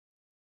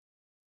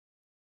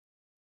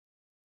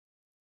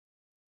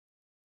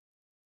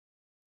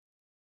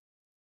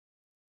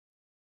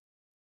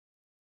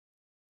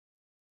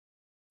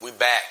We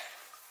back.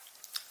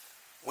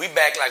 We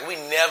back like we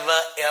never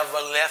ever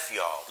left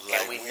y'all.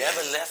 Like and we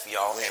never left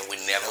y'all and we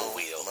never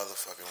will.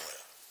 Motherfucking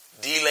will.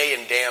 D-Lay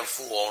and Damn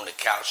Fool on the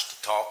couch to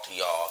talk to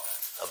y'all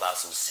about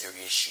some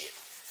serious shit.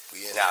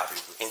 Now,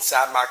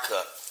 inside my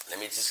cup, let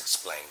me just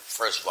explain.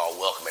 First of all,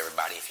 welcome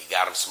everybody. If you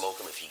got them, smoke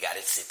them. If you got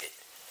it, sip it.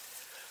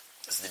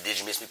 This is the Did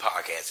You Miss Me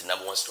podcast, the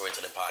number one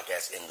storytelling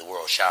podcast in the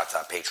world. Shout out to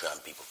our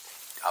Patreon people.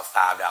 Our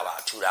 $5, our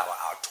 $2,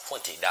 our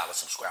 $20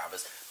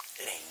 subscribers.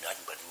 It ain't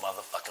nothing but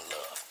motherfucking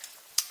love.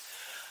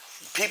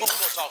 People, we're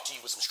going to talk to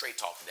you with some straight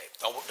talk today.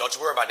 Don't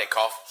you worry about that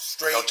cough.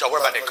 Don't y'all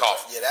worry about that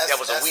cough. Yeah, that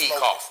was a weed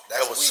cough.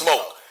 That was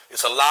smoke.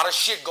 There's a lot of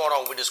shit going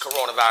on with this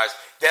coronavirus.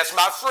 That's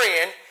my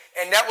friend,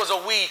 and that was a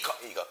weed cough.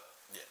 Here you go.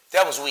 Yeah.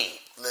 That was weed.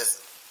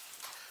 Listen.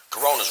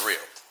 Corona's real.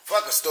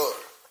 Fuck a story.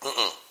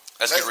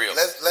 Let's get real.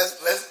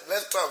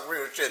 Let's talk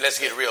real shit. Let's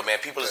get real, man.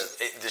 People,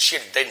 the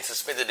shit, they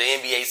suspended the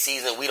NBA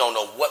season. We don't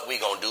know what we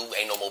gonna do.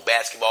 Ain't no more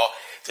basketball.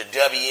 The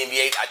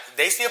WNBA,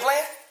 they still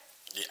playing?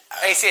 Yeah.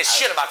 I ain't said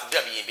shit about the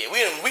WNBA.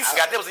 We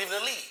forgot there was even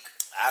a league.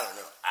 I don't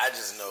know. I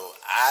just know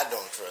I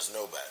don't trust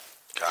nobody.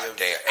 God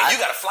damn. And you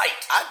got a flight.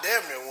 I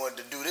damn near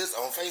wanted to do this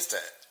on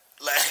FaceTime.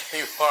 Like,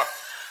 you are.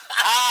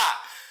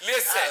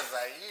 Listen. I was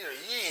like, you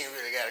ain't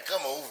really got to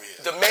come over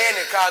here. The man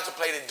that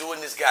contemplated doing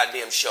this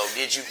goddamn show,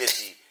 did you get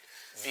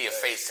via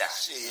FaceTime?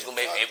 Shit,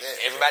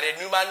 everybody that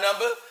knew my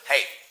number,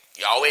 hey,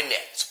 y'all in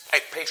there.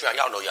 Hey, Patreon,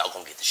 y'all know y'all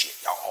gonna get the shit.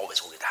 Y'all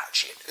always gonna get the hot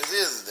shit. Because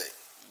here's the thing.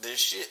 This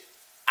shit,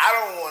 I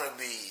don't want to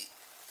be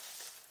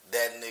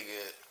that nigga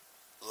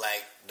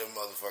like the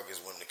motherfuckers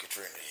when the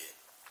Katrina hit.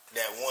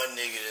 That one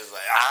nigga that's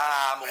like,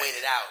 I'm gonna wait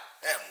it out.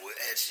 That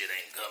shit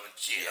ain't coming.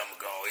 Shit, I'm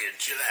gonna go ahead and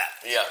chill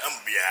out. Yeah. I'm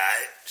gonna be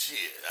alright.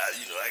 Shit, I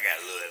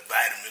got a little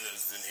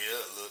vitamins in here,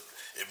 a little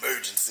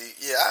emergency.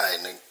 Yeah,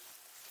 alright, nigga.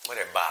 What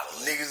that bottle?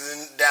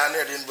 Niggas down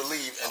there didn't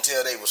believe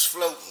until they was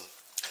floating.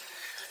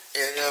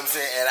 You know what I'm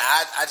saying? And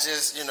I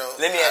just,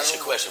 Let me ask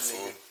you a question,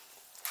 fool.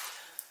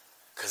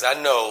 Because I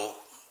know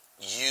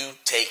you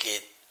take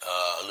it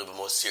a little bit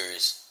more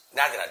serious.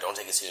 Not that I don't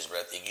take it serious, but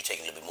I think you take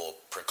a little bit more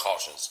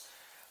precautions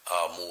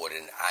more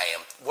than I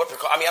am.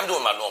 I'm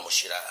doing my normal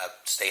shit. I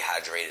stay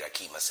hydrated. I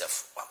keep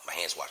my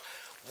hands washed.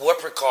 What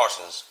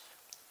precautions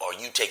are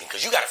you taking?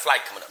 Because you got a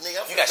flight coming up.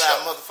 Nigga, I'm finna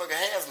buy a motherfucking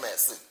hazmat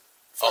suit.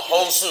 A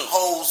whole suit?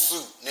 Whole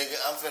suit, nigga.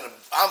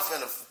 I'm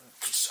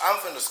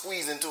finna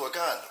squeeze into a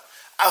condom.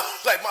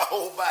 Like my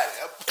whole body.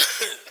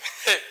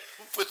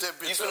 Put that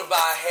bitch. You finna buy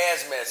a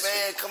hazmat suit?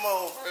 Man, come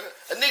on, bro.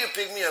 A nigga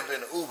picked me up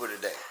in the Uber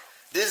today.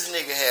 This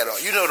nigga had on,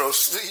 those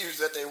sleeves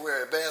that they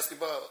wear at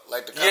basketball,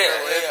 like the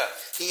yeah.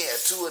 He had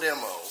two of them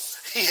on.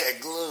 He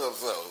had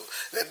gloves on.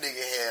 That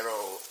nigga had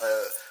on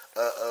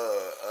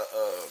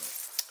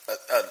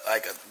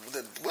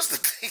what's the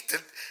thing?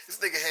 This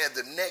nigga had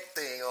the neck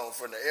thing on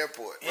from the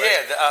airport.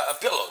 Right? Yeah, a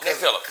pillow, neck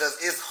pillow. Because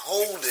it's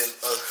holding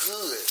a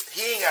hood.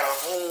 He ain't got a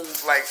whole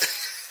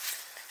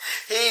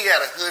he ain't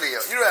got a hoodie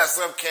on. You know how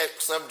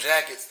some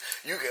jackets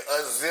you can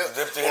unzip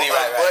or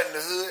unbutton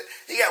the hood.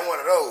 He got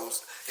one of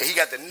those. And he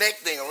got the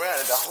neck thing around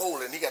it to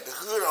hold it. And he got the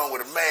hood on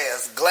with a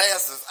mask,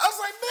 glasses. I was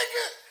like,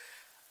 nigga,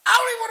 I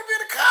don't even want to be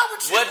in the car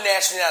with you. What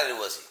nationality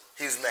was he?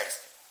 He was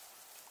Mexican.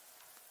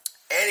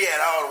 And he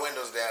had all the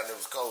windows down. It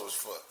was cold as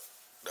fuck.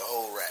 The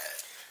whole ride.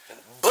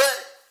 But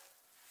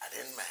I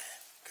didn't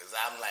mind. Because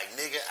I'm like,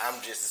 nigga, I'm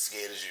just as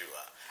scared as you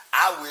are.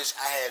 I wish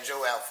I had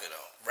your outfit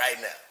on right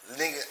now.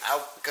 Nigga,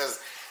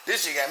 because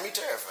this shit got me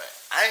terrified.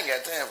 I ain't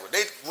got time for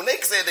it. When they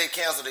said they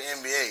canceled the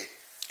NBA,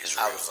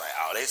 I was like,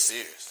 oh, they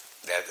serious.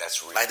 That's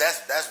real. Like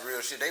that's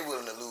real shit. They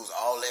willing to lose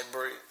all that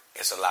bread.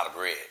 It's a lot of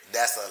bread.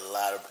 That's a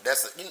lot of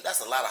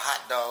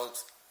hot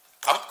dogs,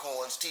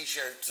 popcorns,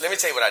 t-shirts. Let me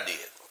tell you what I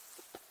did.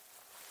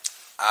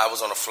 I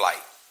was on a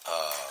flight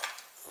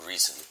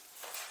recently,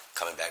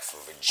 coming back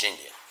from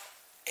Virginia,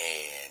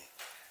 and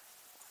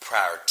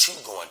prior to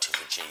going to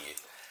Virginia,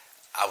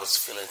 I was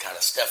feeling kind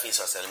of stuffy,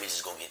 so I said, let me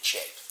just go get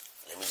checked.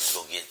 Let me just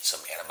go get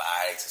some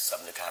antibiotics or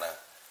something to kind of,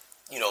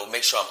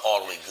 make sure I'm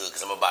all the way good,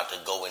 because I'm about to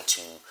go into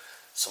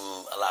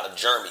a lot of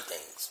germy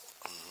things.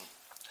 Mm-hmm.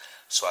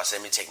 So I said,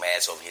 let me take my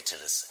ass over here to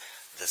the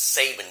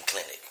Sabin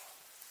Clinic.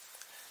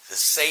 The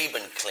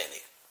Sabin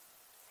Clinic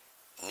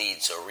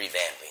needs a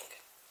revamping.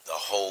 The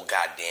whole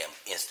goddamn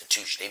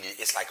institution.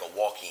 It's like a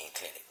walk-in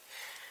clinic.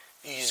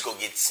 You just go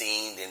get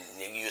seen,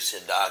 and you see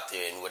a doctor,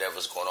 and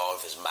whatever's going on,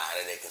 if it's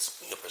minor, they can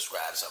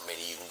prescribe something.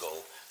 Maybe you can go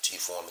to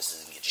your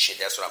pharmacist and get your shit.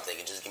 That's what I'm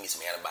thinking. Just give me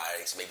some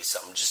antibiotics, maybe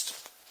something just to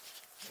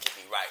get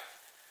me right.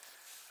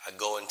 I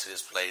go into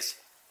this place,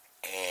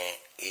 and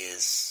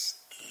is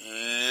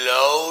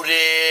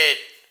loaded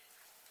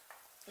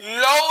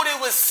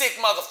with sick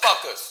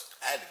motherfuckers.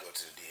 I had to go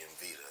to the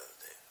DMV the other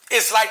day.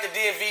 It's like the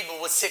DMV,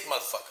 but with sick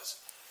motherfuckers.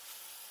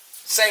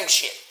 Same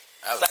shit.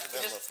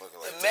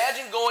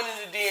 Imagine going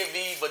into the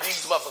DMV, but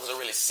these motherfuckers are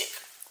really sick.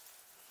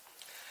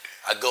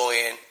 I go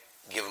in,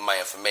 give them my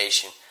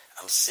information.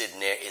 I'm sitting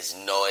there. It's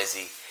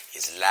noisy.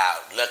 It's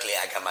loud. Luckily,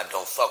 I got my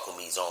Don't Fuck With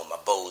Me's on, my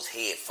Bose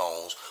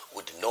headphones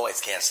with the noise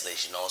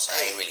cancellation on, so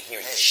I ain't really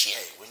hearing shit.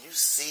 Hey, when you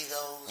see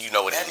those, you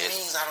know what that it is.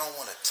 means I don't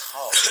want to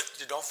talk.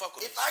 You don't fuck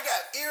with me. If I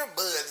got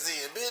earbuds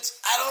in, bitch,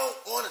 I don't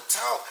want to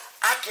talk.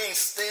 I can't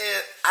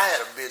stand. I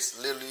had a bitch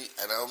literally,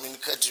 and I don't mean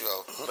to cut you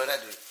off, but I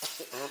do.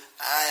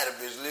 I had a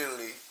bitch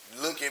literally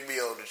look at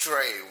me on the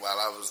train while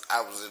I was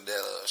in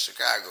that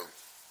Chicago.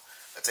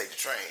 I take the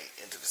train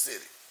into the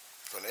city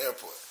from the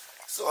airport.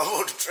 So I'm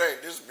on the train.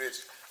 This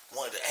bitch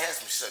wanted to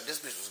ask me. She said,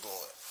 this bitch was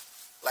going,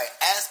 like,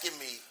 asking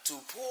me to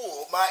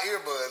pull my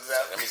earbuds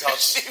out. Let me talk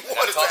to you. She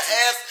wanted to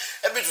ask.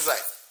 That bitch was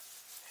like,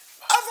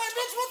 I was like,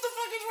 bitch, what the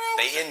fuck is wrong?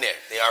 They in there.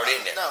 They already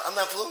in there. No, I'm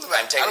not pulling them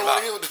out. I'm taking them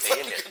out. I don't want to hear what the fuck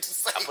you got to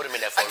say. I put them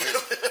in there for a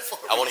reason.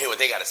 I want to hear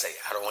what they got to say.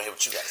 I don't want to hear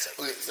what you got to say.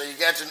 Okay, so you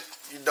got your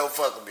Don't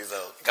Fuck With Me's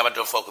on. Got my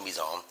Don't Fuck With Me's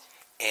on.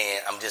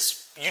 And I'm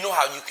just, you know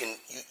how you can,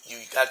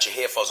 you got your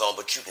headphones on,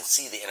 but you can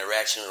see the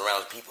interaction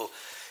around people.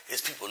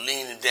 There's people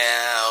leaning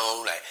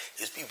down, like,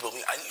 there's people,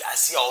 I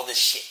see all this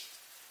shit.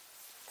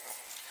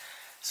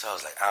 So I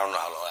was like, I don't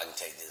know how long I can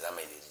take this. I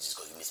may need to just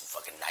go give me some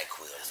fucking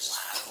NyQuil and just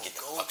get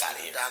the fuck out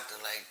of here.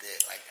 Doctor like that.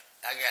 Like,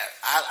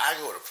 I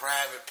go to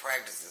private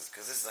practices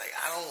because it's like,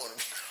 I don't want to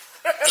be.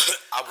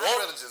 I'd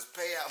rather just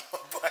pay out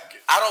my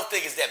pocket. I don't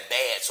think it's that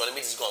bad, so let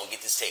me just go and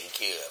get this taken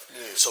care of.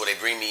 Yeah. So they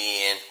bring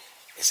me in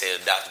and say,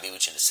 the doctor be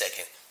with you in a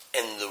second.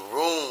 And the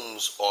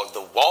rooms or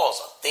the walls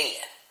are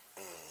thin.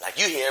 Like,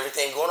 you hear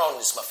everything going on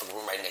in this motherfucking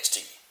room right next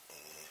to you.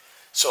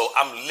 So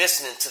I'm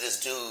listening to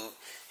this dude.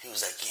 He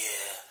was like,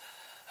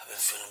 yeah, I've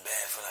been feeling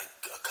bad for like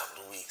a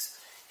couple of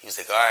weeks. He was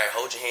like, all right,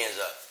 hold your hands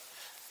up.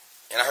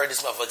 And I heard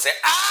this motherfucker say,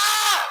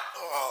 ah!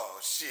 Oh,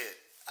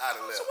 shit.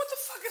 I'd have left. So what the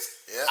fuck is...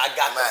 Yeah, I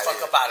got the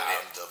fuck up out of there.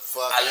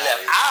 I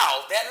left. Ow,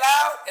 that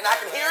loud? And I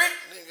can hear it?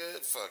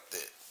 Nigga, fuck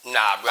that.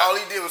 Nah, bro. All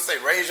he did was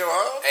say, raise your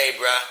arm? Hey,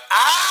 bro.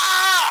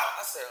 Ow!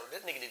 I said, oh,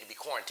 this nigga need to be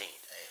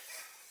quarantined.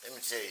 Let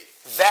me tell you.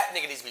 That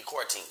nigga needs to be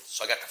quarantined.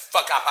 So I got the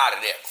fuck up out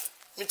of there.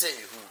 Let me tell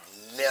you who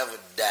never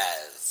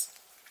dies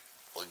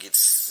or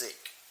gets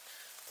sick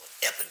when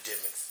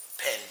epidemics,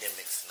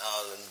 pandemics, and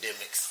all them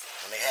demics,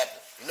 when they happen.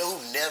 You know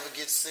who never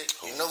gets sick?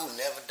 Who? You know who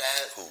never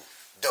dies? Who?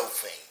 Dope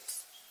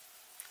fiends.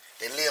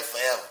 They live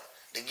forever.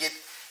 They get,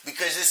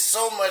 because there's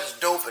so much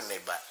dope in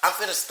their body. I'm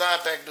finna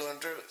start back doing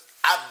drugs.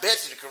 I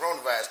bet you the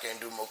coronavirus can't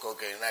do more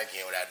cocaine than I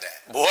can without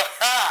that. Boy,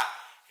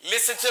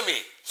 listen to me.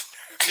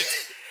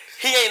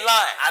 He ain't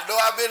lying. I know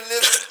I've been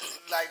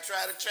living, like,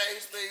 trying to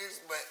change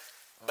things, but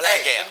Black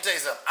let me tell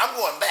you something. I'm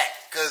going back,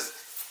 because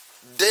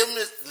them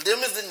is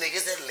the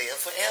niggas that live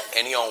forever.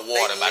 And he on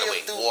water, by the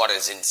way.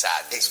 Water's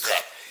inside this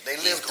cup. They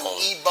live through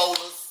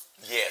Ebolas.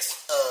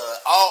 Yes.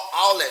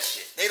 All that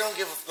shit. They don't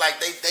give a, like,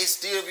 they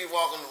still be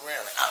walking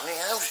around like, I mean,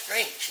 I'm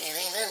straight. Shit,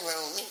 ain't nothing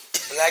wrong with me.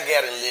 Black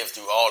guy done lived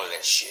through all of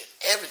that shit.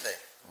 Everything.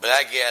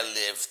 Black guy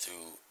lived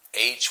through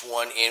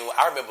H1N1.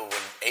 I remember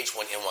when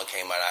H1N1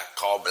 came out, I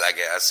called Black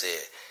guy. I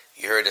said,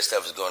 you heard that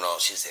stuff was going on?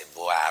 She said,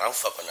 boy, I don't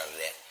fuck with none of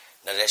that.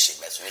 None of that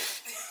shit mess with me.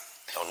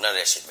 None of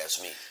that shit mess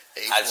with me.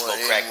 I smoke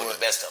crack with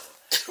the best of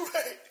them.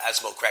 Right. I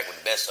smoke crack with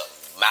the best of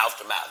them. Mouth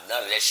to mouth.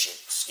 None of that shit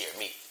scared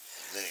me.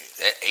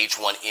 That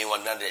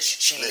H1N1, none of that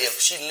shit. She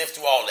lived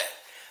through all that.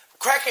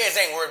 Crackheads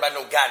ain't worried about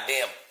no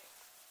goddamn.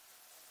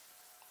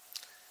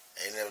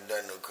 Ain't never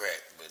done no crack,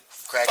 but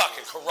crack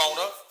fucking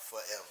corona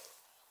forever.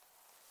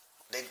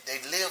 They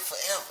live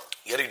forever.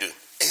 Yeah, they do.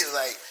 It's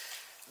like,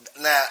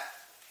 now,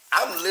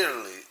 I'm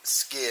literally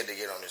scared to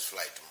get on this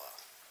flight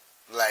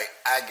tomorrow. Like,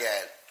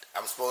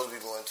 I'm supposed to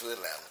be going to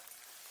Atlanta.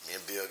 Me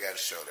and Bill got a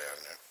show down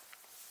there.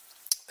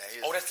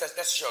 Now, that's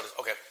the show.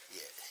 Okay.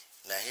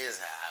 Yeah. Now, here's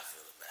how I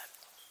feel about it.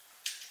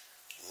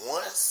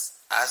 Once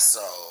I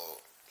saw,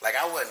 like,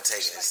 I wasn't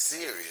taking it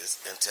serious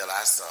until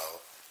I saw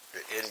the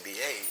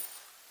NBA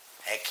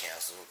had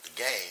canceled the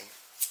game.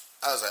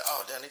 I was like,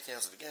 oh, damn, they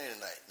canceled the game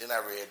tonight. Then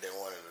I read that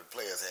one of the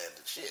players had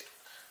the shit.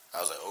 I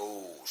was like,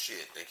 oh,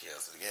 shit, they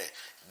canceled the game.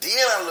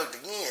 Then I looked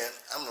again.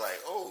 I'm like,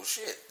 oh,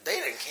 shit,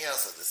 they didn't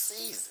cancel the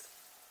season.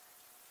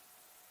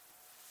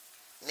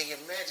 Nigga,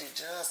 Magic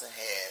Johnson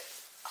had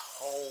a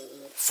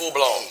whole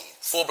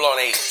full-blown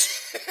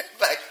AIDS.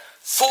 Like,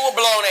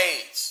 full-blown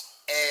AIDS.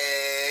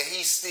 And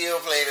he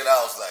still played it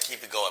off like,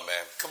 keep it going,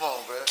 man. Come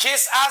on, bro.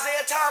 Kiss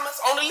Isaiah Thomas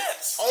on the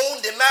lips. On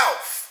the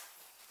mouth.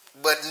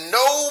 But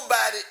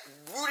nobody,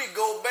 Rudy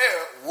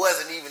Gobert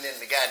wasn't even in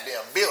the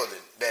goddamn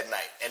building that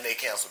night, and they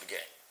canceled the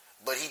game.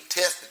 But he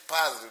tested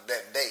positive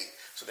that day,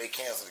 so they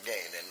canceled the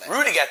game that night.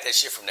 Rudy got that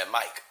shit from that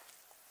mic.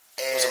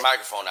 There was a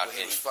microphone out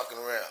there. He was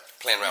fucking around.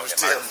 Playing around with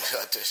that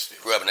microphone. That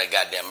shit. Rubbing that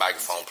goddamn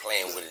microphone,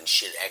 playing with it and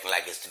shit, acting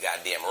like it's the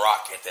goddamn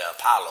rock at the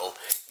Apollo.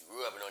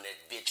 Rubbing on that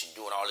bitch and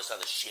doing all this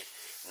other shit.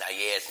 Now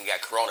your ass and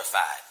got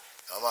coronafied.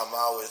 My mom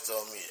always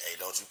told me, hey,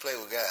 don't you play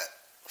with God.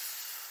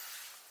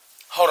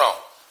 Hold on.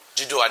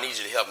 Jado, I need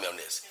you to help me on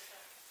this.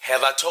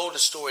 Have I told the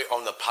story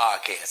on the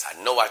podcast?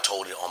 I know I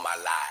told it on my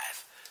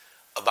live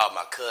about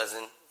my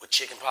cousin with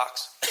chicken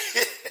pox.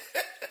 You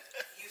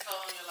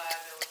told on your live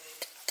that was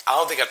it. I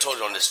don't think I told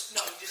it on this.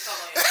 No, you just told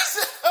on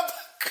your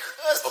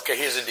live. Okay,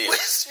 here's the deal.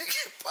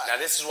 Now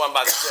this is what I'm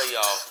about to tell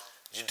y'all.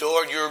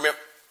 Jador, you remember?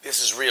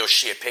 This is real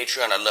shit.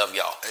 Patreon, I love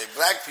y'all. Hey,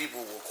 black people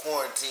will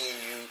quarantine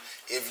you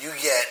if you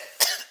get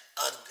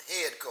a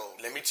head cold.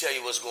 Let me tell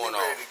you what's going They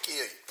on. ready to kill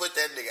you. Put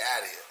that nigga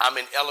out of here. I'm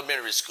in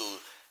elementary school.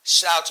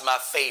 Shout out to my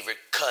favorite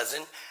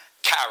cousin,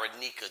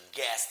 Karanika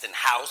Gaston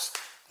House.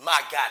 My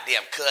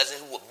goddamn cousin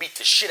who would beat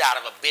the shit out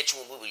of a bitch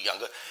when we were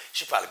younger.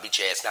 She probably beat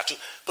your ass now too.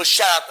 But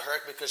shout out to her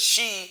because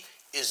she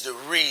is the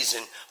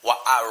reason why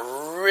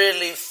I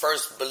really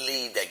first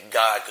believed that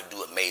God could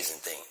do amazing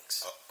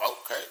things.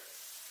 Okay.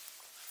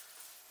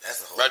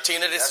 That's a whole,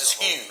 Martina, this is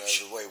huge. That's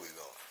the way we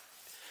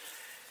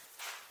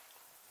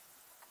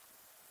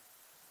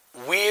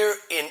going. We're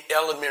in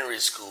elementary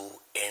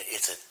school and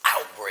it's an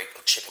outbreak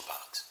of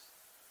chickenpox.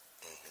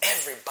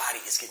 Everybody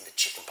is getting the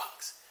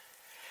chickenpox.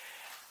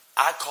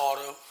 I called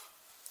him,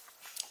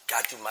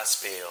 got through my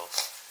spell.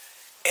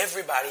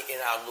 Everybody in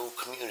our little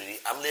community,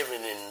 I'm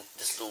living in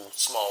this little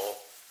small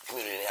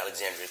community in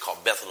Alexandria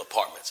called Bethel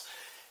Apartments.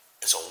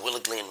 It's on Willow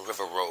Glen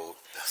River Road.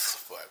 That's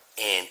fun.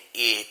 And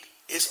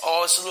it's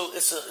a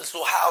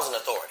little housing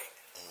authority.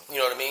 You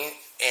know what I mean?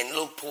 And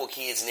little poor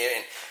kids in there,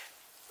 and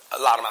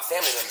a lot of my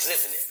family members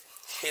live in there.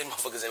 Here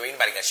motherfuckers,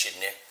 anybody got shit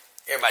in there.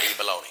 Everybody eat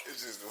bologna.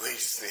 It's just the way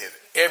you said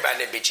it.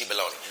 Everybody in that bitch eat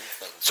bologna.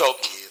 So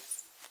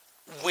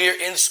we're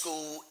in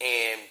school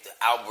and the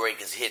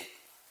outbreak is hitting.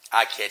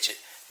 I catch it.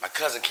 My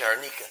cousin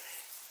Karanika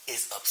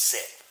is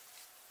upset.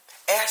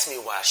 Ask me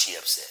why she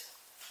upset.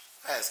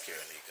 Why is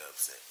Karanika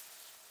upset?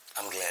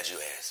 I'm glad you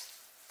asked.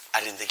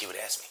 I didn't think you would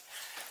ask me.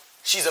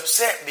 She's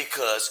upset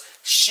because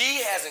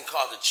she hasn't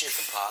caught the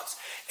chickenpox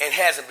and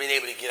hasn't been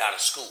able to get out of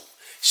school.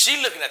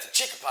 She looking at the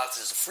chickenpox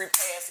as a free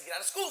pass to get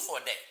out of school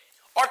for a day.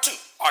 Or 2,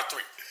 or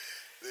 3.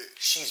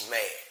 She's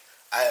mad.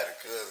 I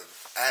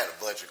had a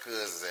bunch of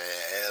cousins that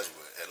had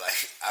asthma, and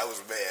I was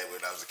mad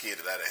when I was a kid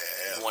that I didn't have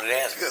asthma. You wanted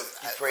asthma?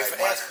 You prayed for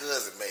my asthma?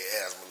 cousin made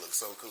asthma look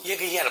so cool. Yeah,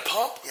 because he had a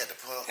pump? He had the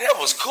pump. That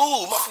was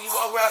cool. Motherfucker, you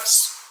walk around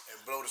and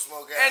blow the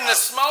smoke out. and the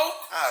smoke.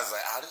 I was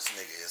like, oh, this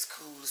nigga is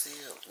cool as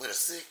hell with a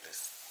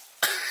sickness.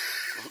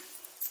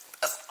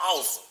 That's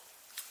awesome.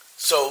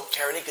 So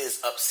Karanika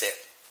is upset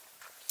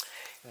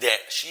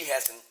that she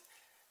hasn't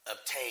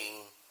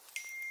obtained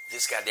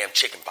this goddamn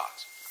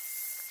chickenpox.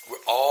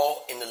 We're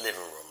all in the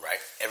living room, right?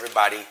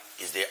 Everybody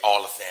is there,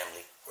 all the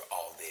family. We're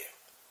all there.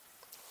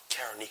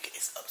 Karanika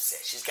is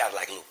upset. She's got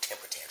like a little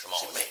temper tantrum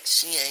on me.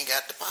 She ain't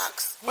got the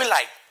pox. We're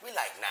like 9 or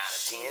 10.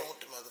 She want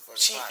the motherfucking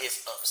She pox.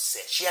 is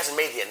upset. She hasn't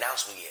made the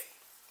announcement yet.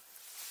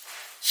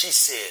 She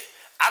said,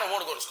 I don't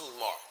want to go to school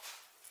tomorrow.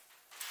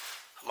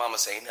 Her mama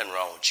saying, nothing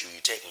wrong with you.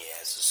 You're taking your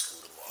ass to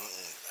school tomorrow.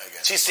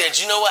 She said,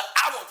 you know what?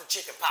 I want the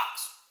chicken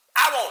pox.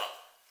 I want them.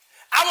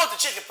 I want the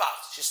chicken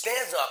pox. She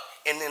stands up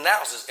and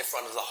announces in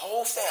front of the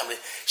whole family.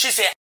 She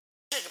said,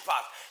 chicken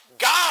pox.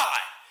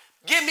 God,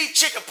 give me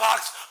chicken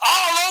pox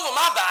all over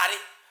my body.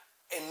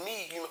 And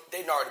me, you know,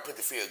 they already put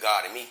the fear of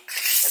God in me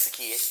as a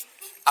kid.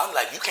 I'm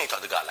like, you can't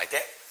talk to God like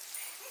that.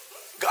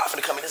 God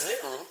finna come in this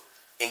living room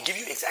and give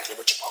you exactly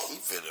what you want.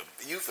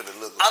 You finna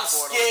look I'm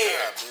like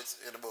scared.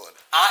 bitch, in the morning.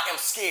 I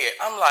am scared.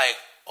 I'm like,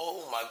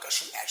 oh my God,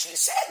 she actually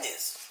said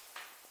this.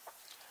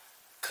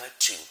 Cut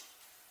to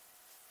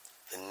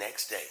the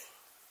next day.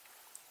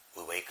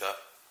 We wake up.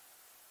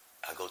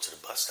 I go to the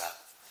bus stop.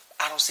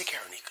 I don't see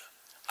Karanika.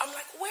 I'm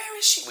like, where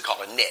is she? We call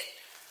her Net.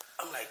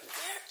 I'm like,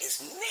 where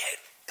is Net?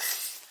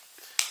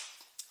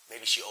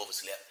 Maybe she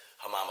overslept.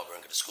 Her mama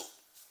bring her to school.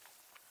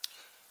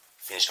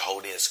 Finished the whole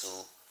day of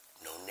school.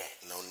 No Net.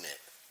 No net.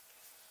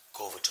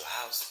 Go over to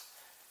her house.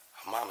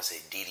 Her mama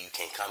said, Didi, you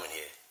can't come in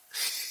here.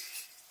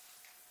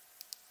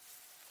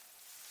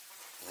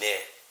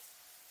 Ned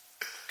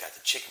got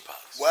the chicken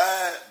pox.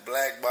 Why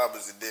black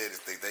mamas and daddies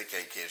think they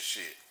can't catch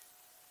shit?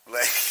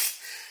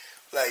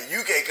 Like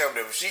you can't come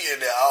to them. She in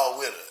there all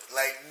with her.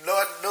 Like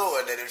not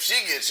knowing that if she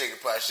get chicken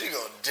pox, she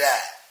gonna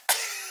die.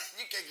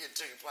 You can't get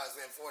chicken pox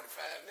in 45,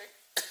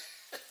 nigga.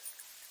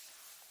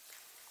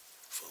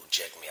 Fool,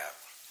 check me out.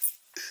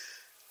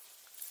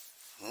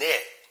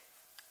 Ned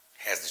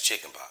has the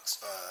chicken pox.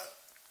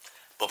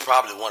 But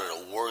probably one of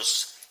the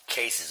worst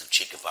cases of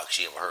chicken pox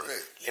she ever heard.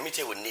 Really? Let me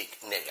tell you what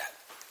Ned got.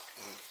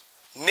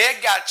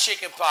 Ned got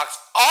chicken pox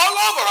all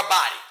over her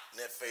body.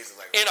 That face is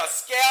like in her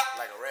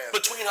scalp, like a raspberry.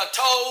 between her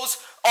toes,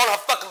 on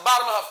her fucking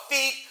bottom of her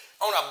feet,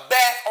 on her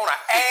back, on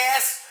her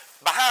ass,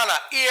 behind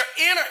her ear,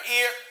 in her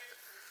ear,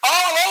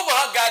 all over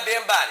her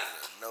goddamn body.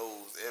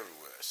 Nose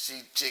everywhere.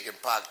 She chicken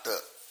pocked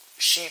up.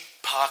 She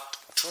pocked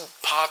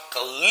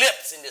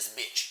Tupacalypse in this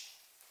bitch.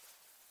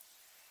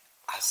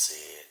 I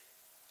said,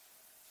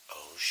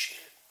 oh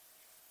shit.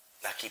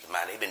 Now keep in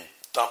mind, they've been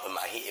thumping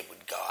my head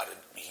with God, and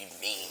he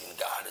mean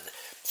God, and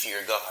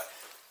fear God.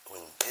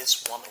 When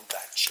this woman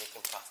got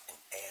chicken pox and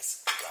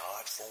asked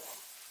God for him.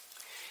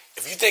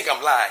 If you think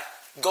I'm lying,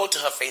 go to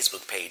her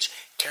Facebook page,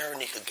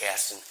 Karanika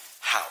Gaston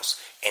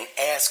House, and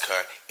ask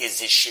her, is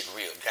this shit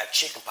real? Got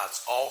chicken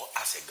pox all,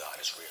 I said, God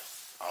is real.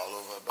 All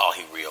over her body. Oh,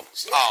 he real.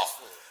 Oh,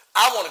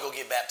 I want to go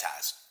get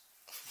baptized.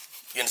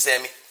 You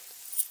understand me?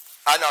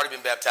 I've already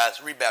been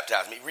baptized.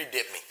 Rebaptize me.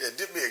 Redip me. Yeah,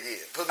 dip me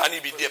again. I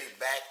need to be dipped.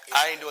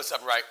 I ain't doing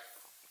something right.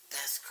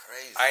 That's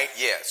crazy.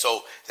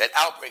 So that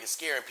outbreak is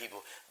scaring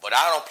people, but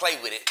I don't play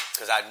with it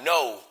because I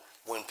know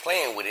when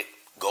playing with it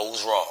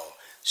goes wrong.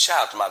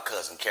 Shout out to my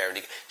cousin Karen.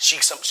 She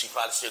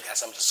probably still got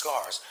some of the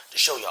scars to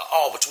show y'all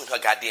all between her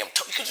goddamn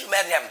toes. Could you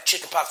imagine having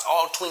chicken pox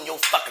all between your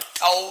fucking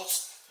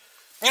toes?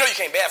 You know you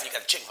can't bath if you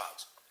got the chicken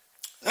pox.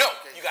 No,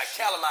 you got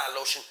calamine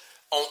lotion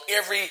on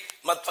every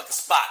motherfucking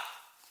spot.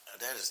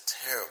 That is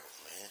terrible,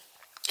 man.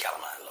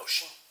 Calamine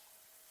lotion.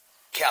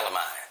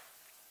 Calamine.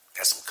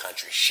 That's some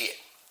country shit.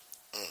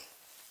 Yeah.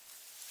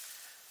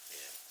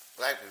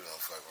 Black people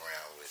don't fuck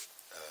around with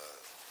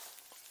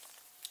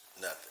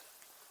nothing.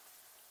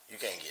 You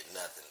can't get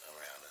nothing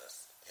around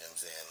us. You know what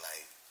I'm saying?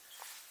 Like,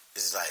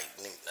 it's like,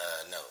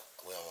 no,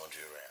 we don't want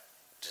you around.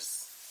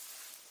 Just,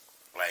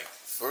 like,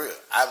 for real.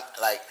 I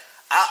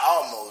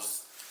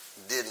almost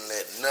didn't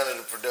let none of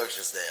the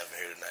production staff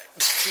in here tonight.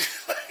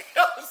 Like,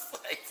 I was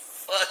like,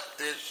 fuck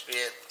this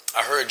shit.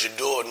 I heard your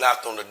door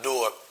knocked on the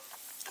door.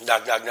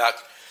 Knock, knock, knock.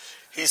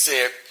 He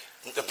said,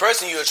 the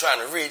person you're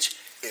trying to reach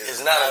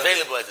is not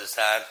available at this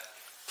time.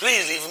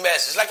 Please leave a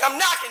message. Like, I'm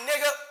knocking,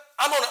 nigga.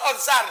 I'm on the other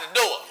side of the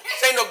door.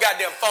 This ain't no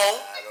goddamn phone.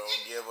 I don't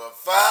give a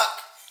fuck.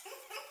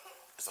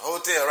 It's a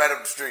hotel right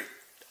up the street.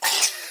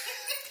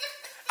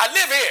 I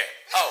live here.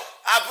 Oh.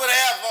 I put a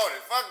half on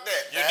it. Fuck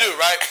that. You do,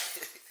 right?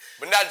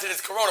 But not until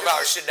this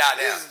coronavirus shit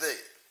died down. Here's the thing.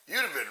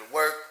 You'd have been to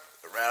work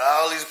around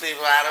all these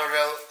people. I don't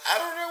know.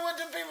 I don't know what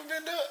them people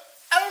been doing.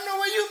 I don't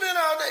know where you been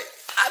all day.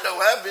 I know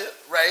where I've been.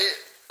 Right here.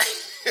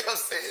 You know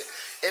what I'm saying?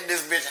 And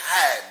this bitch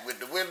hide with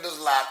the windows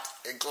locked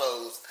and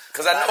closed.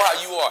 Because I know how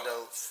you are.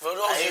 For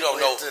those of you who don't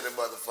know. To the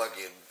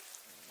motherfucking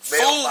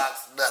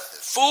mailbox, nothing.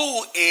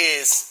 Food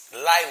is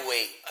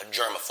lightweight a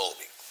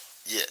germophobic.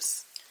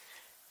 Yes.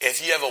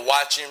 If you ever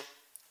watch him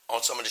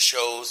on some of the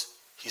shows,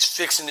 he's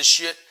fixing the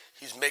shit.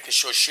 He's making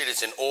sure shit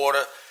is in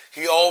order.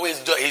 He always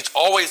does.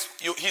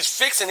 He's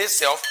fixing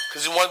himself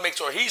because he wants to make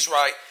sure he's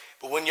right.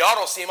 But when y'all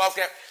don't see him off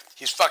camera,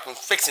 he's fucking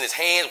fixing his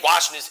hands,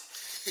 washing his...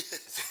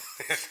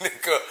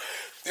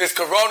 This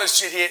corona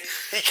shit hit.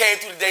 He came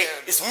through the day.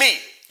 It's me.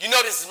 You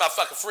know this is my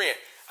fucking friend.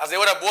 I said,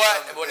 what up, boy?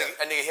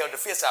 That nigga held the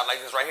fist out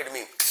like this right here to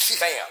me.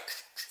 Bam.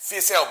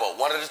 Fist elbow.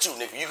 One of the two,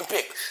 nigga. You can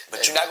pick.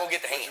 But you're not going to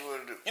get the hand.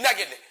 You're not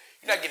getting it.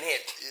 You're not getting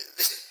hit.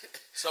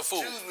 So,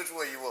 food. Choose which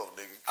way you want,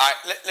 nigga. All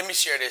right, let me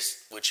share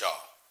this with y'all.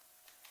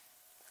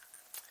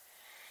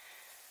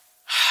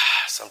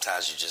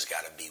 Sometimes you just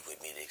got to be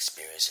with me to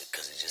experience it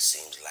because it just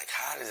seems like,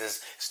 how does this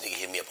nigga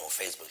hit me up on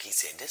Facebook? He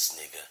said, this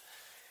nigga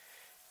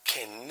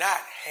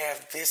cannot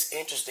have this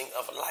interesting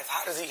of a life.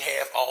 How does he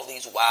have all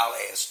these wild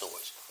ass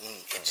stories?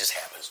 It just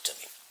happens to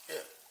me.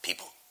 Yeah.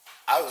 People.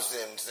 I was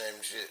saying the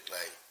same shit.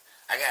 Like,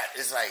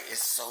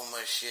 it's so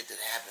much shit that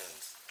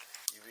happens.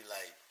 You be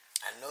like,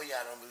 I know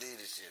y'all don't believe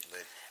this shit,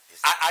 but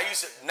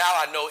now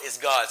I know it's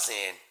God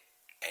saying,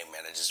 hey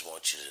man, I just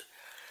want you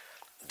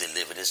to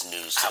deliver this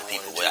news to the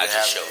people. I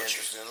just showed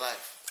you.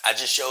 I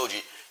just showed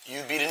you.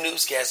 You be the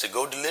newscaster.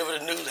 Go deliver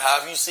the news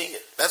however you see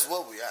it. That's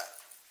what we are.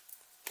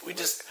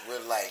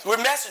 We're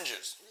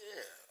messengers.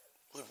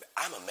 Yeah.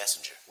 I'm a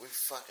messenger. We're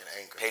fucking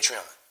anchor.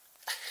 Patreon.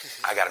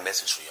 I got a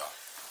message for y'all.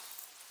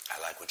 I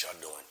like what y'all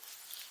doing.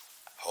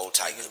 Hold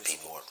tight, good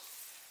people.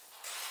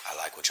 I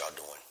like what y'all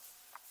doing.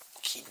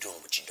 Keep doing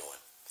what you're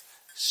doing.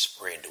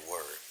 Spread the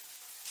word.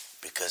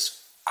 Because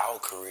our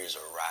careers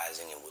are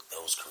rising, and with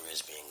those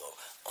careers being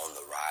on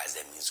the rise,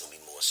 that means there's going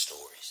to be more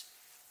stories.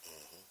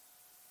 Mm-hmm.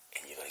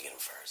 And you're going to get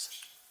them first.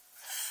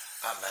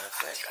 Matter of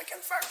fact, I get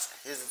them first.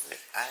 Here's the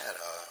thing. I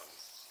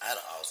had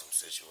an awesome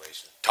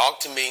situation. Talk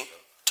to me.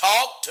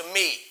 Talk to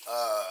me.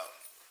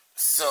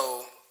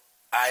 So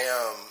I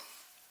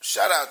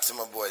shout out to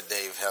my boy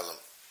Dave Hellum,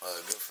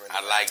 a good friend.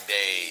 I like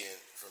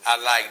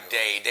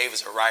Dave. Dave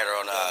is a writer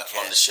on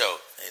the show.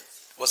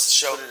 What's the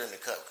show? Put it in the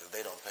cup because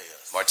they don't pay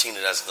us.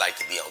 Martina doesn't like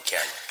to be on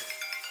camera.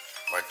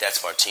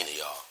 That's Martina,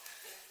 y'all.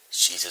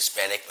 She's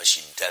Hispanic, but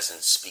she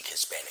doesn't speak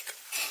Hispanic.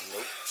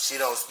 Nope. She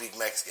don't speak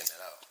Mexican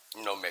at all.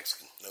 No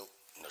Mexican. Nope.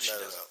 No, she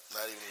doesn't.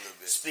 Not even a little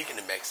bit. Speaking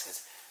of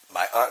Mexicans,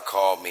 my aunt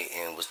called me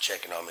and was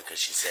checking on me because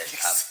she said...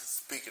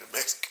 Speaking of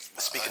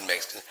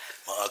Mexicans.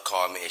 My aunt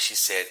called me and she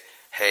said,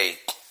 hey,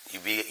 you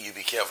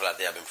be careful out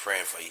there. I've been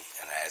praying for you.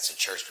 And I asked the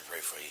church to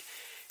pray for you.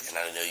 And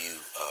I know you,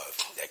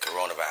 that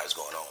coronavirus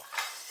going on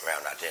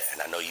around out there.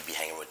 And I know you be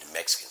hanging with the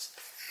Mexicans.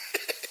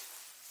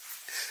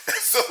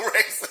 That's so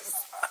racist.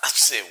 I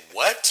said,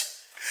 what?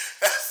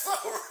 That's so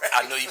racist.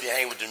 I know you be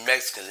hanging with the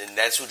Mexicans, and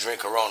that's who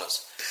drink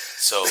Coronas.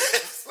 So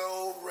that's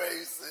so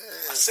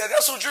racist. I said,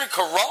 that's who drink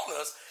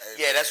Coronas?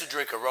 Hey, yeah, that's who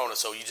drink Coronas.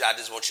 So I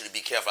just want you to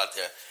be careful out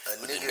there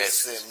with the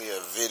Mexicans. Sent me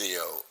a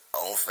video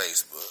on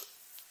Facebook.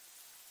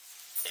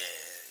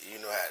 And you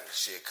know how the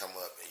shit come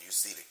up and you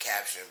see the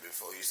caption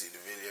before you see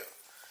the video?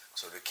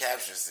 So the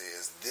caption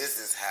says, this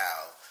is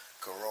how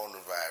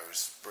coronavirus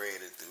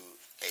spread it through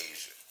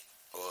Asia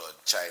or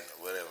China,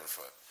 whatever the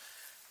fuck.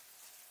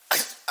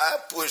 I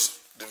pushed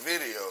the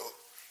video,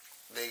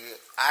 nigga.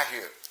 I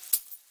hear.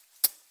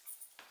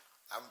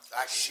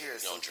 I can hear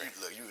some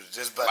people. Look, you was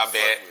just about to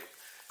fuck with.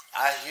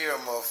 I hear a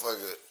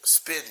motherfucker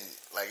spitting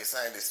like it's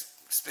like this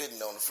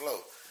spitting on the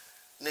floor.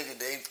 Nigga,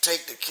 they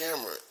take the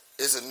camera.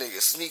 It's a nigga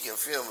sneaking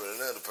filming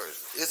another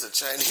person. It's a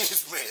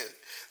Chinese man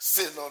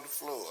sitting on the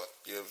floor.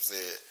 You know what I'm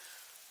saying?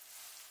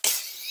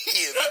 He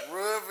is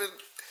rubbing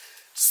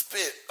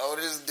spit on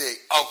his dick.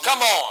 Oh, come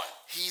on.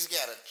 He's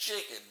got a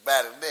chicken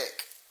by the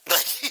neck.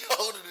 Like, he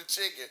holding the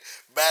chicken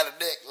by the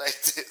neck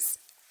like this.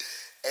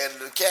 And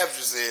the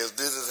caption says,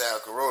 this is how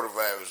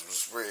coronavirus was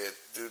spread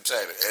through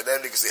China. And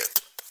that nigga said,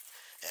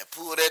 and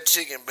pull that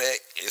chicken back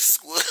and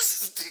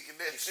squish his dick in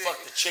that chicken.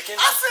 Fuck the chicken?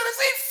 I said, is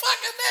he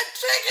fucking that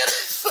chicken?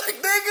 It's like,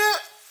 nigga,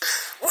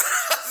 when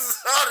I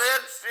saw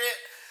that shit,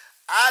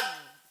 I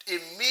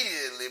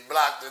immediately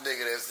blocked the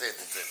nigga that sent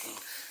it to me.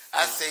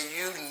 I say,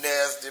 you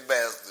nasty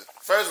bastard.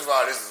 First of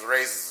all, this is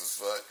racist as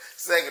fuck.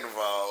 Second of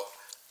all,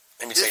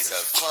 let me tell you this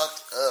is something.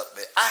 fucked up,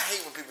 man. I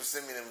hate when people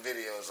send me them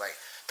videos like,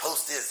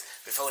 post this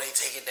before they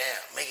take it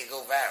down. Make it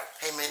go viral.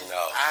 Hey, man, No.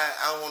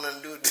 I don't want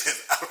to do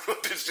this. I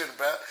wrote this shit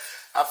about.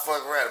 I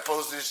fuck around and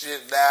post this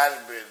shit. Now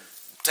I've been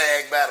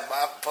tagged by the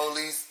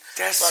police.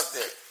 Fuck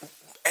that.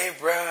 Hey,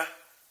 bruh.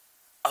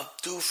 A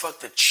dude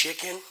fucked a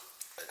chicken?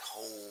 A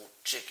whole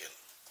chicken.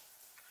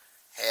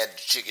 Had the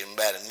chicken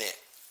by the neck.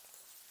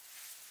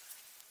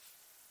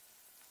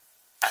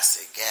 I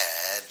said,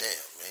 God damn,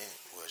 man.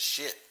 Well,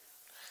 shit.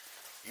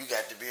 You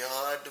got to be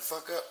hard to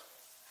fuck up.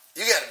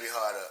 You got to be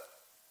hard up.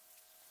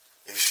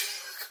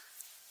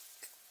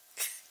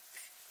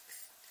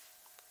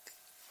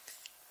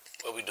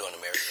 What we doing,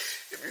 America?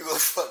 If you gonna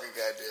fuck a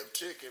goddamn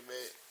chicken,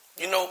 man.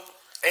 You know,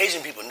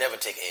 Asian people never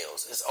take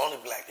L's. It's only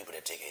black people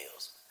that take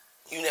L's.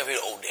 You never hear,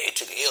 oh, they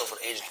took an L for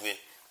the Asian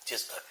community.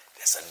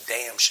 That's a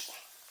damn shit.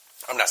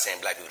 I'm not saying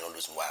black people don't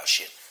do some wild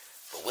shit,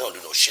 but we don't do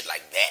no shit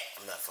like that.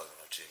 I'm not fucking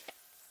no chicken.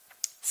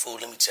 Fool,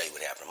 let me tell you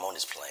what happened. I'm on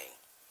this plane.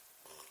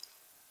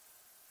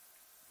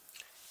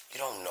 You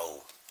don't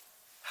know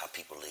how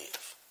people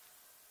live.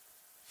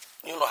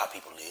 You don't know how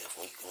people live.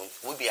 When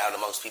we be out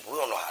amongst people, we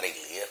don't know how they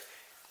live.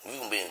 We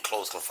can be in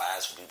close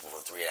confines with people for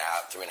 3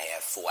 hours, 3.5,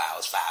 4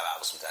 hours, 5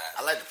 hours sometimes.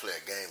 I like to play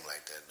a game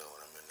like that though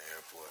when I'm in the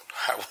airport.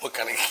 What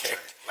kind of game?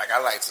 Like I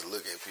like to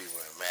look at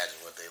people and imagine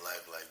what they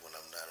life like when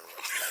I'm not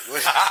around.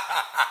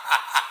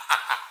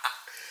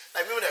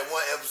 Like remember that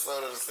one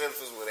episode of The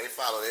Simpsons where they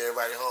followed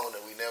everybody home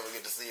and we never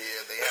get to see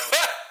it at their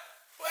house?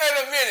 Wait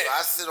a minute. So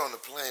I sit on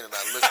the plane and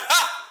I look at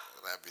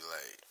people and I be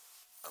like,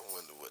 I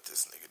wonder what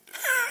this nigga do.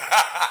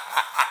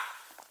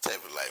 Type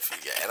of life he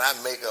got. And I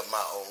make up my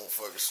own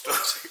fucking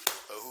story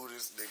of who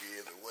this nigga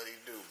is and what he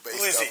do.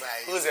 Who is he?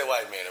 Who's that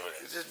white man over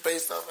there? It's just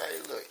based off how he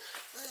look.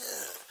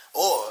 Yeah.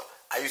 Or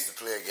I used to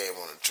play a game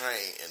on a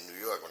train in New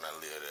York when I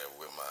lived there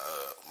with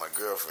my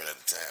girlfriend at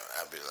the time.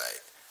 I'd be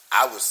like,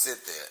 I would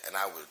sit there and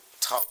I would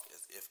talk as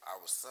if I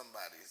was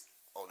somebody's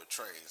on the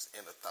train's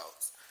inner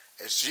thoughts.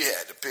 And she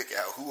had to pick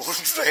out who on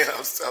the train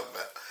I was talking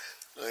about.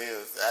 So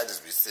I'd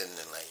just be sitting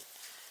there like,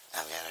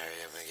 I've got to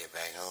hurry up and get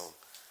back home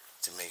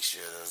to make sure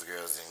those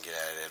girls didn't get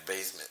out of that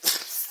basement.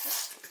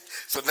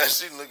 So now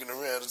she's looking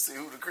around to see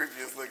who the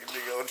creepiest looking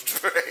nigga on the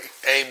train.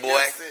 Hey, boy. You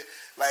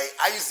know, like,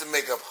 I used to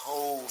make up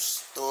whole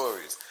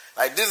stories.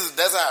 Like, that's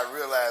how I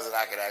realized that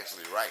I could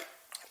actually write.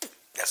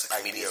 That's a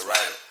Like, be comedian's a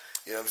writer.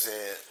 You know what I'm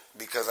saying?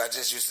 Because I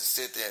just used to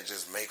sit there and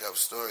just make up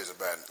stories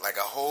about, like,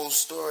 a whole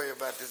story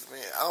about this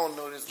man. I don't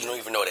know this man. You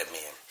don't even know that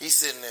man. He's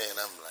sitting there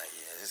and I'm like,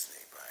 yeah, this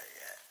nigga probably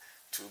got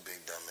 2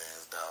 big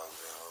dumbass dogs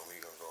at home.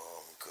 He gonna go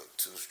home and cook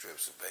 2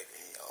 strips of bacon.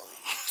 He only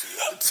eat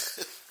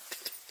 2.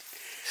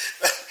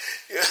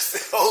 You know,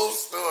 whole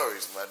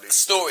stories, my nigga.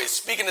 Stories.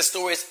 Speaking of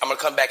stories, I'm gonna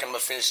come back and I'm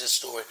gonna finish this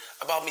story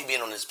about me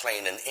being on this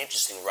plane, an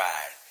interesting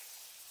ride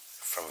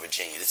from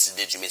Virginia. This is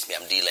Did You Miss Me?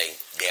 I'm D-Lay,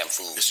 Damn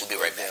Fool. We'll be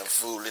right back. Damn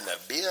fool in the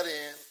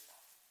building.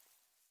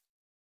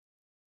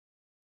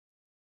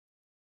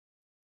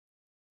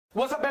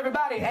 What's up,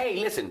 everybody? Hey,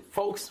 listen,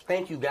 folks,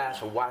 thank you guys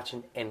for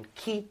watching and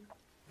keep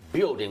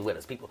building with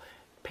us. People,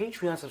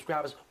 Patreon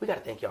subscribers, we got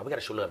to thank y'all. We got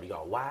to show love to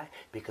y'all. Why?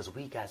 Because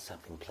we got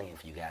something planned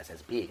for you guys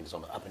that's big and it's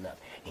on the up and up,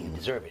 and you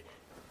deserve it.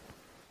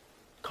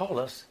 Call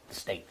us the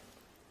state.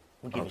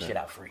 We'll give you shit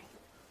out free.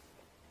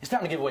 It's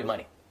time to give away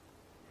money.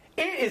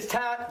 It is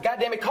time.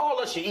 Goddamn it, call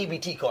us your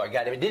EBT card.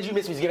 Goddamn it. Did You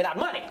Miss Me's giving out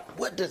money?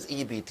 What does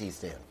EBT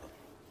stand for?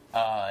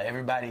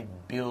 Everybody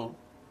build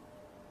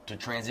to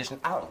transition.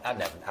 I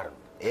don't.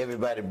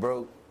 Everybody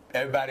broke.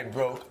 Everybody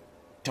broke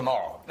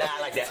tomorrow. Nah,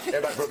 I like that.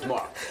 Everybody broke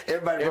tomorrow.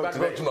 Everybody broke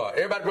today. tomorrow.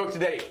 Everybody broke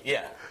today.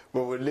 Yeah.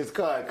 But when this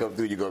card comes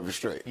through, you're going to be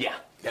straight. Yeah,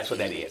 that's what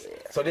that is.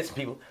 So listen,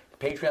 people,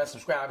 Patreon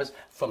subscribers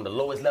from the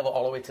lowest level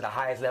all the way to the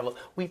highest level,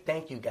 we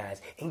thank you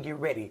guys and get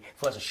ready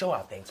for us to show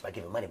our thanks by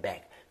giving money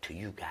back to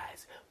you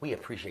guys. We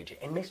appreciate you.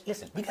 And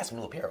listen, we got some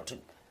new apparel too.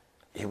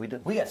 Yeah, we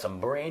do. We got some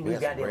brand new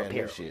goddamn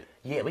apparel. Shit.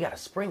 Yeah, we got a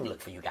spring look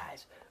for you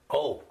guys.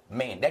 Oh,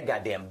 man, that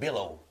goddamn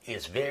Billo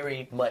is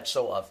very much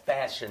so a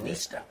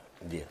fashionista.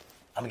 Yeah.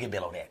 I'm going to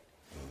get Billo that.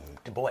 Mm-hmm.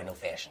 The boy no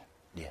fashion.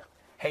 Yeah.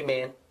 Hey,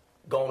 man,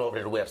 go on over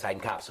to the website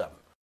and cop something.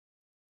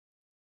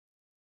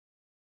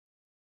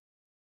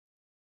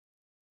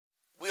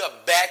 We are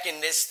back in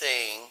this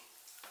thing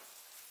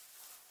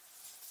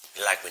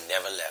like we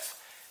never left.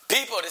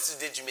 People, this is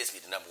Did You Miss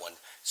Me, the number one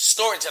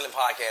storytelling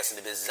podcast in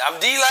the business.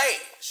 I'm D-Lane.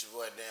 It's your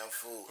boy Damn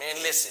Fool.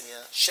 Man, listen. Yeah.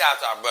 Shout out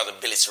to our brother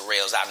Billy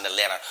Sorrells out in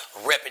Atlanta,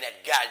 repping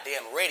that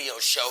goddamn radio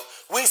show.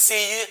 We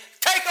see you.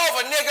 Take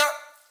over, nigga.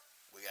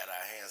 We got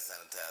our hand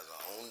sanitizer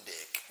on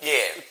deck.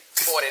 Yeah,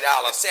 $40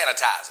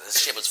 sanitizer.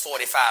 This shit was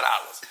 $45.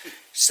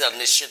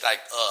 Selling this shit like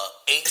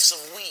eighths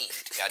of weed.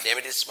 God damn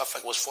it, this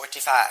motherfucker was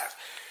 $45.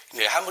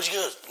 Nigga, how much you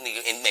get?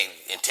 Nigga,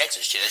 in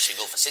Texas, shit, that shit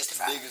go for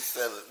 $65.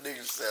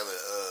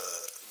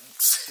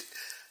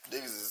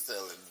 Niggas is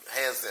selling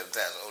hand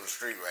sanitizer on the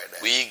street right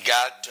now. We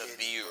got to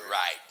be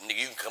right. Nigga,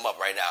 you can come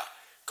up right now.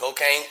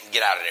 Cocaine,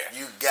 get out of there.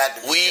 You got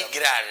to be Weed, careful.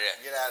 get out of there.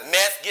 Get out of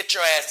there. Meth, get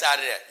your ass out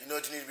of there. You know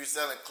what you need to be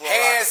selling? Clorox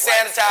Hand wipes.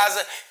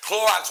 sanitizer,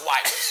 Clorox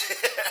wipes.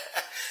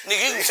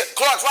 Nigga, you can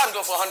Clorox wipes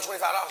go for $125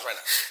 right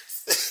now.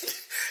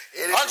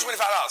 $125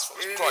 for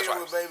Clorox Anything wipes.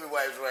 with baby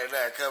wipes right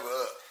now coming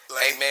up.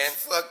 Hey, man.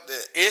 Fuck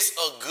that. It's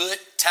a good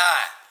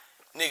time.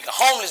 Nigga,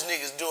 homeless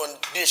niggas doing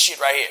this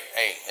shit right here.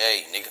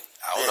 Hey, nigga,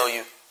 I don't know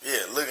you.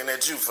 Yeah, looking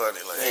at you funny.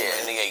 Like,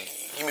 Yeah, hey, man, nigga,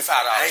 give me $5.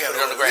 I ain't Put got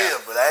it on no the ground.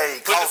 bill, but I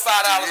ain't Put the $5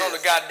 on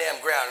the ground.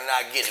 goddamn ground and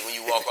I get it when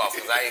you walk off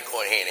because I ain't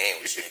going hand in hand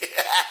with shit.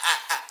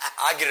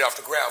 I get it off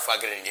the ground before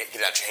I get it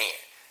out your hand.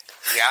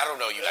 Yeah, I don't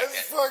know you like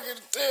That's that.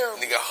 fucking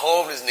terrible. Nigga,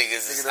 homeless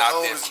niggas is Nigga, the out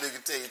there. homeless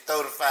nigga tell you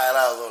throw the $5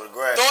 on the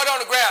ground. Throw it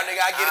on the ground, nigga.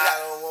 I get it I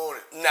out. don't want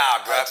it.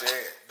 Nah, bro. Out your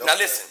hand. Don't Now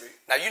touch listen. me.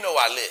 Now you know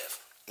where I live.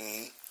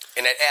 Mm-hmm.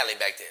 In that alley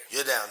back there.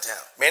 You're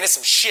downtown. Man, there's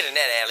some shit in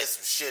that alley. There's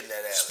some shit in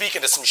that alley. Speaking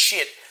of some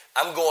shit,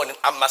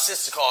 my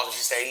sister calls and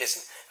she say, hey,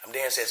 listen, I'm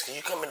downstairs. Can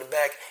you come in the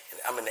back? And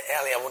I'm in the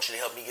alley. I want you to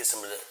help me get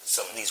some of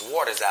these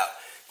waters out.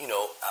 You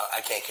know, I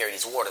can't carry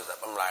these waters up.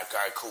 I'm like,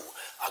 all right, cool.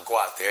 I'll go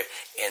out there,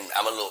 and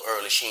I'm a little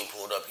early. She ain't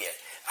pulled up yet.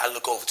 I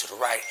look over to the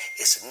right.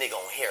 It's a nigga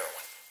on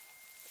heroin.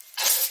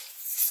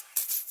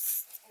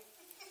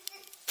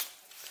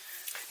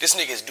 This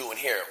nigga is doing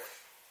heroin.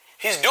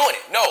 He's doing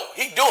it. No,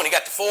 he doing it. He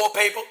got the full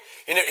paper.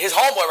 And his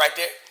homeboy right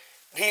there.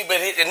 But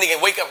the nigga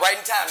wake up right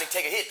in time. They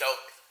take a hit, though.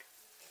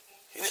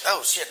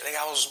 Oh, shit. I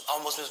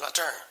almost missed my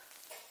turn.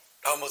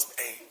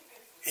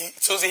 Hey.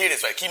 As soon as he hear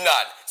this, right, keep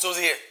nodding. As soon as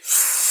he hear,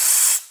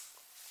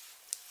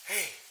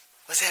 hey,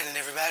 what's happening,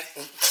 everybody?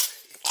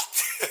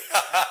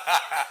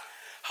 I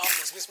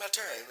almost missed my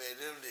turn. Hey, man,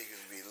 them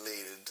niggas be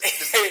leading.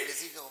 Hey. Is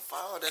he gonna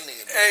fall? That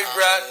nigga be Hey, all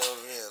bro.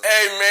 over him.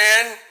 Hey,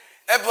 man.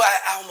 That boy,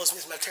 I almost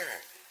missed my turn.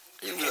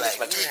 You be I like, missed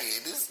my turn.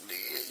 nigga, this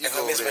nigga. You If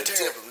I go miss over my there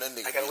turn, tip him, that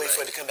nigga I gotta be wait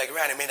for like, it to come back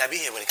around. It may not be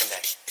here when it come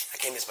back. I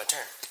can't miss my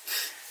turn.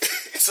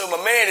 So my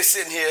man is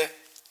sitting here.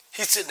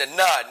 He's sitting there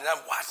nodding, and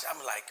I'm watching.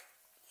 I'm like,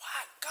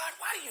 why, God?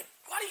 Why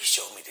do you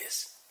show me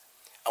this?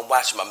 I'm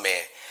watching my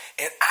man,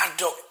 and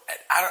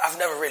I've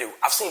never really.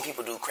 I've seen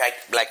people do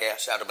crack, black air.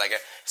 Shout out to black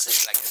air. Seen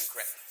black air do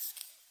crack,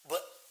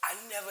 but I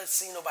never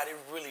seen nobody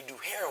really do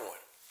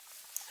heroin.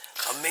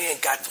 A man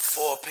got the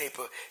foil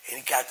paper and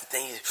he got the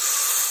thing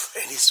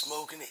and he's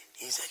smoking it.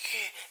 He's like,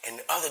 yeah. And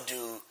the other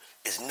dude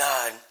is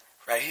nodding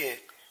right here.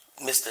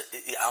 Mr.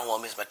 I don't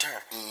want to miss my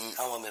turn. I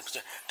don't want to miss my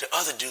turn. The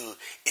other dude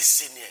is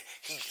sitting there.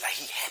 He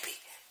happy.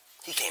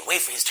 He can't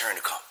wait for his turn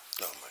to come.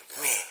 oh my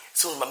God. Man, as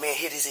soon as my man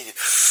hit his head,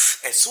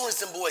 as soon as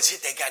them boys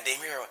hit that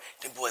goddamn heroin,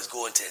 them boys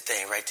go into that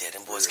thing right there.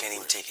 Them boys can't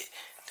even take it.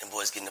 Them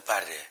boys getting up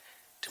out of there.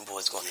 Them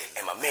boys going.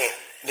 And my man,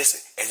 listen,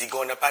 as he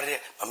going up out of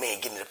there, my man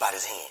getting it up out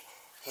his hand.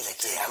 He's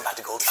like, yeah, I'm about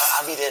to go.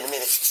 I'll be there in a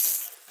minute.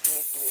 Give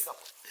me a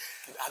couple.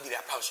 I'll be there,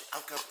 I promise you.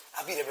 I'm coming.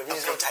 I'll be there, baby.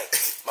 It's so tight.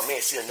 My man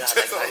still nodding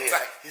like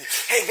that.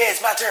 Hey, man,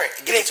 it's my turn.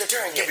 It ain't your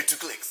turn yet. Give me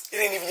 2 clicks. It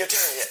ain't even your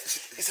turn yet.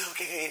 He said,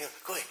 okay,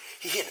 go ahead.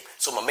 He hit him.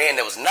 So my man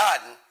that was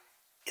nodding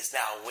is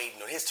now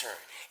waiting on his turn.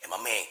 And my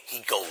man,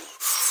 he goes.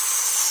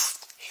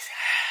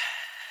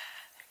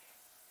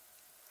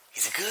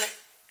 Is it good?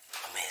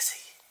 My man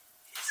said,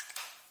 it's good.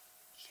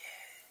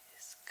 Yeah,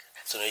 it's good.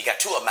 So now you got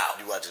 2 of them out.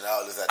 You watching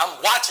all this? I'm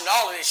watching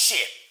all of this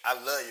shit. I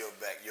love your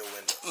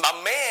window. My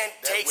man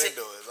That takes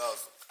window is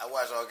awesome. I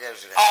watch all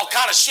kinds of shit. all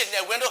kind of shit in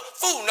that window.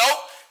 Food, no.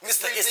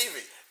 Mr. Free It's, TV.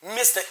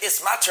 Mr.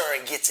 It's my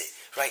turn gets it.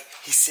 Right?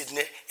 He's sitting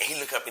there and he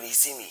look up and he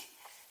see me.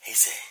 He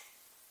said,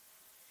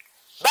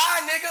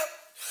 bye, nigga.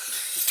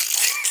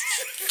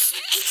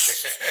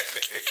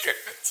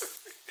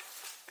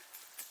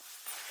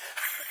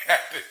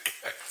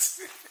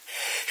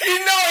 He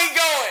know he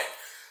going.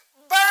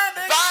 Bye,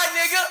 nigga. Bye,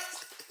 nigga.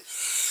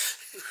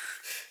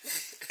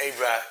 Hey,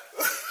 bro.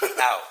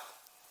 Out.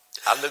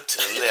 I look to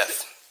the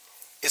left.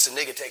 It's a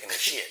nigga taking a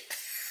shit.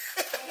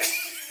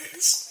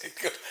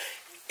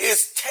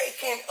 It's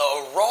taking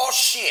a raw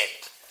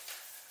shit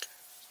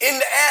in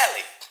the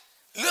alley.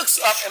 Looks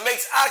up and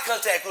makes eye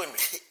contact with me.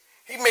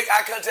 He make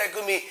eye contact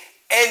with me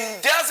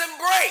and doesn't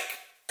break.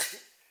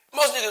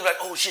 Most niggas like,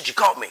 oh shit, you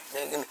caught me.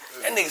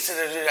 That nigga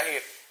sitting there right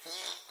here.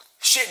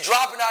 Shit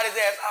dropping out his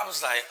ass. I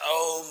was like,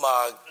 oh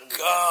my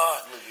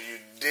God. You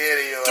dead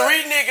in your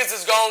 3 niggas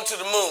is gone to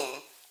the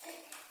moon.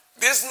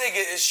 This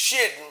nigga is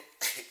shitting.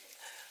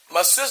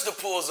 My sister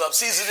pulls up,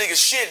 sees the nigga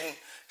shitting.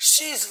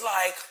 She's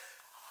like,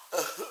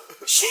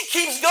 she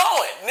keeps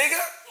going, nigga.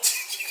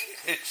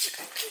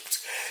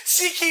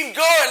 She keeps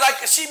going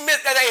like she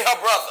missed that ain't her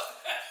brother.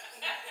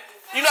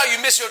 You know,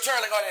 you miss your turn.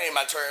 Like, oh, that ain't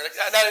my turn. Like,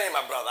 that ain't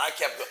my brother. I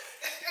kept going.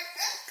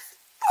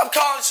 I'm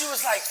calling. She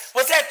was like,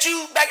 was that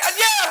you back?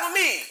 Yeah, with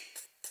me.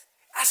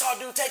 I saw a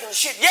dude taking a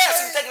shit. Yes,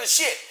 he was taking a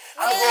shit.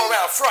 I'm going to go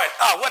around front.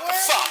 Oh, what the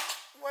fuck?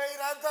 Wait,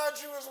 I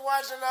thought you was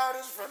watching all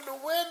this from the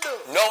window.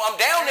 No, I'm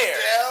down there.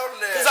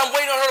 Because I'm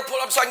waiting on her to pull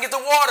up so I can get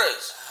the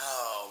waters.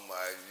 Oh,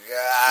 my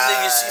God.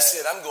 Nigga, she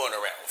said, I'm going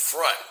around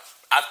front.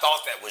 I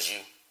thought that was you.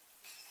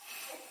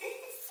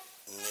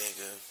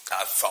 Nigga.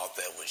 I thought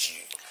that was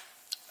you.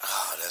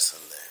 Oh, that's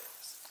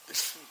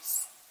hilarious.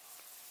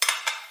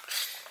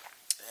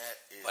 That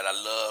is... But I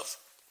love,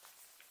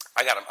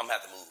 I'm going to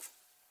have to move.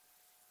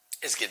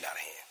 It's getting out of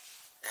hand.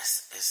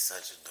 It's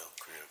such a dope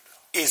crib,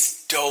 though.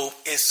 It's dope.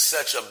 It's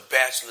such a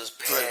bachelor's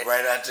pad.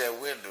 Right out that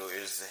window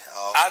is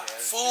all.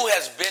 Fool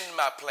has been in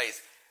my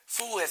place.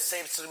 Fool has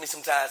said to me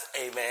sometimes,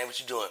 "Hey man, what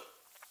you doing?"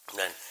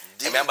 Nothing.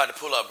 Hey man, I'm about to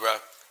pull up, bro.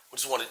 We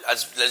just want to.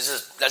 Let's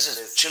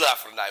just chill out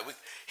for the night.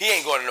 He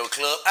ain't going to no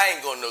club. I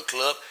ain't going to no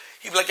club.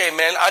 He be like, "Hey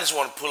man, I just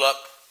want to pull up.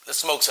 Let's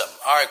smoke something."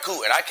 All right,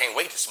 cool. And I can't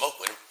wait to smoke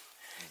with him.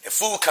 And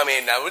Fool come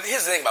in now.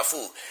 Here's the thing about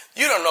Fool.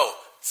 You don't know.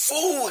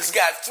 Fool has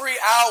got 3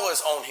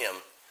 hours on him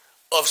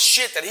of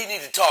shit that he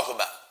need to talk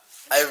about.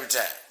 Every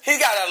time. He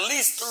got at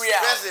least 3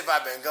 hours. Especially if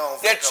I've been gone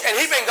for and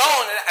he been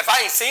gone. If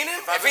I ain't seen him,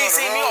 if he ain't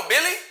seen me or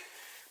Billy,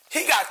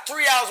 he got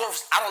 3 hours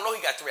worth. I don't know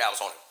he got 3 hours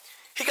on him.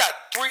 He got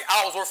 3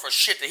 hours worth of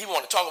shit that he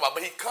want to talk about,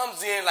 but he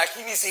comes in like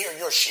he needs to hear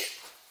your shit.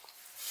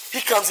 He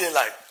comes in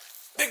like,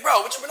 big bro,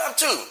 what you been up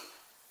to?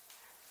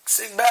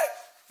 Sit back.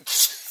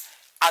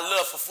 I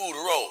love for food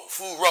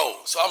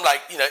roll. So I'm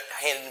like,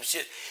 handing him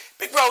shit.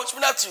 Big bro, what you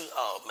been up to?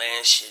 Oh,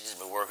 man, shit, just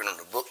been working on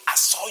the book. I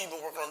saw you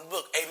been working on the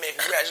book. Hey, man,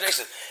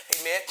 congratulations.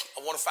 Hey, man,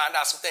 I want to find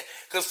out something.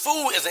 Because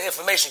Food is an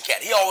information cat.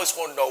 He always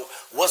want to know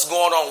what's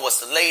going on, what's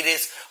the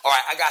latest. All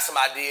right, I got some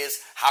ideas.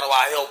 How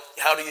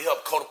do you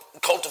help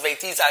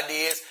cultivate these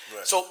ideas?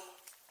 Right. So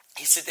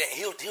he sit there and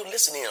he'll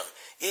listen to him.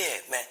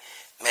 Yeah,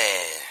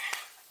 man.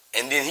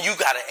 And then you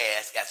got to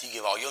ask after you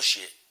give all your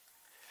shit.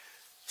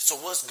 So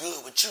what's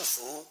good with you,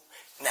 Fool?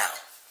 Now,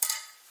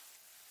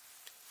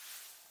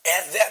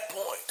 at that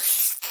point,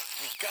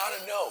 you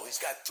gotta know he's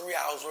got 3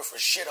 hours worth of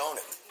shit on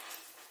him.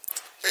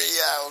 3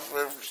 hours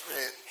worth of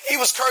shit. He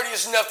was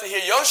courteous enough to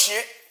hear your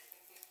shit.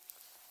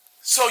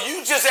 So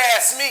you just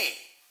asked me,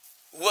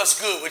 what's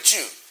good with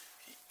you?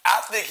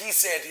 I think he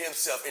said to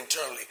himself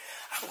internally,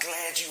 I'm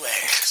glad you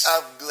asked.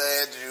 I'm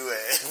glad you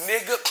asked.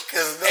 Nigga.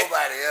 Because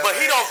nobody else. But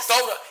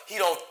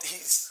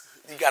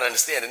you gotta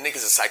understand, the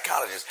nigga's a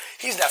psychologist.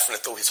 He's not finna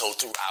throw his whole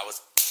 2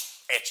 hours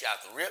at you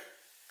out the rip.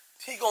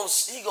 He gon'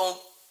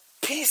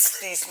 piece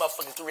these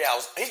motherfucking 3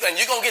 hours.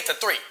 You're gonna get the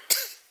 3.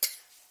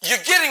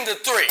 You're getting the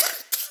 3.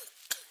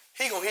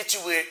 He gonna hit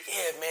you with,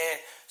 yeah, man.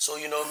 So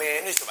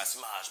man, this is about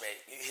Samaj, man,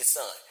 his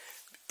son.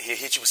 He'll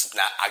hit you with some.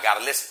 Now I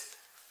gotta listen,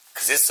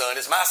 cause his son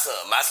is my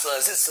son. My son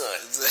is his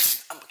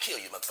son. I'm gonna kill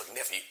you, motherfucking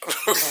nephew.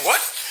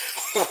 What?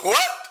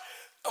 What?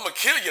 I'm gonna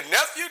kill your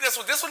nephew? That's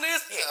what this one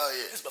is? Yeah. Oh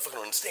yeah. This motherfucker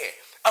don't understand.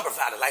 I'm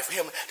providing life for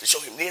him to show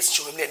him this,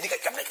 show him that. Nigga,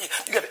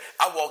 you got.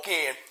 I walk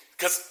in,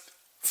 cause.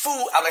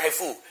 Fool, I'm like, hey,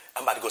 Fool,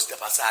 I'm about to go step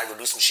outside, go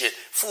do some shit.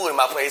 Fool in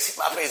my place.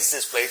 My place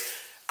is his place.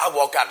 I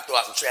walk out and throw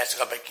out some trash and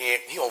come back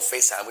in. He on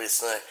FaceTime with his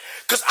son.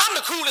 Because I'm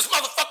the coolest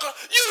motherfucker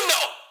you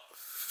know.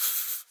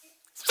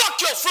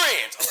 Fuck your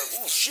friends. I'm like,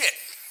 oh, shit.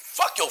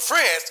 Fuck your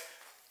friends.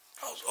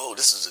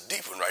 This is a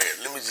deep one right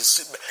here. Let me just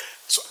sit back.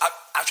 So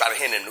I try to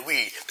hand him the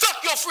weed.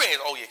 Fuck your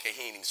friends. Oh, yeah, okay,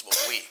 he ain't even smoke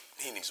weed.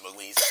 He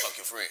said, fuck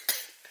your friend.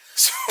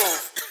 So...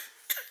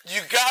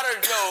 you gotta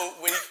know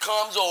when he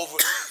comes over,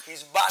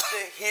 he's about to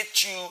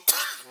hit you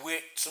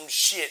with some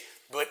shit,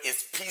 but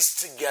it's pieced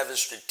together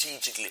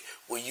strategically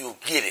where you'll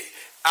get it.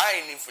 I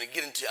ain't even finna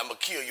get into it. I'm gonna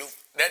kill you.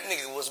 That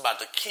nigga was about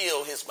to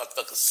kill his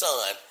motherfucking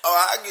son. Oh,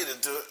 I get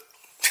into it.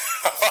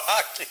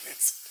 I get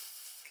it.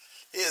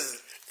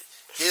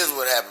 Here's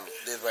what happened.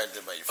 This right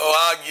there by your phone.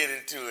 Oh, I'll get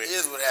into it.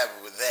 Here's what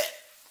happened with that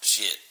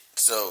shit.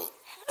 So,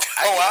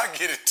 I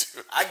get into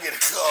it. I get a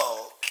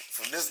call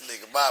from this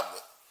nigga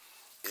mama.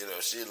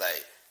 She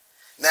like,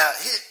 now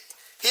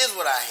here's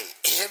what I hate.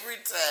 Every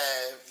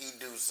time he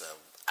do something,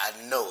 I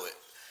know it,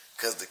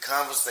 because the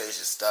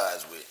conversation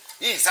starts with,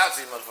 you didn't talk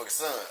to your motherfucking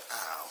son.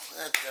 Oh,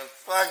 what the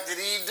fuck did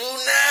he do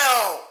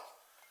now?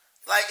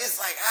 Like, it's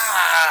like,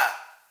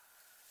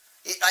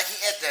 like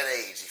he at that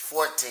age, he's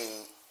 14,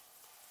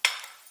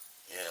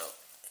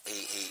 he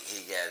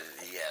got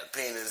a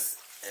penis,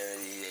 and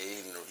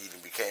he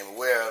became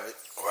aware of it.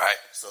 Right.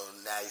 So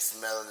now he's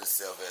smelling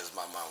himself, as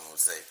my mama would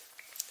say.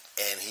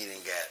 And he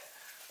done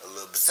got a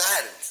little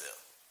beside himself.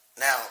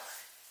 Now,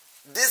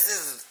 this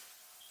is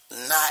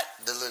not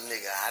the little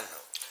nigga I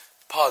know.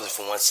 Pause it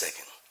for 1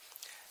 second.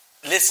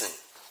 Listen,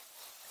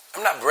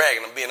 I'm not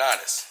bragging, I'm being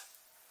honest.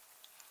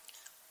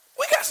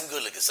 We got some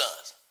good looking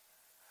sons.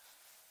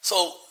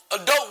 So,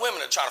 adult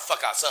women are trying to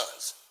fuck our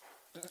sons.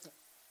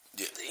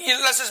 Yeah.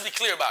 Let's just be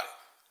clear about it.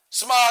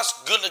 Samaj,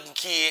 good looking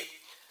kid,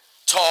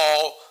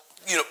 tall,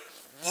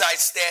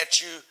 nice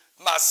stature,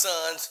 my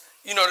sons,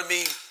 you know what I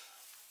mean?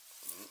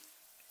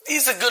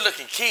 These are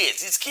good-looking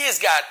kids. These kids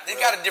got a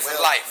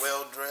different life.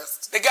 Well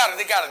dressed. They got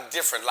a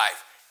different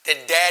life. Their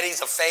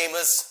daddies are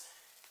famous.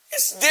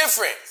 It's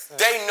different.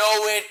 They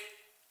know it.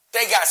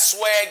 They got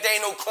swag. They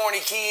ain't no corny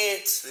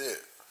kids. Yeah.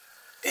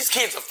 These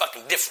kids are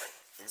fucking different.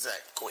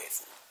 Exactly. Go ahead,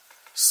 fool.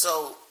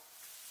 So,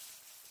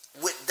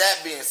 with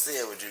that being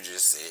said, what you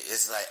just said,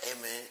 it's like, hey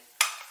man,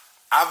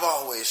 I've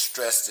always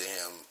stressed to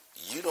him,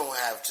 you don't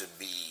have to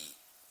be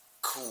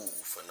cool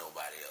for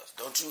nobody else.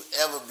 Don't you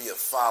ever be a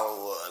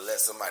follower or let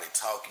somebody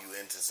talk you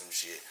into some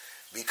shit.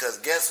 Because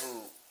guess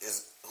who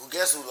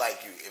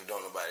like you if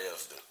don't nobody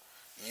else do?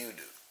 You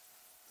do.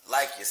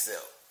 Like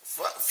yourself.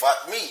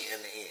 Fuck me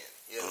in the end.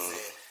 You know what I'm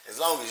saying? As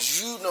long as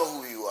you know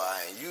who you are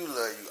and you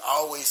love you,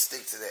 always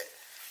stick to that.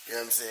 You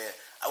know what I'm saying?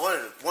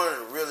 One of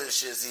the realest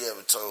shits he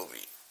ever told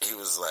me, he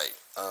was like,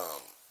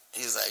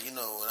 you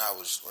know, when I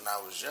was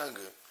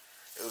younger,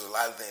 it was a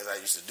lot of things I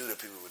used to do that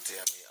people would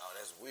tell me, oh,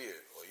 that's weird,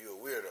 or you a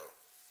weirdo.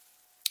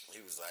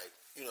 He was like,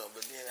 you know,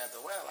 but then after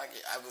a while, I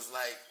was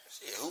like,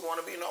 shit, who want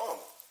to be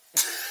normal?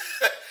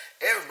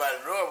 Everybody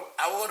normal.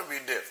 I want to be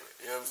different.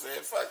 You know what I'm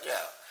saying? Fuck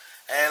y'all.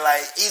 And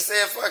like he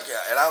said, fuck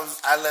y'all, and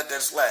I let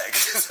that slide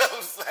because I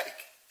was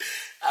like,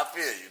 I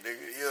feel you,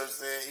 nigga. You know what I'm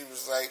saying? He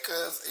was like,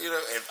 cause you know,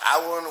 if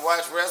I want to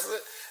watch wrestling,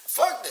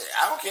 fuck that.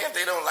 I don't care if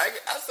they don't like it.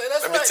 I say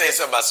that's. Let me tell you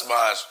something about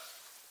Samaj.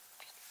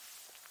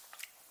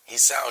 He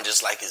sounds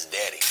just like his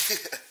daddy.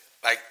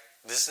 Like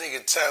this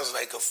nigga sounds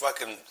like a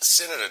fucking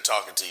senator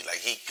talking to you.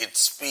 Like he could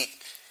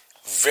speak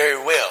very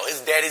well. His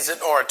daddy's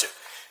an orator.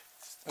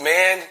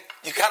 Man,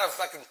 you gotta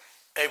fucking.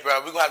 Hey,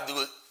 bro, we gonna have to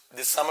do it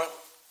this summer.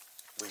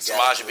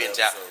 Samaj will be in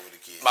town.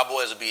 My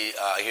boys will be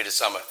here this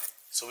summer,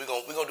 so we're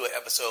gonna do an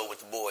episode with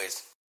the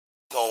boys.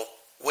 Y'all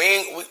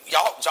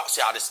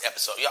see how this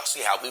episode. Y'all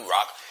see how we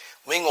rock.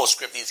 We ain't gonna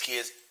script these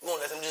kids. We gonna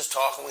let them just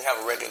talk and we have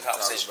a regular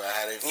conversation.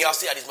 And y'all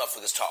see how these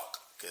motherfuckers talk.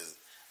 Cause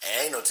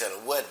ain't no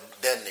telling what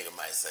that nigga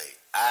might say.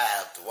 I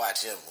have to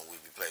watch him when we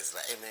be places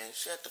like, hey man,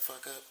 shut the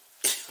fuck up.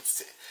 You know what I'm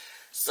saying?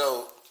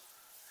 So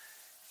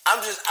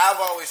I've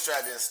always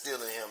tried to instill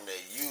in him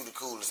that you the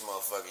coolest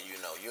motherfucker you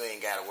know. You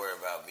ain't got to worry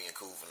about being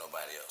cool for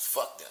nobody else.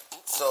 Fuck them.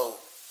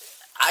 So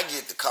I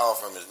get the call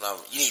from his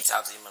mom. You need to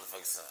talk to your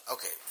motherfucking son.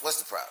 Okay,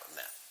 what's the problem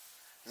now?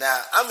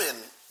 Now, I'm in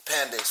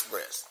Panda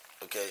Express.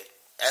 Okay,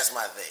 that's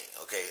my thing.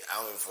 Okay,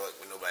 I don't even fuck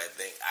with nobody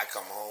think. I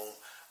come home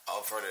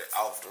off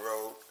the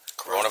road.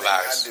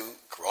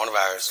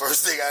 Coronavirus.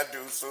 First thing I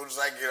do as soon as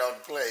I get on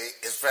the plane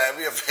is find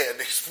me a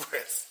Panda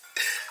Express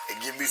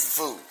and give me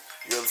some food.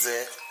 You know what I'm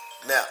saying?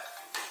 Now,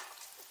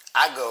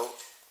 I go,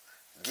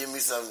 give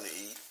me something to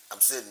eat. I'm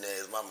sitting there,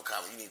 his mama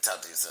calling me, you need to talk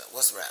to your son.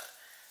 What's around?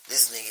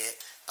 This nigga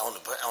on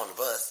the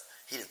bus,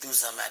 he done threw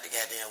something out the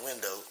goddamn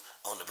window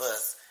on the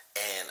bus,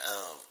 and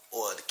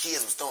or the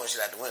kids was throwing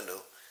shit out the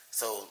window,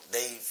 so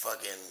they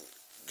fucking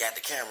got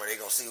the camera, they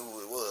gonna see who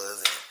it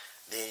was,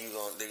 and then you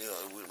blah,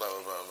 blah,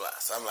 blah, blah.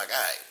 So I'm like,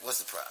 all right, what's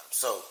the problem?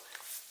 So,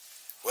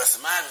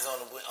 somebody's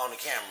on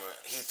the camera,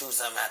 he threw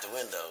something out the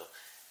window,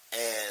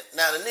 and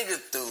now the nigga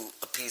threw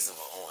a piece of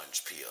an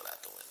orange peel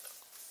out the window.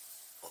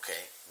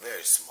 Okay,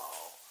 very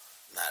small,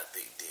 not a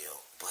big deal,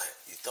 but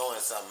you throwing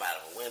something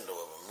out of a window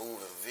of a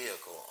moving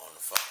vehicle on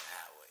the fucking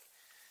highway.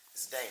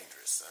 It's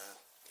dangerous, son.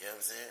 You know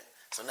what I'm saying?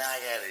 So now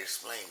I gotta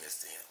explain this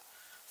to him.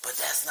 But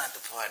that's not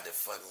the part that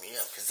fucked me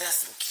up, because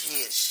that's some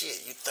kid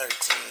shit. You 13,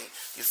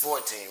 you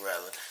 14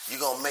 rather. You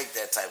gonna make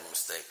that type of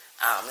mistake.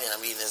 Ah, man, I'm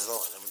eating this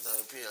orange. I'm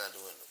throwing a peel out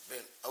the window.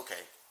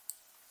 Okay,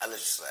 I'll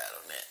let you slide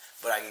on that.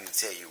 But I need to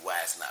tell you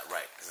why it's not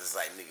right. Because it's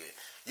like, nigga,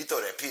 you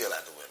throw that peel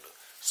out the window.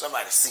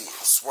 Somebody see it,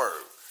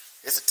 swerve.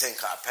 It's a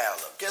 10-car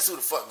pileup. Guess who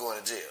the fuck going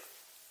to jail?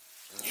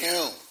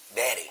 You,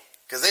 daddy.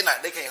 Because they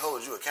can't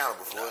hold you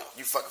accountable for it.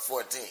 You fucking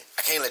 14.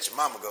 I can't let your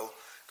mama go,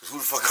 because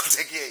who the fuck gonna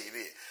take care of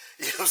you then?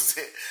 You know what I'm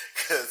saying?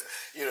 Because,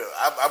 you know,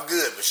 I'm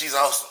good, but she's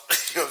awesome.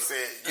 You know what I'm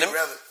saying?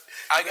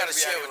 I got to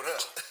share with her.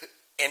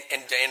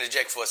 And to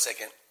interject for a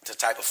second, the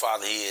type of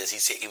father he is,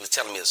 he was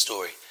telling me a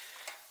story,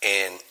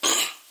 and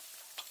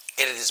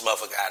edit this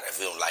motherfucker out if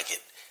you don't like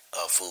it,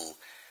 fool.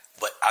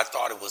 But I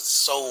thought it was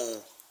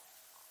so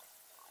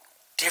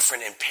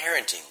different in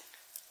parenting.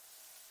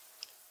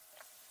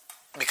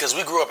 Because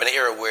we grew up in an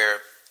era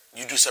where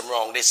you do something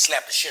wrong, they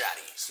slap the shit out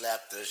of you.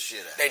 Slap the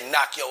shit out. They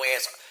knock your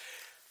ass.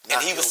 And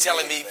he was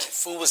telling me,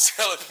 fool was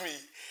telling me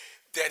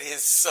that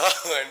his son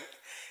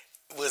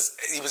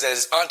he was at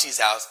his auntie's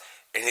house,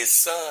 and his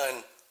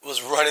son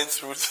was running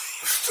through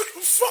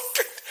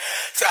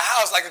the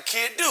house like a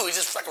kid do. He's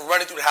just fucking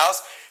running through the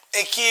house.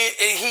 And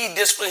he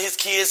disciplined his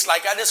kids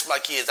like I discipline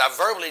my kids. I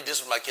verbally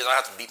discipline my kids. I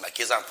don't have to beat my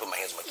kids. I don't put my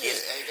hands on my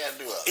kids. Yeah, ain't got to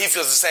do all. He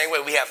feels the same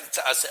way. We have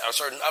a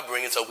certain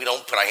upbringing, so we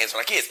don't put our hands on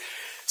our kids.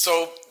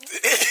 So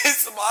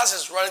Samaj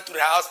is running through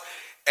the house,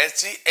 and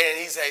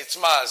he says,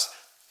 Samaj,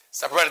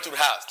 stop running through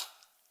the house.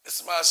 And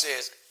Samaj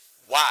says,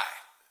 why?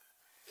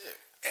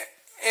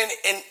 Yeah. And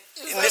in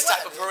this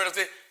type of parental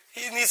thing,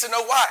 he needs to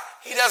know why.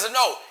 He doesn't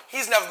know.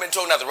 He's never been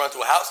told not to run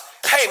through a house.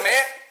 Hey,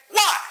 man,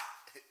 why?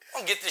 I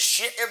don't get this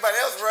shit. Everybody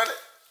else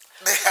running.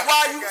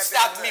 Why are you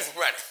stopping me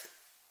from running?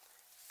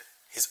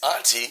 His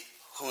auntie,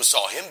 who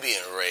saw him being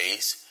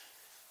raised,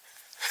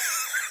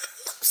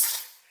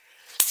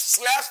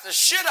 slaps the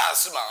shit out of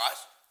Samaj.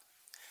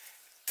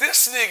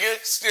 This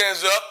nigga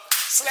stands up,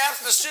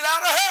 slaps the shit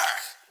out of her.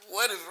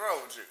 What is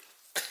wrong with you?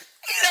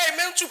 Hey,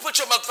 man, don't you put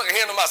your motherfucking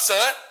hand on my son.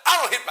 I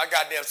don't hit my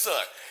goddamn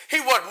son. He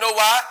wanted to know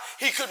why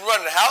he couldn't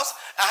run in the house.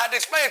 I had to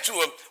explain to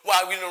him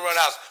why we didn't run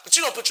the house. But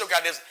you don't put your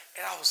goddamn...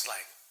 And I was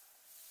like,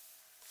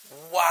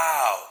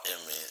 wow. Yeah,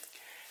 man.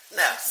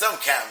 Now,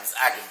 sometimes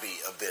I can be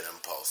a bit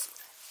impulsive.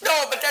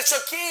 No, but that's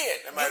your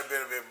kid. That might have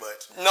been a bit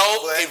much. No,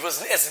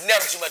 it's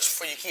never too much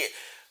for your kid.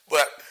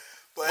 But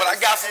what I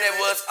got from that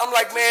was, I'm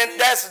like, man,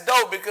 that's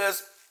dope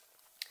because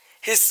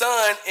his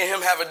son and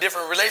him have a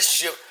different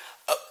relationship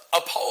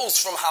opposed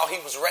from how he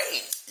was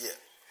raised. Yeah.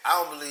 I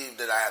don't believe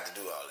that I have to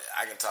do all that.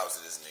 I can talk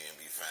to this nigga and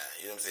be fine.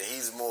 You know what I'm saying?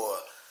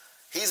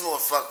 He's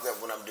more fucked up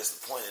when I'm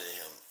disappointed in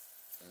him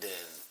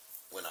than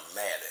when I'm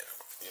mad at him.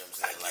 You know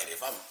what I'm saying?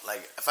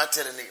 If I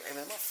tell a nigga, hey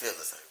man, my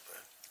feelings hurt, bro.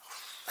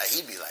 Like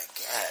he be like,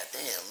 God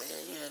damn,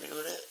 man, you had to go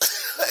there.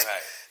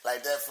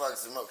 Like that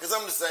fucks him up. Cause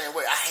I'm the same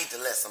way. I hate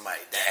to let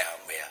somebody down,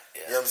 man.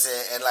 Yeah. You know what I'm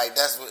saying? And like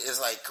that's what it's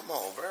like. Come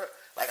on, bro.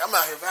 Like, I'm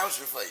out here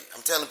vouching for you.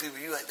 I'm telling people,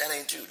 that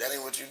ain't you. That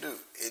ain't what you do.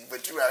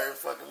 But you out here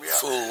fucking me out.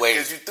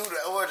 Because you threw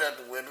the orange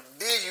out the window.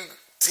 Then you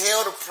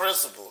tell the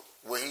principal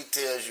when he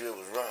tells you it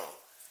was wrong.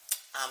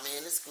 I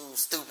mean, this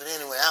school's stupid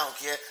anyway. I don't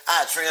care.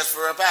 I'll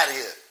transfer up out of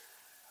here.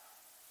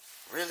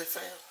 Really,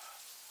 fam?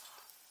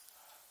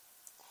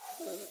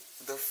 Who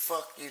the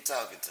fuck you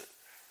talking to?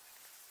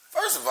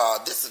 First of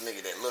all, this is a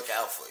nigga that look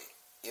out for you.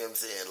 You know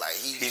what I'm saying? Like,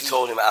 he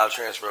told him I'll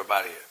transfer up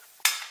out of here.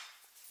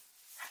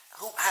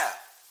 How?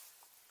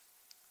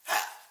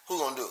 Who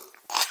gonna do it?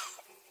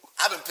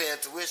 I've been paying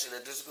tuition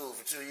at this school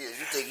for 2 years.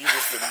 You think you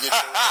just gonna get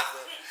your ass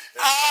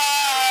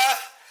up?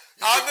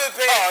 I've been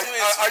paying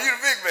tuition. Are you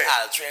the big man?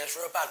 I'll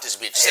transfer about this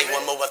bitch. Say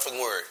one more motherfucking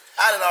word.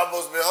 I done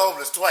almost been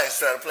homeless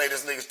twice trying to pay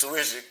this nigga's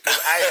tuition because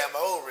I have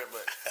my own rent,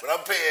 but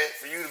I'm paying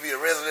for you to be a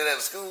resident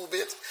at the school,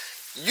 bitch.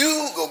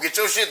 You go get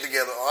your shit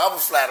together or I'm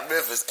gonna fly to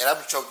Memphis and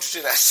I'm gonna choke the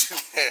shit out of you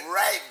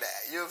right now.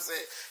 You know what I'm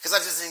saying? Because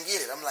I just didn't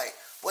get it. I'm like,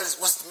 what's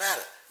the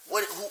matter?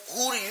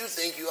 Who do you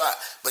think you are?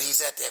 But he's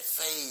at that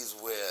phase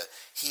where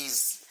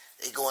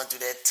they going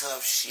through that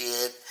tough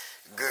shit,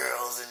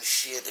 girls and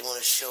shit. They want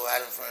to show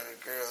out in front of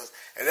the girls.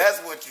 And that's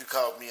what you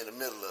caught me in the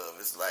middle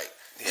of. It's like,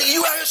 nigga,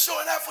 you out here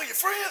showing out for your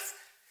friends?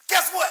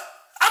 Guess what?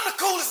 I'm the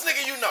coolest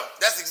nigga you know.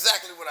 That's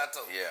exactly what I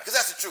told you. Because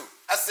that's the truth.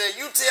 I said,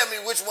 you tell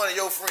me which one of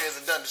your friends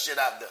have done the shit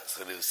I've done.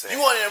 That's what he was saying. You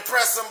want to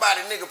impress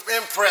somebody, nigga,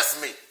 impress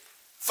me.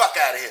 Fuck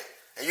out of here.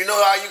 And you know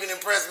how you can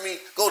impress me?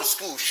 Go to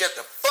school, shut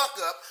the fuck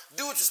up,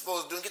 do what you're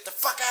supposed to do, and get the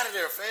fuck out of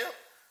there, fam.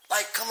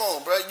 Like, come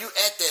on, bro. You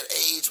at that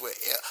age where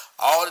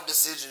all the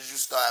decisions you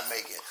start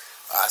making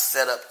are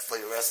set up for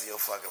the rest of your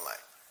fucking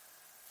life.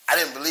 I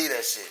didn't believe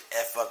that shit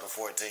at fucking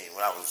 14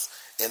 when I was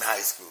in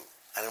high school.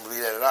 I didn't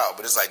believe that at all.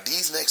 But it's like,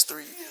 these next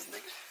 3 years,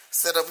 nigga,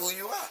 set up who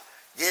you are.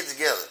 Get it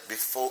together.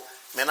 Before,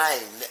 man,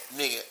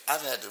 nigga,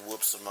 I've had to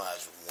whoop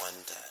Samaj one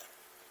time.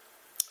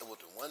 I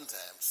whooped him one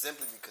time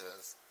simply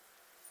because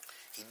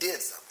he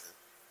did something.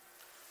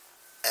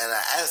 And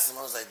I asked him,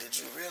 I was like, did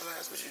you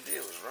realize what you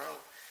did was wrong?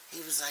 He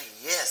was like,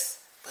 yes,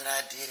 but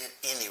I did it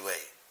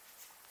anyway.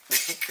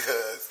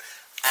 Because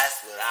that's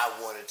what I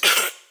wanted to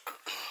do.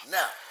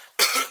 Now,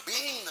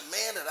 being the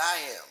man that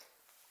I am,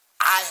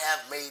 I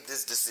have made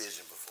this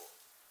decision before.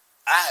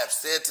 I have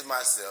said to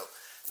myself,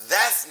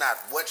 that's not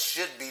what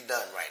should be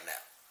done right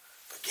now.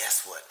 But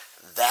guess what?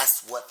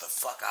 That's what the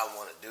fuck I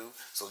want to do,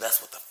 so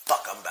that's what the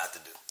fuck I'm about to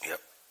do. Yep.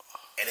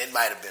 And it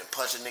might have been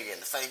punch a nigga in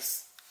the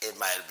face. It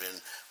might have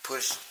been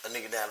push a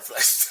nigga down the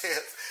flight of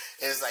stairs.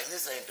 And it's like,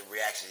 this ain't the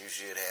reaction you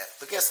should have.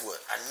 But guess what?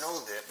 I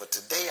know that, but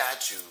today I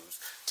choose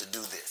to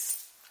do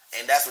this.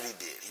 And that's what he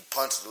did. He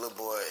punched the little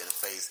boy in the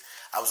face.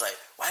 I was like,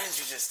 why didn't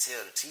you just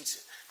tell the teacher?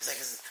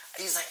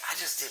 He's like, I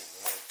just didn't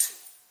want to.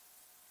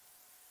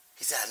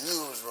 He said, I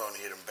knew it was wrong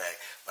to hit him back,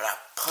 but I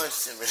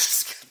punched him in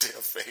his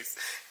goddamn face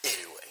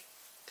anyway.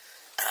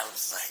 And I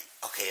was like,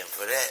 okay, and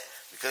for that,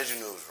 because you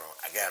knew it was wrong,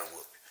 I got to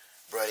whoop you.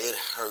 Bro, it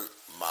hurt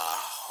my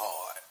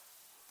heart.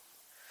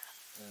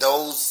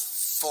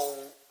 Those 4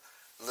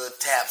 little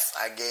taps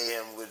I gave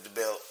him with the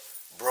belt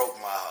broke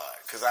my heart.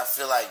 Because I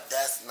feel like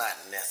that's not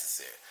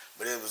necessary.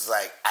 But it was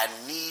like, I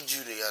need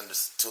you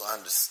to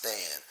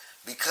understand.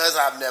 Because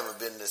I've never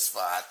been this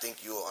far, I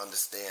think you'll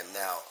understand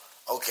now.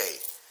 Okay.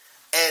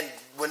 And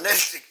when that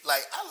shit,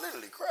 like, I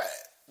literally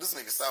cried. This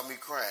nigga saw me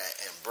crying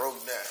and broke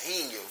down.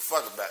 He didn't give a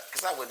fuck about it.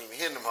 Because I wasn't even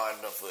hitting him hard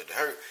enough for it to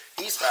hurt.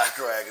 He started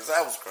crying because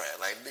I was crying.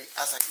 Like,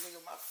 I was like,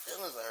 nigga, my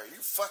feelings are hurt. You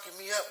fucking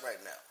me up right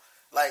now.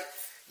 Like,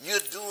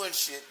 you're doing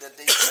shit that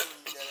they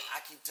telling me that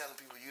I keep telling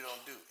people you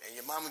don't do. And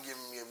your mama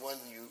giving me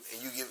one you, and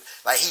you give,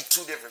 like, he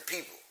 2 different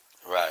people.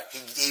 Right.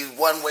 He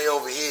one way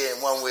over here and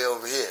one way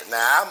over here.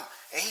 Now,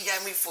 and he got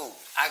me food.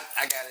 I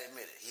got to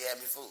admit it. He had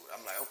me food.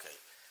 I'm like, okay.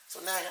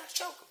 So now I got to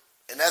choke him.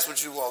 And that's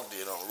what you walked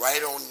in on.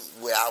 Right on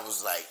where I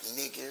was like,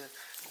 nigga,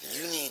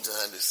 you need to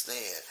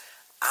understand,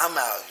 I'm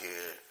out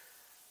here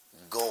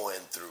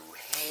going through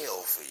hell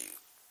for you.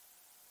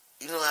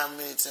 You know how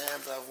many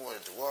times I've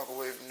wanted to walk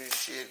away from this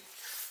shit,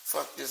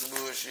 fuck this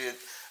bullshit,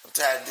 I'm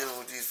tired of dealing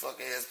with these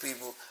fucking ass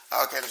people,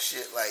 all kind of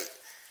shit. Like,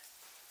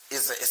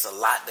 it's a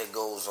lot that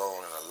goes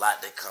on and a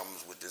lot that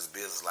comes with this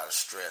business, a lot of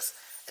stress.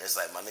 And it's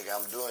like, my nigga,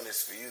 I'm doing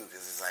this for you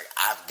because it's like,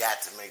 I've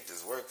got to make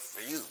this work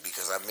for you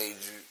because I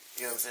made you,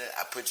 you know what I'm saying?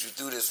 I put you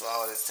through this for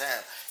all this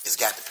time. It's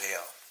got to pay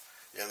off.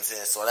 You know what I'm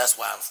saying? So that's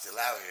why I'm still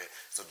out here.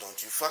 So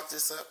don't you fuck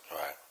this up.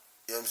 Right.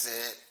 You know what I'm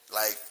saying?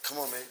 Like, come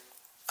on, man.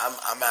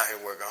 I'm out here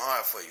working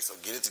hard for you. So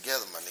get it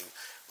together, my nigga.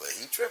 But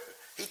he tripping.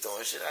 He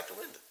throwing shit out the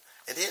window.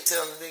 And then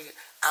telling the nigga,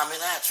 I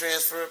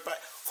transfer it back.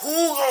 Who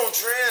gonna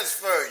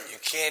transfer you? You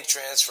can't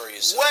transfer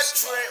yourself.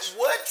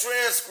 What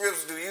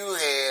transcripts do you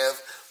have?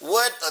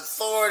 What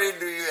authority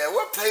do you have?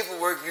 What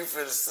paperwork you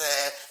finna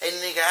sign? Hey,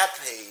 nigga, I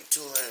paid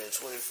 $225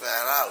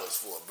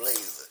 for a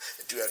blazer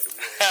that you have to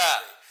wear.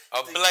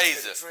 A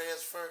blazer.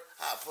 Transfer?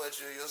 I'll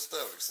punch you in your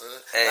stomach, son.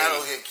 Hey. I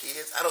don't hit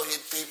kids. I don't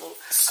hit people.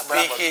 But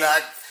I'm gonna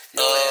knock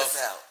your ass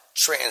out.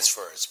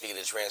 Transfer. Speaking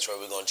of transfer,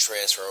 we're going to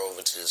transfer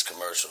over to this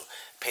commercial,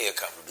 pay a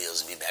couple of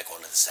bills, and be back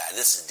on the other side.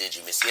 This is Did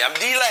You Miss Me? I'm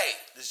D-Lay.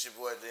 This your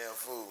boy, Damn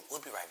Fool.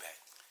 We'll be right back.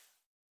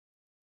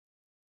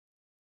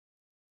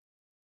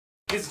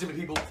 Listen to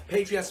me, people.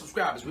 Patreon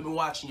subscribers, we've been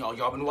watching y'all.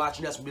 Y'all been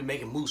watching us. We've been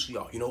making moves for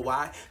y'all. You know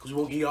why? Because we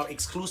won't give y'all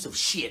exclusive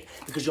shit.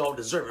 Because y'all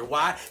deserve it.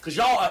 Why? Because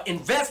y'all are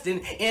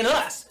investing in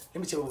us.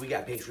 Let me tell you what we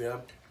got,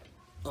 Patreon.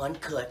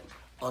 Uncut,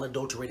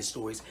 unadulterated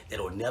stories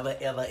that'll never,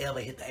 ever,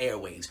 ever hit the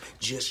airwaves.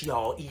 Just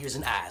y'all ears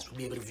and eyes will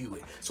be able to view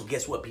it. So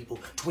guess what, people?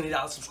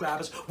 $20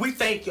 subscribers. We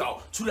thank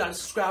y'all. $2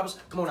 subscribers.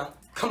 Come on now.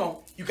 Come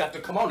on. You got to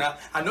come on now.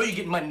 I know you're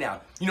getting money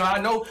now. You know how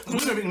I know?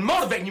 We've been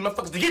motivating you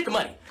motherfuckers to get the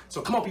money.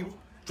 So come on, people.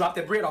 Drop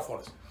that bread off on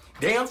us.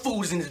 Damn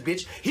Fool's in this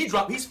bitch. He's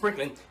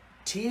sprinkling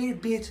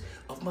tidbits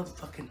of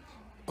motherfucking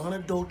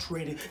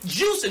unadulterated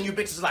juice in you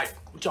bitches' life.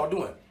 What y'all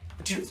doing?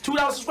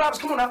 $2 subscribers?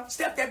 Come on now.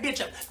 Step that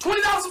bitch up.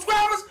 $20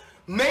 subscribers?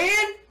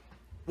 Man,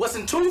 what's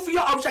in tune for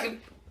y'all? I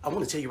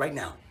want to tell you right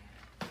now.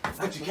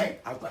 But you can't.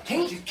 I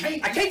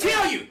can't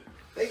tell you.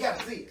 They got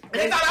to see it.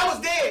 They thought I was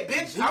dead,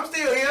 bitch. I'm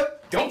still here.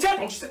 Don't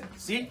you say.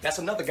 See, that's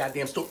another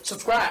goddamn story.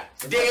 Subscribe.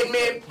 Dead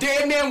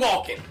man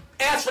walking.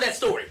 Ask for that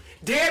story.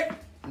 Dead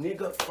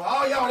nigga. For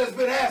all y'all that's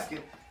been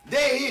asking,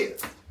 there he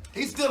is.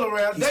 He's still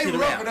around. Dave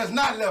Rucker has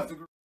not left the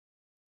group.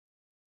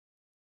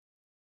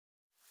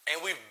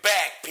 And we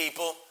back,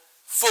 people.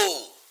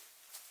 Fool.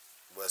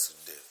 What's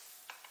the deal?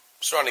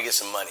 Starting to get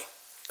some money.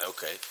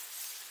 Okay.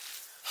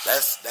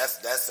 That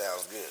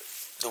sounds good.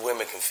 The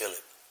women can feel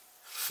it.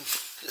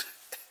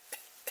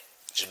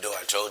 Jador,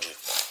 I told you.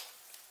 Get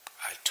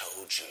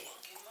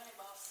money,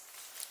 boss.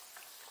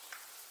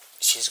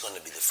 She's going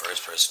to be the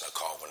first person I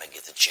call when I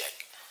get the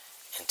check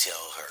and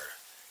tell her,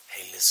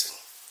 hey, listen,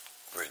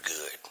 we're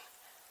good.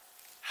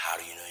 How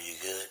do you know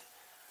you're good?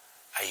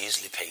 I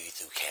usually pay you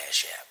through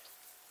Cash App.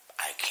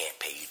 I can't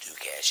pay you through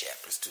Cash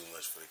App. It's too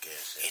much for the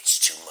Cash App. It's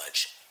too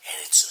much, and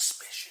it's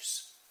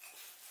suspicious.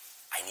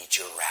 I need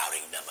your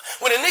routing number.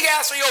 When a nigga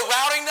asks for your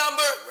routing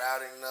number,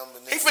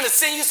 nigga. he finna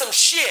send you some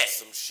shit.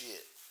 Some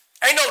shit.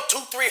 Ain't no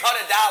 $200-300.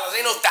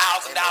 Ain't no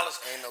 $1,000.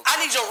 Ain't no I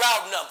need your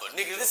routing number,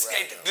 nigga.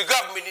 The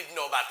government need to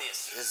know about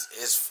this.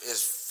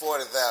 It's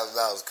 $40,000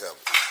 coming.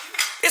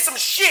 It's some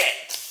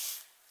shit.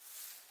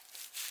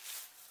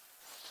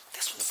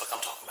 That's what the fuck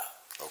I'm talking about.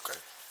 Okay.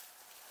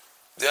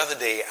 The other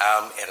day,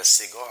 I'm at a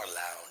cigar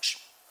lounge,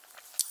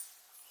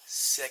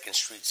 2nd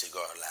Street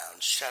Cigar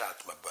Lounge. Shout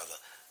out to my brother,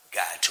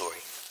 Guy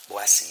Torrey. Boy,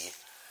 I see you.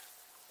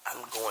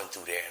 I'm going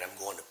through there, and I'm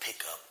going to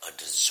pick up a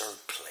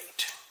dessert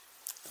plate.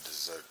 A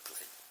dessert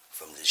plate.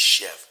 From this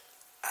chef,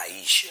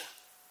 Aisha.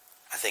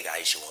 I think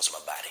Aisha wants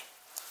my body.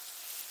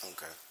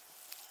 Okay.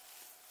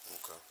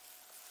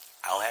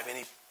 I don't have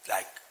any,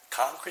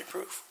 concrete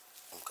proof.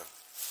 Okay.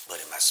 But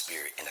in my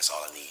spirit, and that's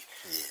all I need.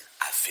 Yeah.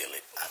 I feel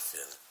it.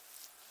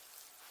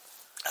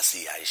 I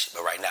see Aisha.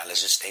 But right now, let's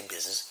just stay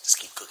business. Just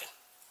keep cooking.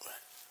 Right.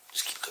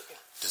 Just keep cooking.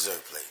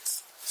 Dessert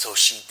plates. So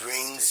she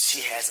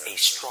has a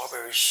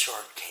strawberry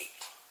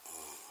shortcake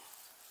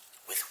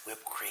with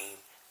whipped cream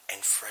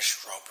and fresh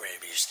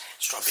strawberries,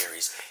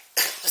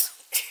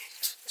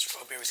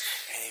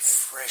 and a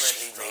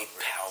freshly made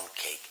pound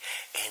cake.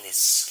 And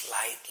it's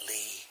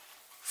slightly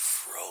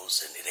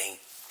frozen. It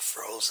ain't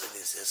frozen,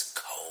 it's just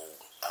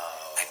cold.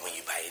 Like when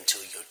you bite into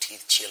it, your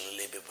teeth chill a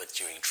little bit, but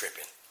you ain't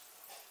tripping.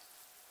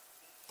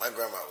 My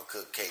grandma would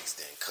cook cakes,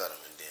 then cut them,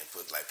 and then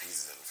put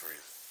pieces in the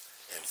freezer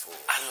and foil.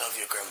 I love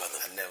your grandmother.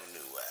 I never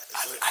knew why.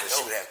 I know.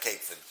 She would have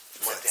cake for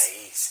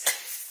days.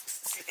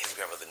 His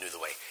grandmother knew the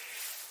way.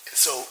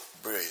 So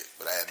brilliant,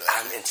 but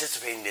I'm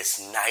anticipating this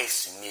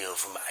nice meal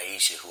from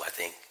Aisha, who I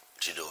think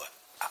Jador.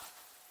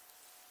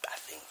 I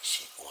think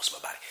she wants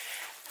my body.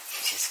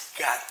 She's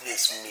got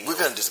this meal. We're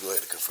gonna just go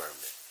ahead and confirm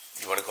that.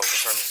 You want to go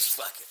confirm it?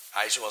 Fuck it.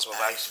 Aisha wants my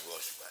body. Aisha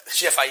wants your body.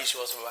 Chef Aisha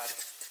wants my body.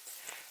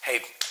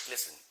 Hey,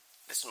 listen.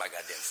 This is my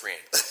goddamn friend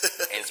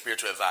and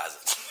spiritual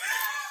advisor.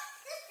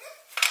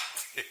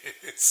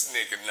 This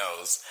nigga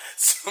knows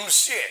some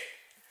shit.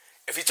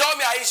 If he told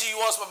me Aisha, you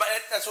want my body,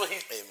 that's what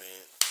he. Hey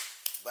man,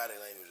 body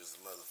language is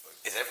a motherfucker.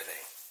 It's everything.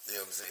 You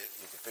know what I'm saying?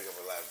 You can pick up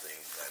a lot of things.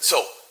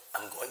 So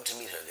I'm going to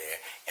meet her there,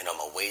 and on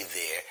my way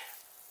there,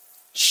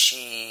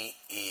 she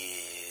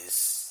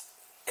is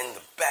in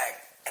the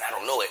back, and I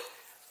don't know it,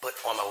 but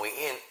on my way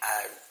in,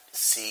 I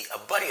see a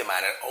buddy of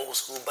mine, an old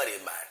school buddy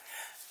of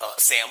mine,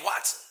 Sam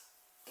Watson.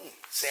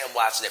 Sam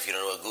Watson, if you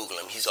don't know, Google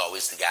him. He's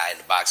always the guy in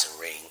the boxing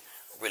ring.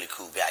 Really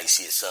cool guy. You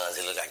see his sons;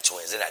 they look like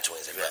twins. They're not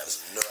twins. They're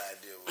brothers. No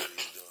idea what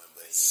he's doing,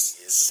 but he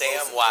is the Sam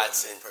most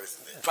Watson,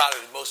 person there.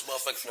 probably the most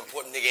motherfucking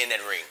important nigga in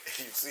that ring.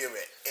 You see him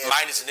at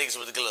Minus the niggas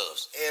with the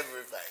gloves.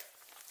 every fight.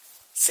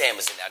 Sam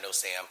is in there. I know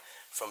Sam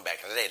from back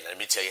in the day. Let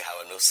me tell you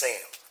how I know Sam.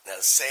 Now,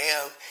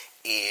 Sam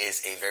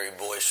is a very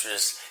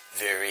boisterous,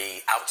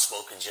 very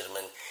outspoken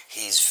gentleman.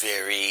 He's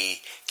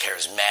very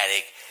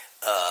charismatic,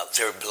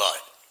 very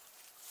blunt.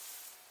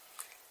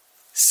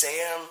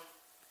 Sam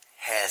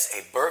has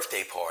a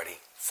birthday party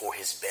for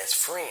his best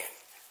friend.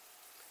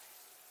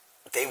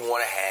 They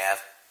want to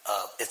have,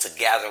 it's a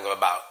gathering of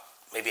about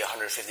maybe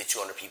 150,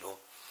 200 people.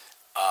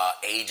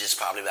 Age is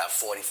probably about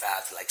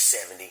 45 to like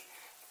 70.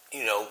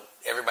 You know,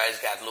 everybody's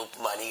got a little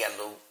money, got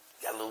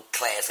a little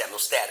class, got a little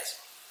status.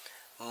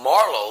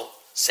 Marlo,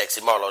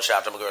 Sexy Marlo, shout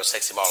out to my girl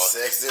Sexy Marlo.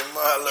 Sexy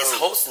Marlo Is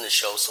hosting the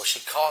show, so she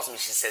calls me,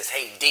 she says,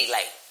 hey,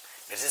 D-Late.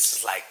 This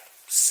is like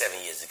 7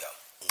 years ago.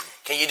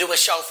 Can you do a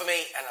show for me?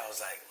 And I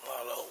was like,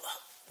 Marlo,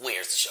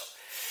 where's the show?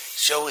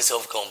 Show is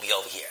going to be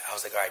over here. I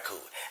was like, all right,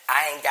 cool.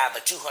 I ain't got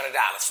but $200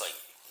 for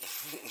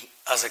you.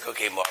 I was like,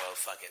 okay, Marlo,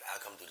 fuck it. I'll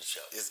come do the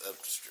show. It's up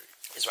the street.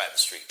 It's right up the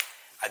street.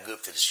 I go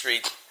up to the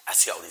street. I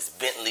see all these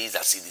Bentleys.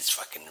 I see these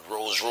fucking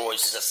Rolls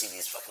Royces. I see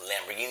these fucking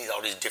Lamborghinis, all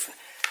these different.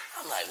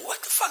 I'm like,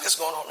 what the fuck is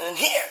going on in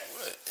here?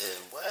 What?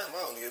 And why am I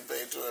only getting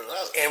paid $200?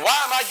 And why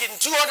am I getting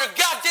 $200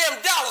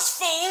 goddamn dollars,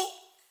 fool?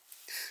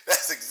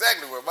 That's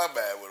exactly where my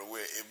mind would have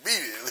went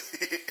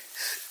immediately.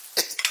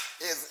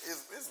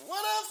 It's what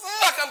I'm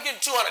saying. Fuck, I'm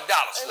getting $200.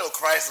 Ain't no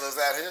Chryslers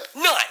out here.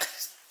 None.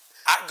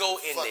 I go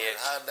in Fucking there.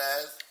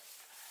 Hondas.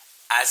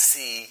 I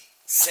see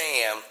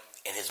Sam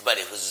and his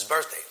buddy. It was his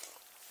birthday.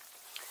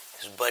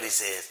 His buddy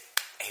says,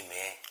 hey,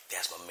 man,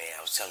 that's my man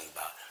I was telling you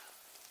about.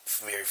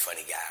 Very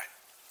funny guy.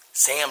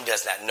 Sam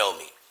does not know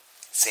me.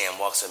 Sam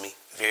walks up to me.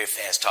 Very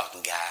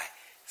fast-talking guy.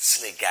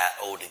 Slick guy,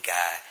 older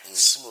guy.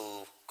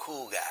 Smooth,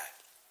 cool guy.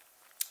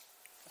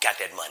 Got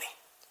that money.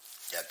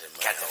 Got that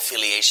money. Got the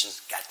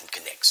affiliations. Got them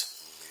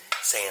connects.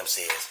 Sam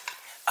says,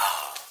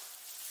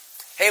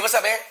 hey, what's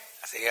up, man?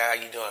 I say, how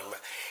you doing, bro?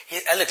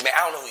 Look, man,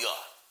 I don't know who you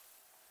are.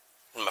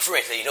 And my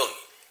friend said, you know you.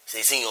 He said,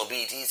 he seen you on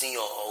BET, he seen you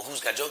on Who's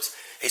Got Jokes.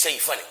 They say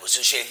you're funny. Well,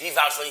 so shit, if he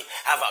vouch for you,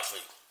 I vouch for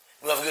you.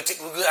 We'll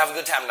have a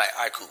good time tonight.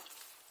 All right, cool.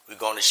 We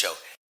go on the show.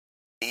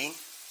 Me,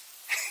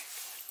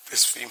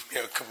 this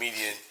female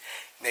comedian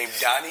named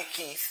Donnie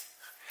Keith,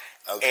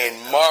 and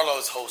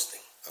Marlo's hosting.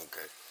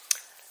 Okay.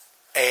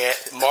 And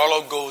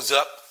Marlo goes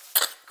up,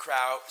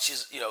 crowd,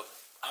 she's,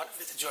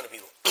 150, 200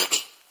 people.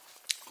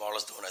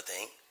 Marlo's doing her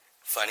thing,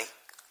 funny.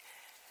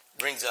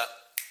 Brings up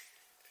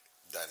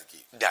Donnie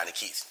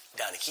Keith.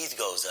 Donnie Keith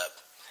goes up,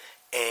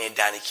 and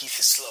Donnie Keith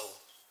is slow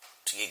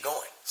to get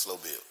going. Slow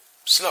build.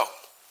 Slow.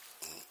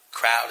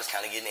 Crowd is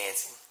kind of getting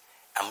antsy.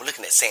 I'm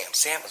looking at Sam.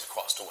 Sam was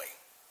across the way,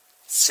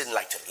 sitting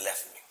like to the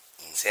left of me.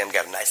 Sam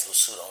got a nice little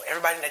suit on.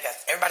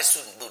 Everybody's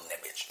suit and boot in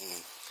that bitch.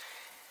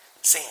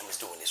 Sam is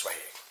doing this right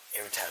here.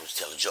 Every time you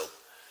tell a joke,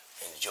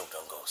 and the joke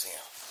don't go, Sam.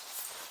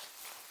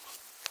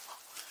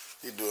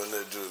 He doing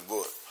that to his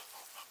boy.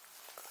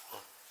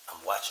 I'm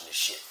watching this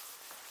shit.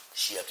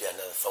 She up there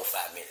another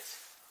 4-5 minutes.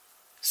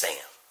 Sam.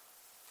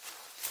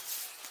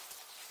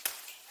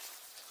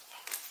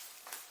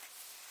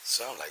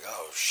 So I'm like,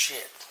 oh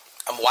shit.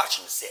 I'm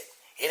watching the set.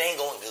 It ain't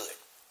going good.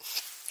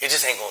 It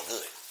just ain't going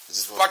good.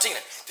 Martina,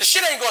 the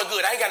shit ain't going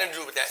good. I ain't got nothing to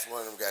do with that. It's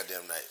one of them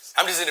goddamn nights.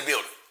 I'm just in the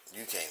building.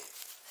 You came.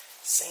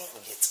 Sam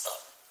gets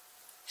up.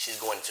 She's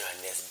going into her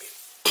next bit.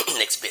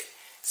 Next bit.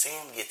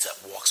 Sam gets up,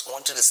 walks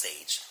onto the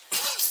stage,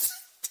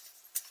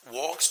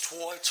 walks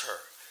towards her,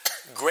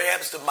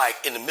 grabs the mic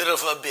in the middle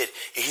of her bit,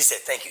 and he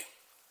said, thank you.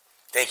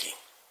 Thank you.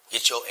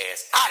 Get your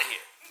ass out of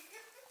here.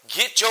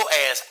 Get your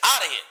ass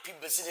out of here. People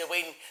been sitting there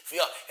waiting for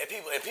y'all. And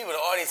people in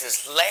the audience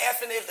is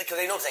laughing because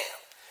they know Sam.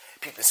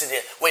 People sitting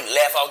there waiting to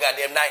laugh all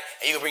goddamn night.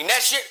 And you gonna bring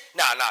that shit?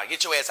 Nah,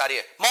 get your ass out of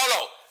here.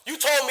 Marlo, you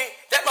told me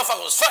that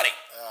motherfucker was funny.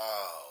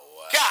 Oh,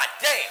 wow. God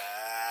damn.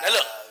 Now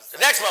look, the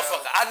next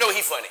motherfucker, I know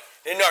he funny.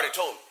 They already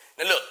told me.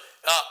 Now look,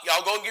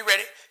 y'all go and get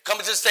ready.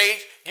 Coming to the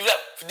stage. Give it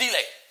up for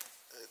D-Lay.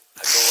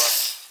 I go up.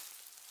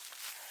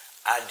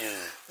 I do.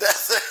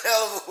 That's a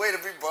hell of a way to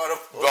be brought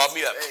up. Brought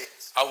me up.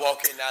 I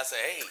walk in and I say,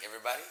 hey,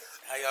 everybody,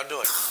 how y'all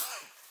doing?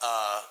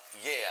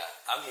 Yeah,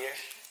 I'm here.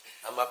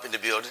 I'm up in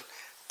the building.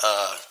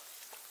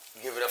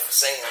 Give it up for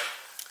Sam,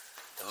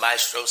 the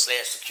maestro /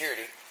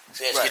 security.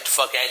 Says, right. Get the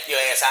fuck out, your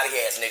ass out of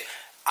here, ass nigga.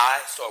 I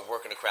start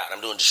working the crowd.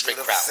 I'm doing the straight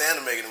crowd. Santa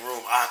making the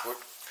room awkward.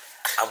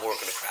 I'm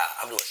working the crowd.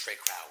 I'm doing straight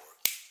crowd work.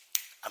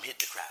 I'm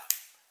hitting the crowd.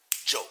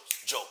 Jokes.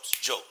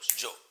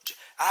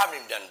 I haven't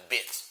even done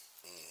bits.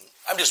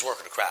 I'm just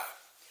working the crowd.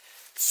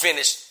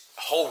 Finished,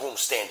 whole room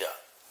stand up.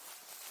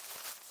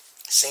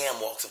 Sam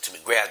walks up to me,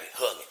 grabs me,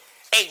 hug me.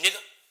 Hey,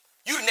 nigga,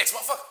 you the next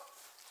motherfucker.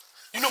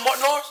 You know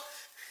Martin Lawrence?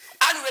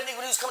 I knew that nigga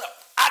when he was coming up.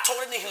 I told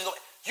that nigga he was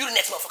going, you the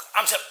next motherfucker.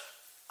 I'm telling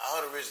you.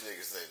 All the rich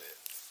niggas say that.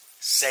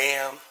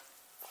 Sam,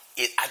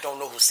 I don't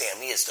know who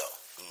Sam is though.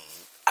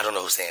 I don't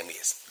know who Sam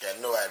is. Got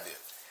no idea.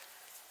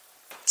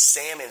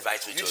 Sam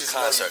invites me You to a just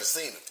know concert. you've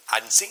seen him. I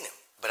didn't see him,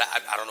 but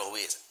I don't know who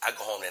he is. I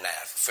go home and I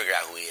figure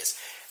out who he is.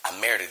 I'm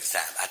married at the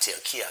time. I tell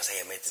Kia, I say,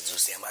 hey, I met this dude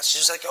Sam.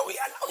 She's like, oh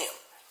yeah, I know him.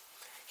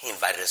 He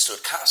invited us to a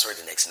concert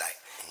the next night.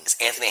 It's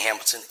Anthony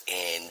Hamilton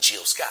and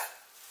Jill Scott.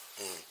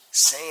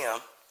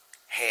 Sam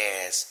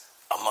has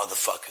a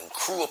motherfucking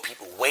crew of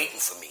people waiting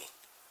for me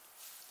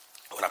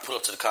when I pull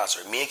up to the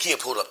concert. Me and Kia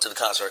pulled up to the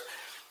concert.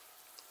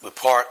 We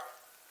parked.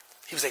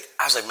 I was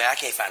like, man, I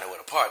can't find nowhere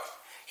to park.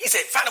 He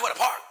said, find nowhere to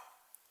park.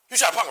 You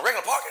trying to park a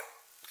regular parking?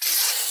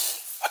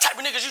 What type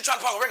of niggas you trying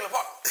to park a regular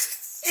parking?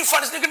 You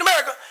funniest nigga in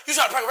America. You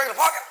trying to park a regular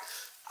parking?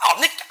 Oh,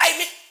 Nick,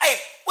 hey,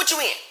 what you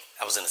in?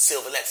 I was in a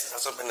silver Lexus. I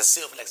was up in a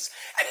silver Lexus.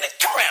 Hey, man,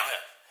 come around here.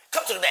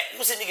 Come to the back.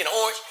 You see a nigga in an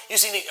orange. You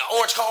see an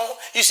orange cone.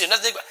 You see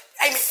another nigga.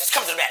 Hey, man, just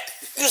come to the back.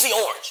 You see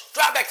orange.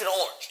 Drive back to the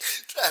orange.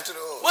 Drive to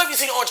the orange. What if you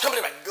see the orange? Come to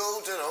the back.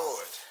 Go to the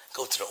orange.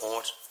 Go to the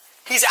orange.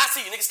 He said, I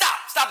see you, nigga.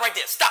 Stop. Stop right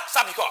there. Stop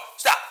your car.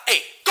 Stop.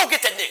 Hey, go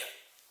get that nigga.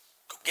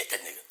 Go get that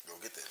nigga. Go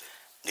get that nigga.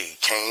 Nigga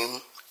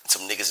came,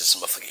 some niggas in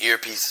some motherfucking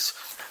earpieces,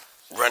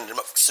 running them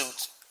up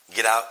suits,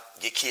 get out,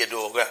 get Kia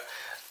door.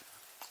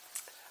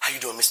 How you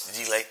doing, Mr.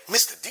 Delay?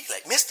 Mr.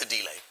 Delay? Mr.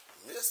 Delay.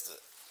 Mister.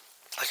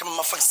 Like I'm a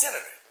motherfucking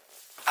senator.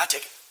 I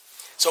take it.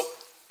 So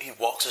he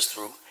walks us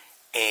through,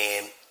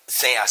 and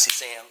I see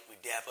Sam, we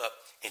dap up,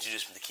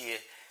 introduce him to Kia.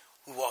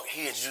 We walk,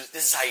 this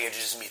is how he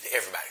introduced me to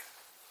everybody.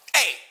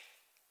 Hey,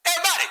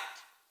 everybody,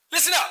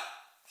 listen up.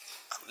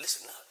 I'm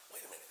listening up.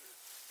 Wait a minute.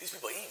 These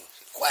people are eating.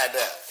 Quiet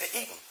down. They're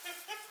eating.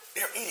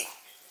 They're eating.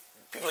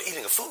 People are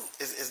eating a food.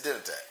 It's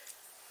dinner time.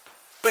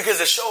 Because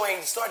the show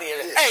ain't started yet.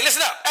 Yeah. Hey,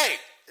 listen up. Hey.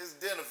 It's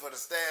dinner for the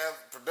staff,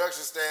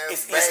 production staff,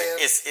 It's a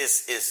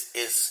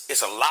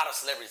lot of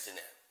celebrities in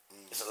there.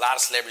 It's a lot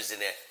of celebrities in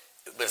there,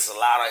 but it's a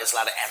lot of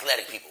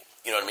athletic people.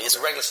 You know what I mean? It's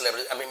a regular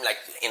celebrity. I mean, like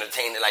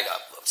entertaining, like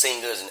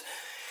singers and.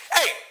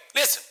 Hey,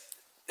 listen,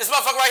 this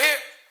motherfucker right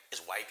here is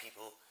white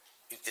people.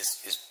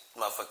 It's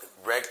motherfucker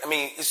I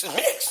mean, it's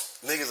mixed.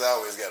 Niggas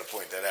always got to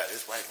point that out.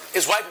 It's white people.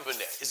 It's white people in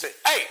there. It's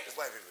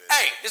white people. There.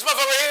 Hey, this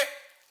motherfucker right here,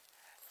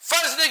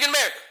 funniest nigga in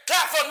America.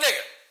 Clap for the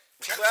nigga.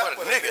 Clap for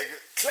the nigga.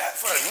 Clap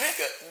for the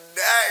nigga.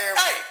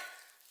 Hey,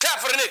 clap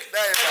for the nigga.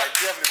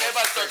 Definitely.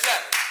 Everybody start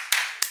clapping.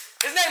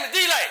 His name is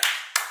D-Lay.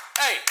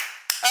 Hey,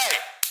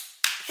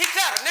 keep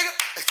clapping, nigga.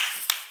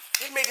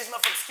 He made these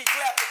motherfuckers keep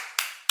clapping.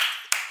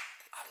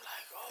 I'm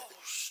like, oh,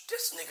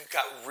 this nigga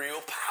got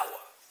real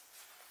power.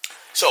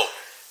 So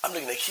I'm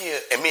looking at Kia,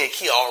 and me and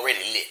Kia already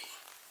lit.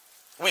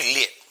 We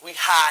lit. We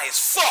high as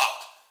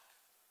fuck.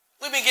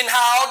 We been getting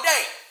high all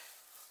day.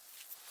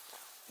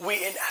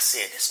 I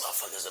said, this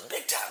motherfucker's a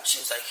big time. She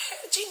was like,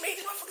 hey, G made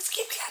these motherfuckers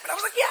keep clapping. I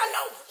was like, yeah, I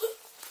know.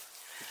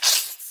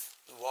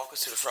 We walk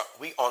us to the front.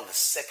 We on the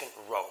second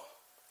row.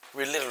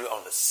 We're literally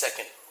on the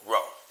second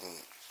row.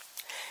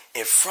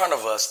 In front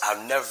of us,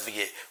 I'll never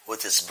forget,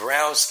 with this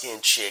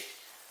brown-skinned chick,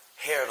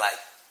 hair like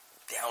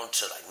down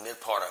to like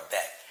mid part of her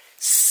back.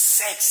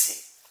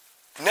 Sexy.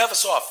 Never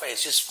saw her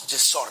face,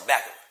 just saw the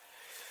back of her.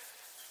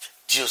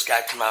 Jill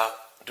Scott come out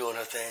doing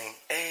her thing.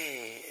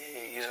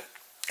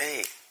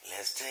 Hey,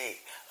 let's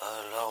take a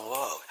long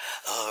walk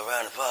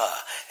around the bar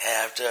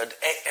after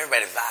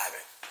everybody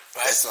vibing.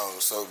 Right? That song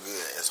was so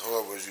good. As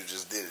horrible as you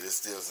just did it, it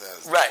still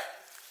sounds good. Right.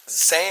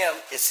 Sam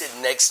is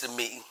sitting next to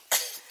me.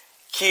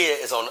 Kia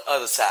is on the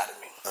other side of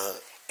me.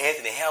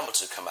 Anthony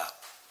Hamilton come out.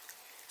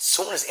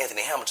 Soon as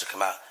Anthony Hamilton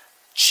come out,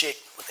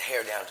 chick with the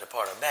hair down to the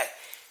part of her back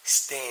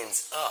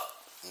stands up.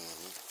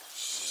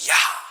 Yeah.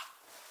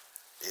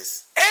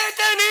 It's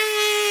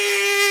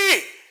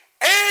Anthony!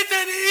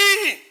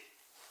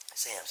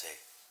 Sam said,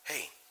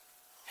 hey,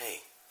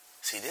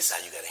 see, this is how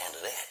you got to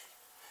handle that.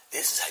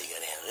 This is how you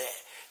got to handle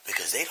that.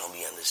 Because they don't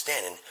be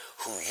understanding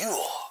who you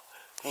are.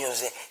 You know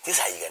what I'm saying? This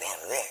is how you got to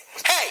handle that.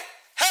 Hey!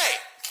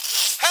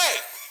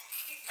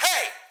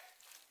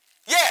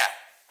 Yeah!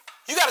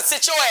 You got to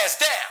sit your ass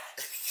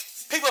down.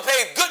 People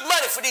pay good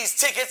money for these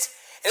tickets,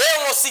 and they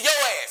don't want to see your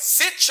ass.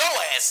 Sit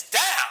your ass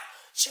down.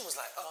 She was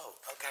like, oh,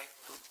 okay.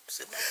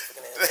 Sit my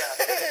fucking ass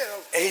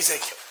down. And he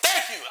said,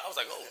 thank you. I was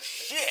like, oh,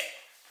 shit.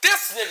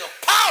 This nigga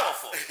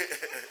powerful.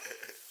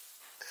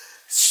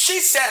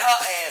 She sat her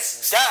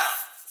ass down.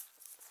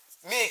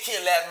 Me and Kia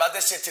laughed about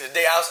that shit to the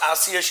day I'll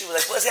see her. She was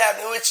like, what's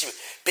happening with you?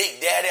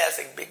 Big Daddy. I was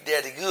like, Big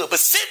Daddy good. But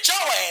sit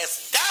your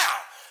ass down.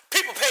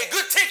 People pay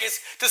good tickets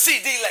to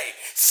see D-Lay.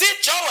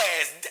 Sit your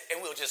ass down.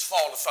 And we'll just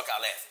fall the fuck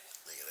out laughing.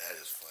 Nigga, that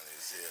is funny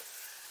as hell.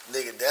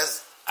 Nigga,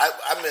 that's... I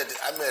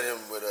met him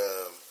with...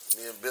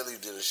 me and Billy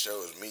did a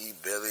show. It was me,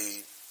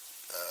 Billy,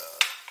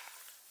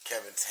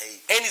 Kevin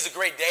Tate. And he's a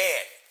great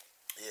dad.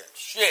 Yeah.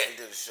 Shit. We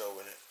did a show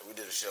and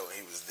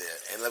he was there.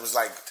 And it was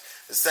like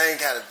the same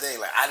kind of thing.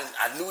 Like I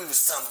knew he was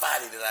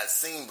somebody that I'd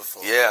seen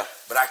before. Yeah.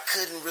 But I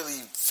couldn't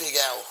really figure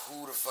out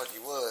who the fuck he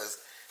was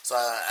So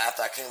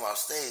after I came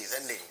off stage,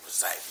 that nigga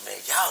was like, man,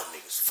 y'all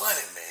niggas funny,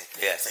 man.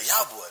 Yeah. I said,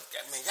 y'all boys,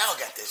 man, y'all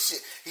got that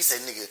shit. He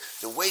said, nigga,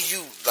 the way you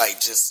like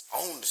just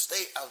own the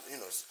stage,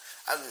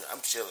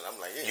 I'm chilling.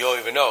 I'm like, yeah. You don't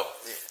even know.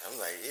 Yeah. I'm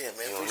like, yeah,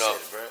 man, You don't appreciate know.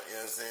 it, bro. You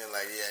know what I'm saying?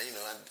 Like, yeah,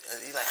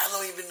 he's like, how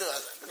long you been doing? I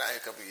was like, been out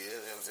here a couple of years.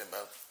 You know what I'm saying?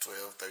 About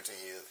 12,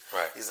 13 years.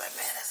 Right. He's like,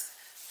 man,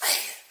 I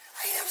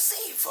ain't never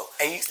seen you before.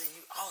 And he said,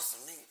 you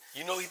awesome, nigga.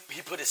 You know, he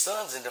put his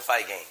sons in the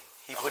fight game.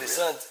 Sam put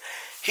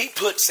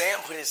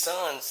his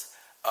sons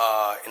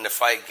in the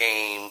fight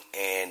game,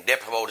 and their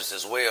promoters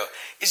as well.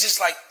 It's just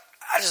like,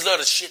 I just love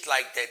the shit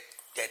like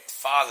that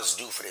fathers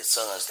do for their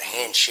sons, to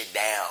hand shit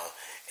down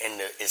and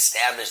to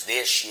establish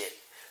their shit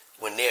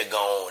when they're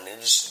gone,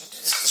 and just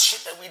the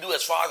shit that we do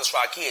as fathers for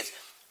our kids.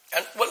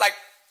 And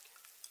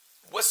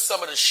what's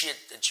some of the shit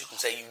that you can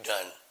say you've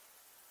done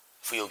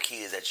for your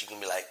kids that you can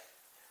be like,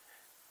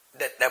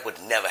 that would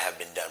never have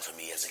been done for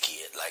me as a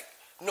kid? Like,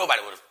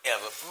 nobody would have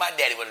ever, my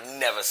daddy would have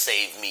never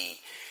saved me.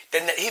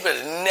 He would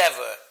have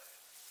never.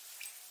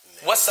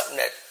 What's something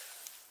that?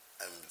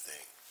 Let me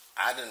think.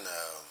 I done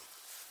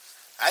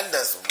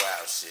done some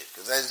wild shit.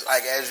 Because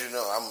as you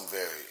know, I'm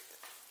very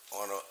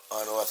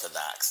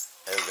unorthodox,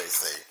 as they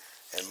say,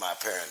 in my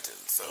parenting.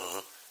 So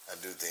I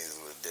do things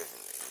a little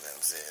differently. You know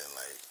what I'm saying?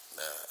 Like,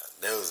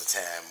 there was a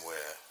time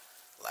where,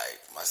 like,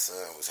 my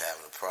son was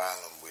having a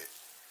problem with,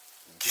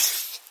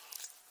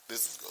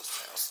 this is going to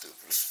sound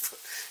stupid,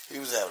 but he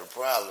was having a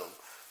problem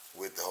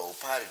with the whole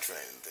potty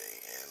training thing,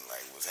 and,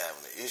 like, was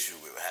having an issue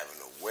with having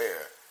to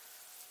wear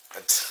a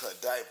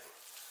diaper.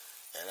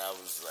 And I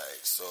was like,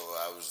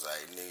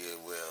 nigga,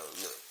 well,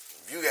 look,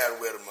 if you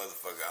gotta wear the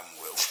motherfucker, I'm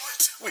gonna wear one.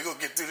 We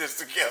gonna get through this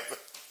together.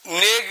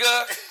 Nigga.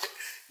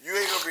 You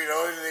ain't gonna be the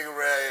only nigga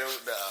around here.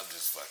 No, I'm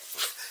just fucking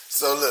with it.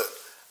 So look,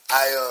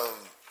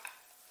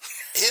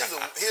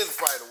 here's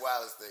probably the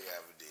wildest thing I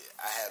ever did.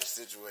 I had a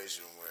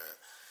situation where,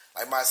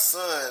 like, my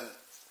son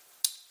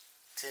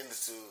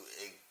tends to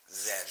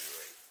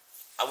exaggerate.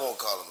 I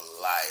won't call him a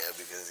liar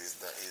because he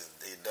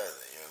doesn't, you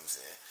know what I'm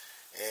saying?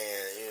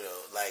 And, you know,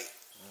 like,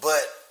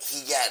 but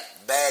he got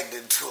bagged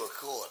into a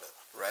corner,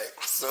 right?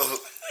 So,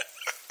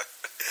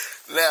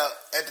 now,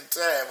 at the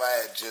time,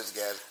 I had just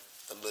got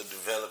a little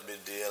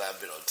development deal. I've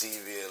been on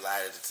TV a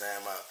lot at the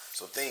time.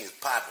 So things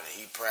popping, and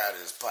he proud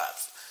of his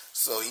pops.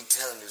 So he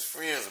telling his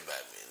friends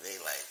about me, and they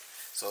like,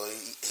 so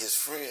his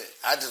friend,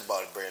 I just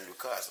bought a brand new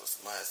car, so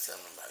somebody's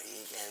telling him about it.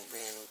 He ain't got a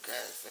brand new car.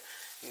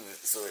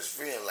 So his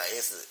friend like,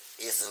 it's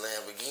a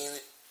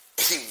Lamborghini.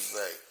 He was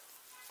like,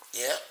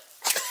 yep.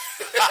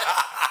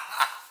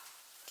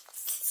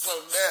 So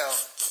now,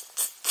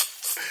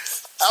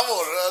 I'm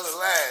on the other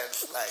line,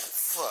 like,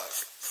 fuck.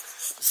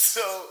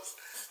 So,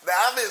 now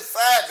I'm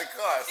inside the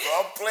car, so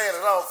I'm playing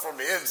it off from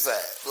the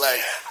inside.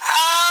 Like,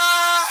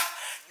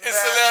 it's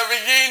a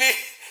Lamborghini.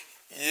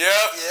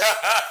 Yep.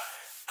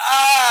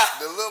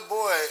 The little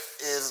boy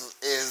is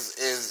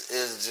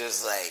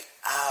just like,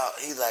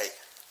 he's like,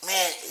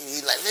 man,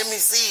 he's like, let me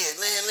see it,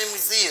 man, let me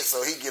see it.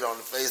 So he get on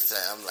the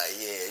FaceTime. I'm like,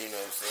 yeah, you know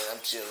what I'm saying?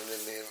 I'm chilling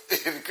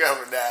in the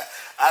cover now.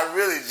 I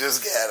really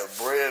just got a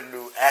brand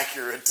new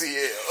Acura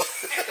TL.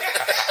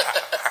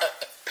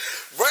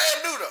 Brand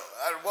new though.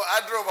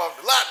 I drove off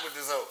the lot with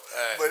this hoe.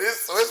 Right. But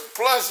it's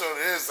plush on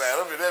the inside.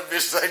 I mean, that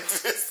bitch like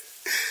this.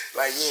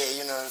 Like, yeah,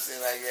 you know what I'm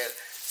saying? Like that.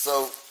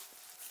 So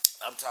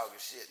I'm talking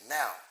shit.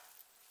 Now,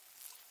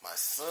 my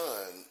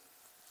son,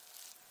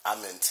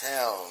 I'm in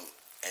town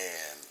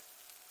and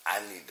I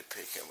need to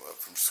pick him up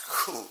from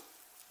school.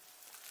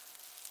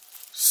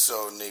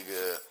 So,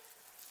 nigga,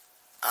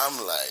 I'm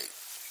like,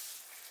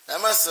 now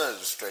my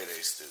son's a straight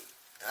A student.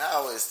 And I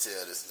always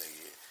tell this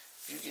nigga,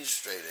 if you get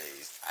straight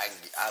A's,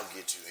 I'll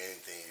get you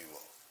anything you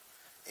want.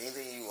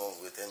 Anything you want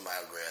within my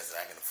grasp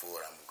that I can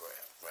afford, I'm gonna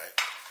grab, right?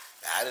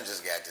 Now, I done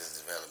just got this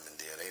development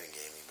deal. They done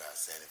gave me about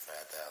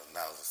 $75,000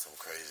 or some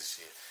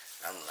crazy shit.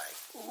 And I'm like,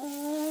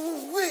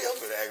 ooh, I'm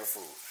in acting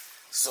fool.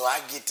 So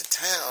I get to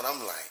town,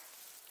 I'm like,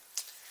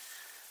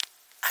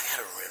 I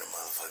gotta rent a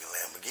motherfucking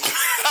Lamborghini.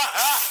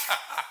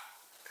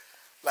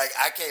 Like,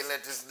 I can't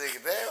let this nigga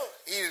down.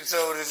 He done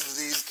told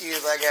these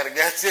kids I got a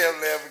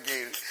goddamn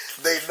Lamborghini.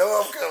 They know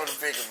I'm coming to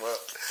pick him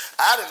up.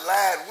 I done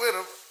lied with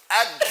him.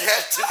 I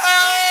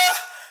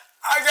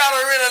gotta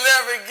rent a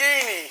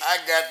Lamborghini.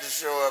 I got to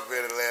show up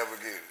in a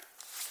Lamborghini.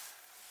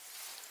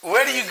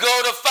 Where do you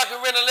go to fucking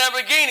rent a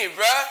Lamborghini,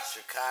 bruh?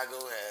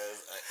 Chicago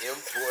has an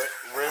import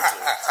rental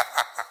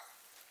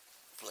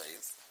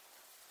place.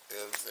 You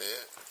know what I'm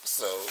saying?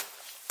 So,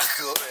 I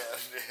go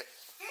down there.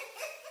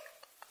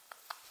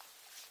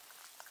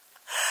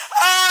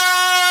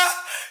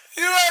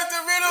 You at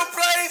the rental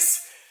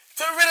place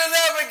to rent a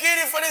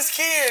Lamborghini for this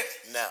kid.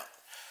 Now,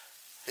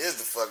 here's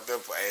the fucked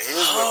up part.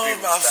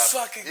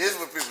 Here's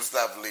where people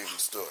stop believing the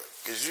story.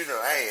 Because, you know,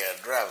 I ain't had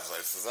a driver's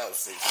license since I was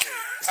 16.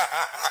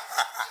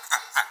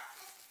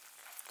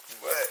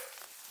 But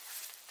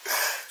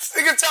this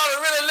nigga trying to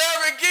rent a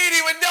Lamborghini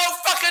with no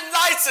fucking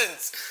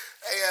license.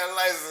 I ain't had a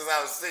license since I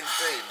was 16,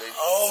 nigga.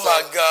 Oh, so,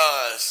 my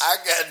gosh. I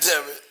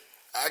goddamn it.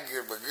 I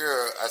give my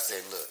girl, I say,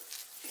 look,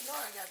 you know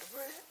I got the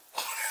bread.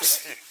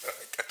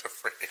 got the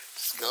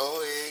friends.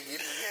 Go ahead, get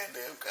in the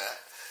goddamn car.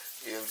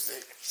 You know what I'm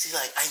saying? She's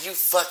like, are you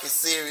fucking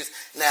serious?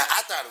 Now,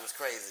 I thought it was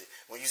crazy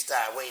when you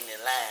started waiting in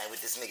line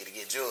with this nigga to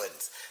get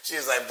Jordans. She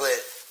was like, but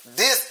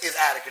this is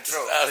out of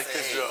control. It's out I of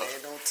said, control. Hey,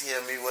 man, don't tell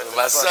me what the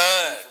My fuck son.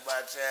 you do for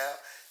my child.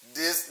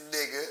 This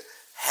nigga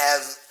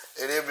has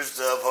an image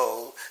to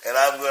uphold, and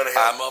I'm going to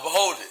help. I'm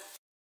uphold it.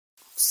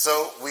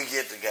 So, we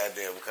get the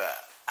goddamn car.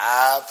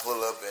 I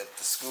pull up at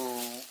the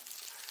school,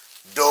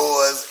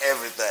 doors,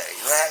 everything.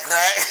 Right?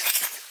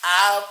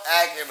 I'm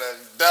acting a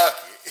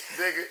donkey,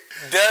 nigga.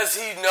 Does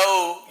he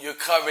know you're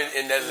coming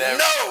in that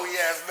Lamborghini? No, he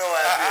has no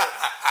idea.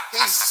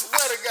 He swear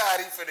to God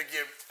he finna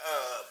get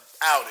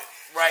outed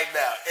right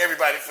now.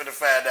 Everybody finna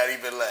find out he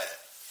been lying.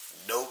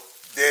 Nope.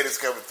 Daddy's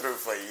coming through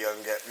for you,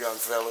 young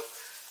fella.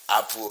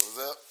 I pulls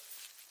up.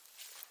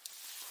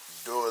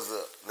 Doors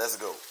up. Let's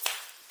go.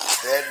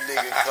 That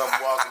nigga come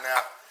walking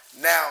out.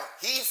 Now,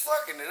 he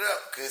fucking it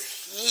up because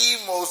he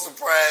more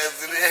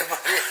surprised than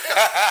everybody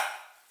else.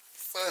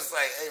 So it's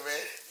like, hey,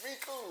 man, be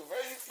cool, bro.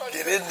 You fucking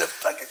Get in the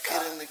fucking car.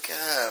 Get in the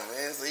car,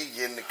 man. So he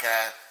get in the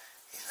car.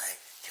 He's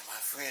like, get my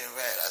friend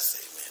right. I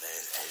say, man,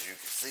 as you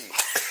can see.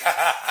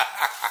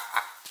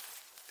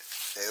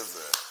 There's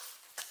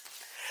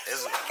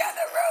I got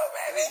the room,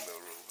 baby. no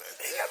room back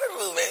I there. got the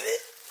room, baby.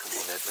 Come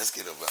on, let's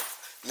get him up.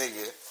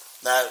 Nigga,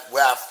 now,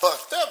 where I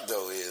fucked up,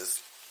 though, is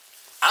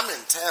I'm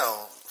in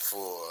town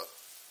for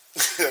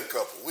a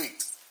couple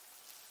weeks.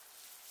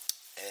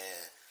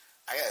 And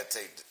I got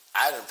to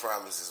I done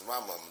promise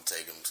my mama to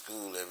take him to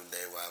school every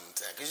day while I'm in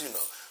town. Because, you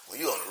know, when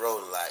you on the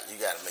road a lot, you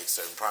got to make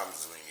certain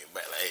promises when you get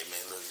back. Like, hey,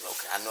 man, look,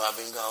 okay, I know I've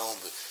been gone,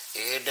 but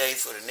every day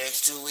for the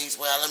next 2 weeks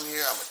while I'm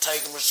here, I'm going to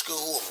take him to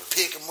school, I'm going to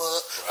pick him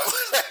up.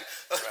 Right.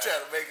 I'm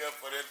trying to make up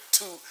for the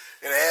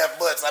 2.5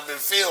 months I've been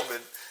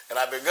filming and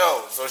I've been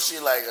gone. So she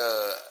like,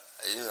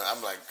 you know,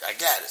 I'm like, I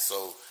got it.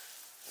 So,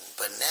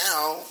 but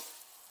now,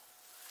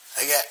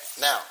 I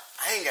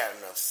ain't got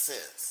enough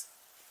sense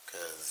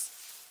because,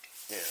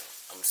 you know,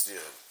 I'm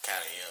still kind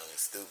of young and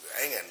stupid.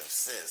 I ain't got enough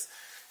sense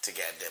to,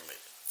 goddamn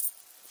it,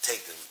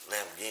 take the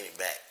Lamborghini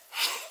back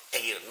and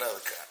get another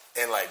car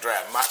and, like,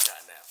 drive my car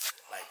now.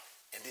 Like,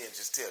 and then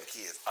just tell the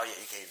kids, oh, yeah,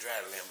 you can't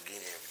drive the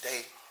Lamborghini every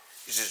day.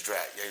 You just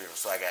drive, you know,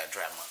 so I got to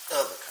drive my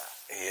other car.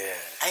 Yeah.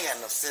 I ain't got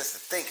enough sense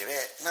to think of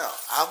that. No,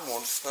 I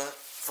want to stunt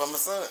for my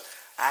son.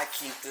 I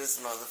keep this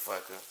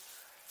motherfucker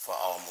for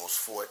almost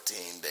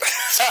 14 days.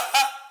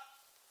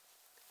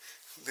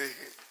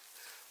 Nigga.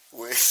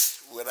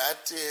 When I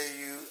tell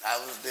you I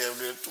was damn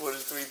near $23,000 in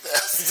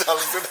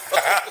the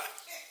hole,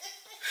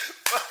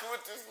 fucking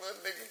with this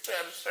little nigga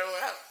trying to show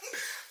out.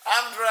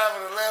 I'm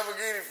driving a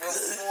Lamborghini for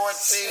 14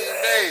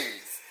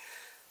 days.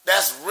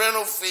 That's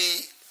rental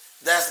fee.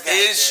 That's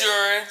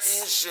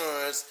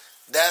insurance.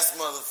 That's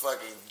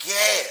motherfucking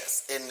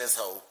gas in this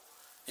hole.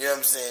 You know what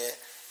I'm saying?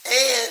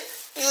 And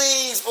you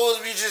ain't supposed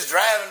to be just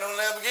driving no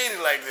Lamborghini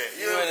like that.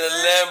 You in a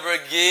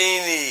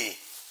Lamborghini.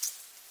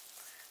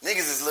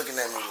 Niggas is looking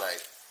at me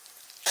like,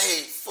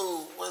 hey,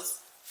 fool, what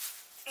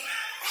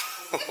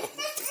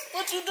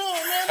you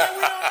doing, man, that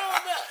we don't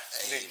know about?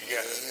 Hey, man,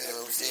 you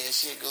know what I'm saying?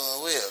 Shit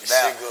going well.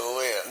 Shit going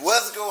well.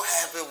 What's going to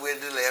happen when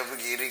the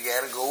Lamborghini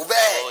got to go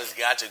back? Oh, it's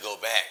got to go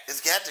back.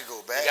 It's got to go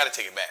back. You got to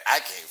take it back.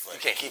 I can't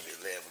fucking You can't keep it.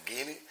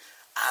 Lamborghini.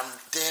 I'm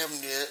damn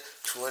near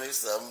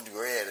 20-something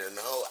grand in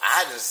the hole.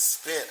 I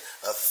just spent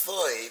a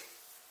third.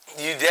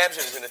 You damn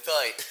sure spent a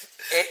third.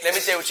 Let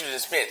me tell you what you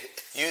just spent.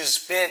 You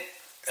spent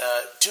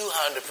 2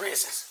 Honda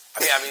Priuses. I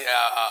mean,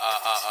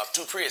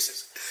 2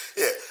 Priuses.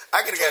 Yeah,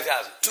 I could have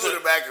got 20,000. 2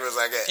 of the Acuras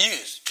I got.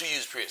 2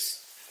 used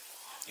Prius.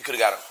 You could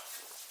have got them.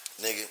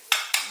 Nigga,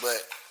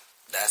 but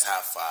that's how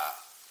far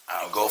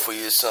I'll Go for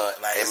your son.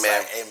 Like, Hey, it's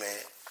man. like, hey,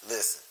 man,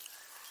 listen.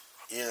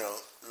 You know,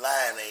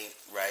 lying ain't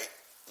right,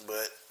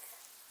 but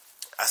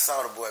I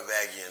saw the boy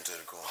back you into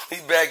the corner. He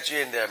backed you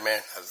in there,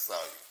 man. I saw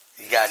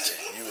you. He got you.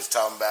 You was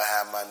talking about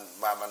how my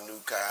new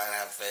car and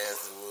how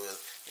fast it was.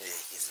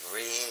 It's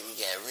red. You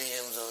got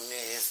rims on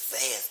there. It's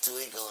fast too.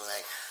 It go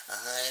like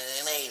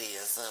 180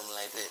 or something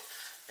like that.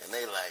 And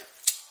they like,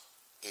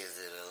 is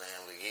it a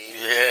Lamborghini?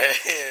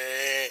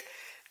 Yeah.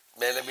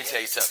 Man, let me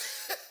tell you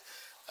something.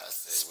 I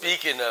said,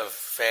 Speaking of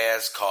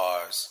fast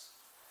cars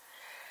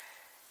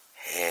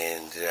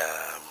and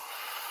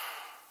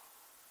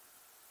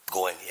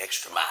going the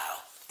extra mile.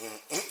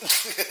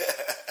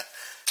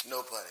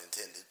 no pun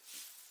intended.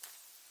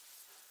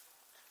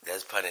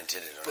 That's pun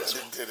intended on Pun this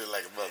one. intended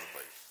like a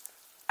motherfucker.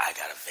 I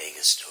got a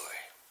Vegas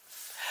story.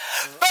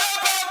 You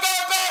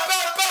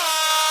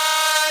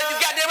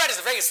goddamn right, it's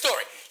a Vegas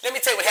story. Let me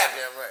tell you what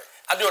happened. Goddamn right.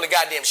 I'm doing a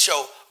goddamn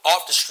show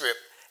off the strip,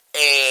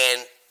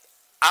 and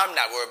I'm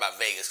not worried about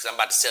Vegas because I'm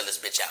about to sell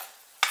this bitch out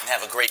and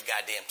have a great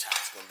goddamn time.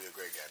 It's gonna be a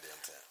great goddamn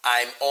time.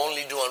 I'm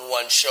only doing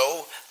one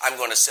show. I'm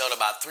going to sell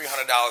about $300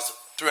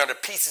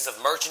 pieces of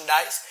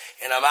merchandise,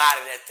 and I'm out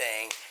of that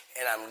thing,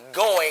 and I'm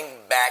going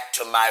back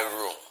to my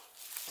room.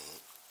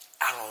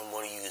 I don't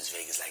want to use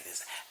Vegas like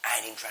this.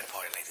 I ain't even trying to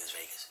party like this,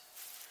 Vegas.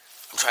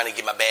 I'm trying to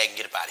get my bag and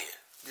get up out of here.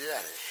 Get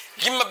out of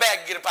here. Give me my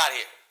bag and get up out of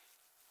here.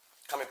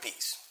 Come in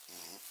peace.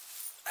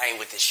 I ain't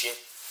with this shit.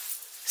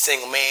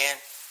 single man,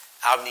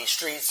 out in these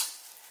streets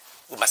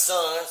with my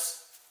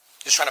sons,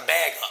 just trying to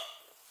bag up.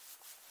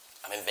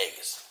 I'm in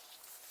Vegas.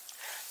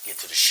 Get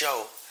to the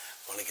show.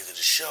 When I get to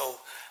the show,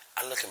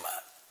 I look at my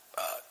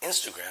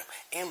Instagram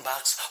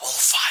inbox on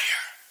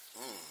fire.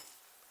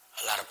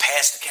 A lot of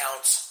past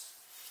accounts,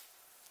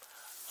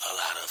 a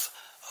lot of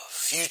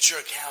future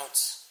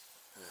accounts,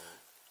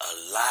 a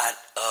lot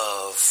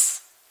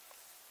of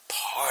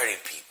party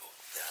people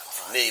that I'm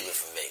familiar with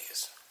from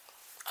Vegas.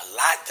 A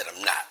lot that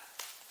I'm not.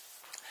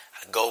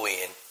 I go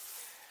in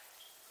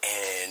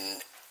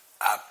and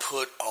I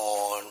put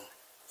on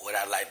what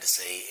I like to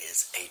say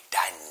is a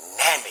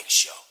dynamic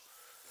show.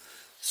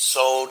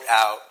 Sold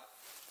out.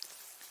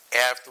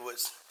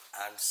 Afterwards,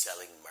 I'm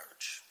selling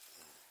merch.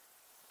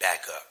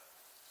 Back up.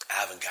 I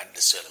haven't gotten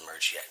to selling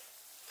merch yet.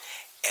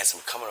 As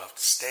I'm coming off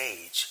the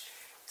stage,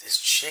 this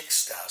chick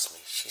stops me.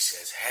 She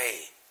says,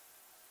 hey,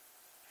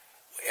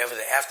 wherever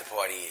the after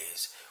party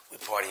is, we're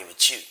partying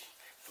with you.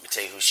 Let me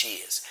tell you who she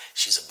is.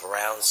 She's a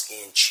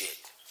brown-skinned chick.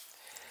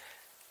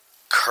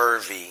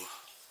 Curvy,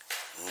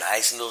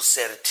 nice little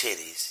set of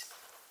titties.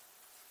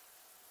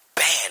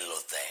 Bad little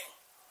thing.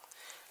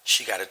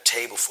 She got a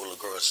table full of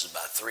girls, there's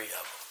about 3 of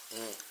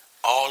them.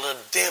 All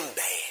of them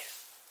bad.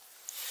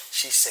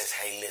 She says,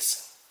 hey,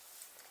 listen,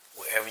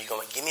 wherever you're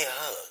going, give me a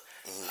hug.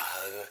 I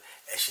hug her,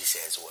 and she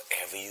says,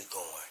 wherever you're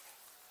going,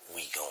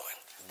 we going.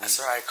 I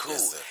said, all right, cool.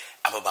 Yes,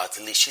 I'm about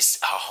to leave.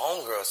 Her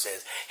homegirl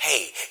says,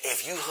 hey,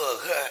 if you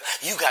hug her,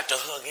 you got to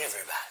hug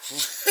everybody.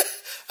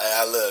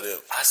 I love them.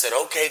 I said,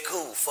 okay,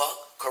 cool.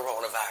 Fuck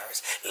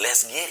coronavirus.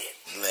 Let's get it.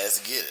 Let's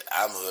get it.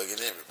 I'm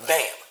hugging everybody.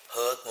 Bam.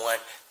 Hug 1,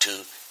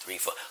 2, 3,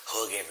 4.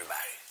 Hug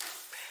everybody.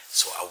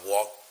 So I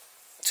walk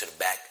to the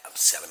back. I'm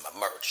selling my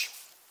merch.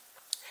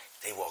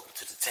 They walk up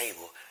to the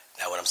table.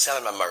 Now, when I'm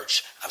selling my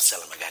merch, I'm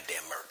selling my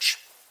goddamn merch.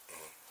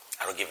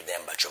 I don't give a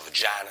damn about your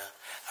vagina.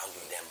 I don't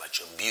give a damn about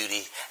your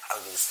beauty. I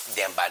don't give a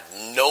damn about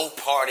no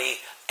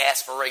party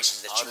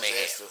aspirations that you may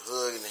have. All the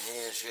hug and the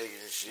handshake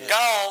and shit.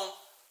 Gone.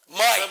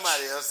 Mike.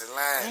 Somebody else in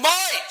line.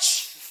 Mike.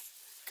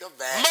 Come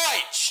back.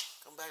 Mike.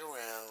 Come back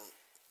around.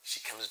 She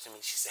comes up to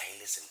me. She said, hey,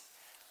 listen,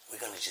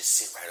 we're going to just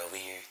sit right over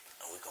here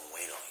and we're going to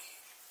wait on you.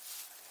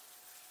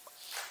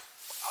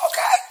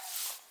 Okay.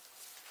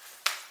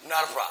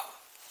 Not a problem.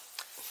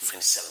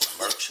 Finish selling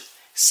my merch.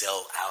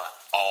 Sell out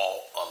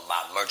all of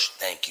my merch.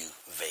 Thank you,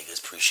 Vegas.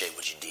 Appreciate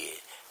what you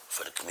did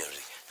for the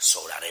community.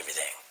 Sold out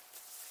everything.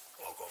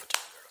 Walk over to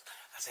the girl.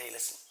 I say, hey,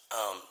 listen,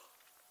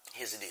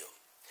 here's the deal.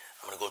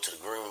 I'm going to go to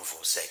the green room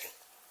for a second,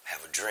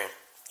 have a drink.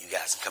 You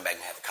guys can come back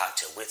and have a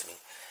cocktail with me,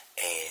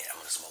 and I'm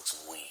going to smoke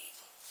some weed.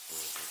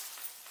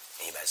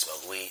 Anybody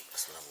smoke weed?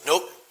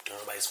 Nope. Don't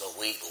nobody smoke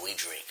weed, but we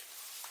drink.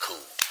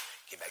 Cool.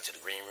 Get back to the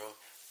green room.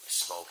 We're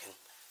smoking.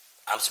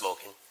 I'm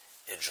smoking.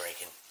 They're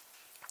drinking.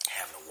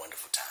 Having a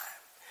wonderful time.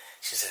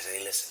 She says,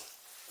 hey, listen,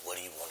 what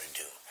do you want to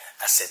do?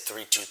 I said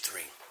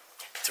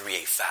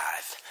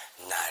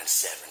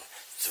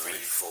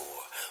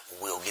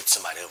 323-385-9734. We'll get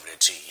somebody over there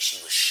to you.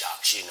 She was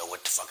shocked. She didn't know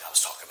what the fuck I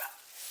was talking about.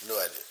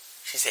 No idea.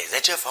 She said, is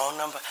that your phone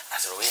number? I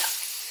said, oh, yeah.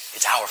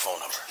 It's our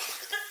phone number.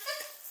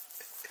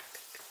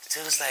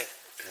 So it was like,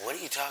 what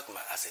are you talking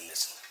about? I said,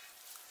 listen,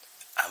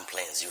 I'm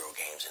playing 0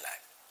 games tonight.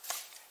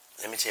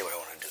 Let me tell you what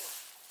I want to do.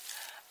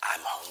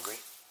 I'm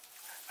hungry.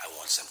 I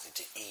want something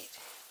to eat.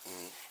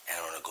 And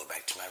I want to go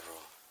back to my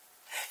room.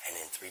 And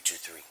then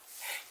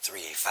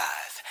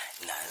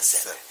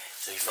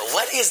 323-385-9734.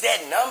 What is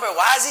that number?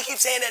 Why does he keep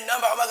saying that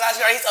number? Oh my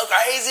gosh, girl, he's so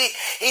crazy.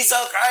 He's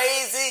so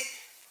crazy.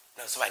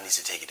 No, somebody needs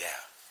to take it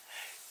down.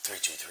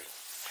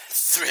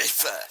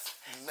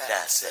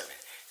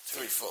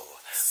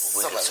 323-385-9734.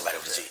 We'll get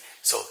somebody over to you.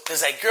 So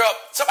it's like, girl,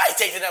 somebody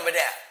take the number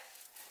down.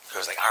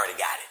 Girl's like, I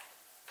already got it.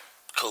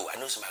 Cool. I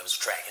knew somebody was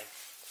tracking.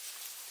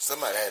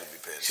 Somebody had to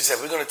be pissed. She said,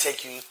 we're going to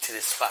take you to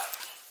this spot.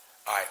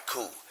 All right,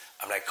 cool.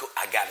 I'm like, cool.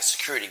 I got a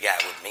security guy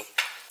with me.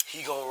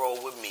 He going to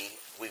roll with me.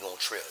 We going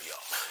to trail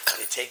y'all.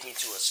 They take me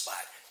to a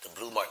spot, the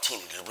Blue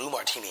Martini. The Blue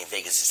Martini in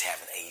Vegas is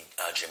having a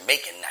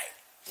Jamaican night.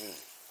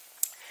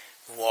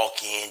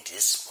 Walk in,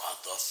 this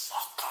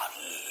motherfucker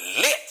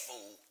lit,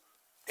 fool.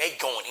 They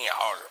going in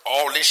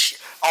all this shit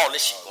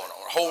going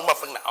on. Whole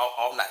motherfucking night,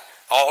 all night.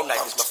 All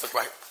night, this motherfucker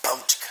right here.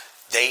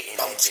 They in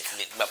that bitch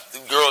lit. The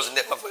girls in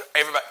that motherfucker,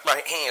 everybody,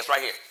 my hands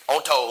right here,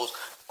 on toes,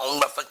 on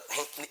motherfucker,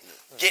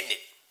 getting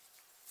it.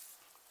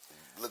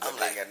 Look like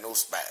they ain't got no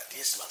spot.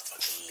 This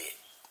motherfucker lit.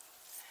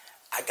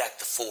 I got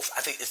the fourth.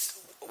 I think it's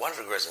one of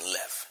the girls in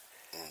left.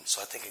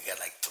 So I think I got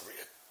like 3.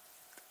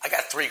 I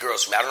got 3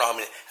 girls with me. I don't know how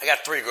many. I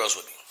got 3 girls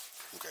with me.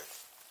 Okay.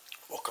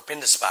 Walk up in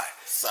the spot.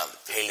 Solid.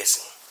 Hey,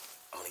 listen.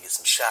 I'm going to get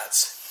some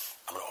shots.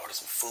 I'm going to order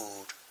some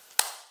food.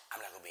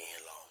 I'm not going to be in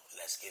here long.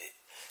 Let's get it.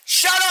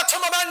 Shout out to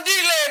my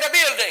bandile in the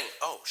building.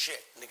 Oh,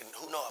 shit. Nigga,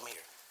 who know I'm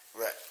here?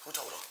 Right. Who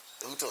told him?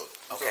 Who told him?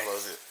 Okay. Who told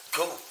us it?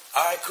 Cool.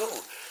 All right,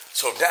 cool.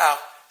 So now,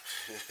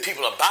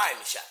 people are buying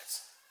me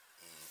shots.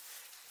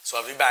 So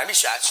if you buying me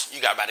shots,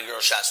 you got to buy the girl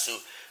shots too.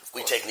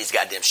 We taking these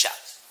goddamn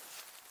shots.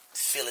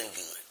 Feeling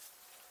good.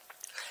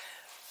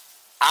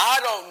 I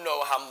don't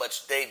know how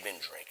much they've been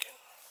drinking.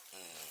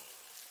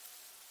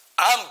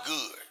 I'm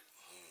good.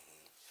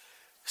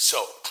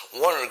 So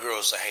one of the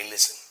girls said, hey,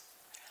 listen,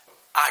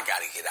 I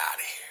got to get out of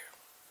here.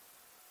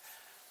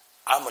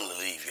 I'm going to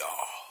leave y'all.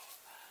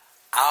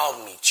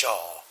 I'll meet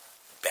y'all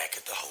back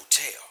at the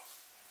hotel.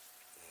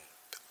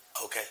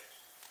 Okay,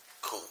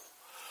 cool.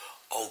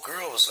 Old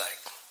girl was like,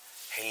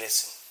 hey,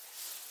 listen,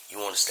 you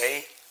want to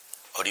stay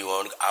or do you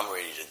want to? I'm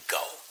ready to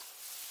go.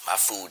 My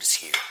food is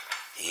here.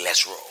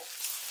 Let's roll.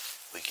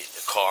 We get in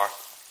the car.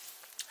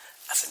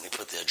 I said, let me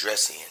put the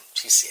address in.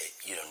 She said,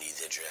 you don't need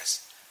the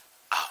address.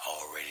 I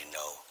already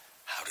know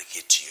how to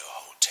get to your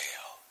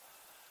hotel.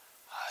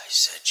 I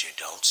said, you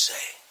don't say.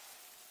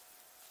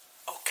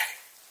 Okay.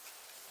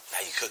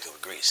 Now you cooking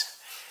with grease.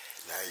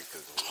 Now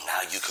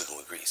you cooking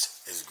with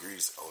grease. It's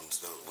grease on the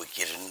stove. We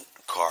get in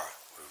the car.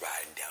 We're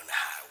riding down the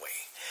highway.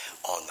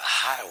 On the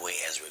highway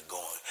as we're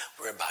going,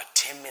 we're about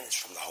 10 minutes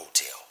from the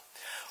hotel.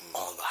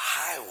 On the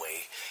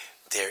highway,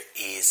 there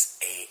is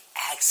a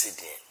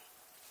accident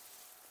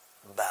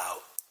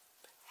about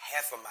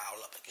half a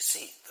mile up. You can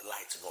see the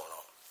lights are going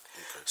on.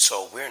 Okay.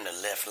 So we're in the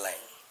left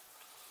lane.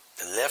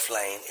 The left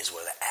lane is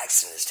where the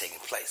accident is taking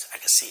place. I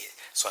can see it.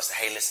 So I said,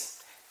 hey, listen,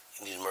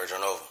 you need to merge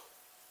on over.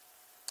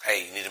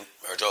 Hey, you need to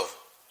merge over.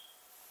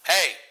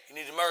 Hey, you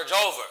need to merge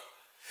over.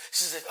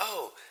 She said,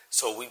 oh.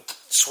 So we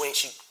swing,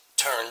 she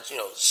turns,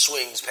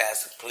 swings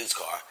past the police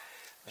car,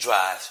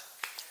 drives.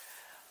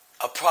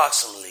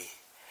 Approximately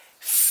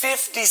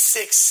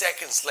 56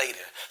 seconds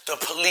later, the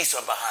police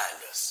are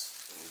behind us.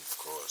 Of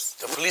course.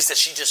 The police that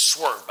she just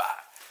swerved by.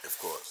 Of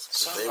course.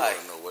 So they want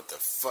to know what the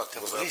fuck the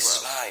was police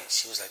is up. behind.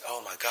 She was like,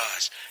 oh my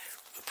gosh.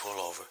 We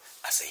pull over.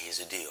 I say, here's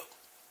the deal.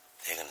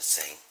 They're going to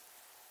say,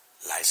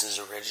 license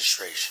or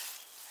registration,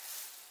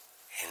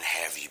 and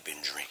have you been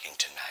drinking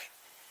tonight?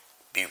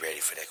 Be ready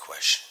for that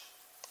question.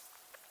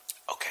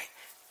 Okay,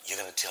 you're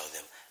going to tell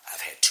them,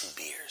 I've had 2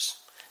 beers.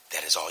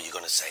 That is all you're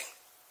going to say.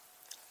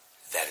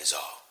 That is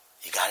all.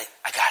 You got it?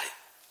 I got it.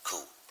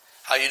 Cool.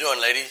 How you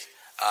doing, ladies?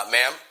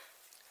 Ma'am?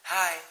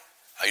 Hi.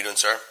 How you doing,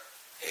 sir?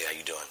 Hey, how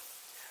you doing?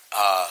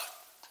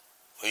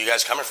 Where you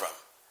guys coming from?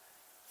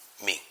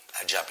 Me.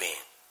 I jump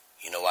in.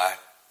 You know why?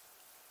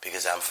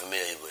 Because I'm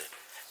familiar with it.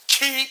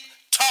 Keep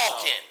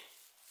talking.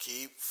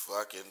 Keep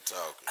fucking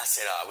talking. I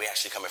said, we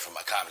actually coming from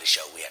a comedy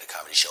show. We had a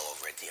comedy show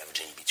over at the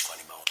Virginia Beach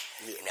Funny Bone.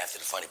 Yeah. And after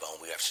the Funny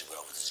Bone, we actually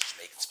went over to the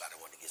Jamaican spot. I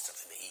wanted to get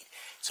something to eat.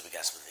 So we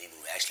got something to eat.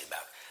 We were actually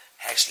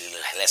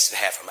less than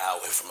half an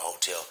hour away from the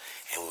hotel,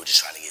 and we were just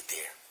trying to get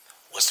there.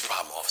 What's the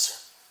problem, officer?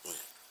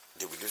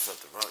 Did we do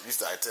something wrong? You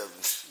started telling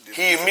me.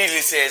 He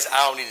immediately says,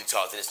 I don't need to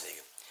talk to this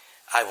nigga.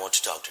 I want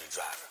to talk to the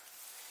driver.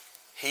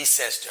 He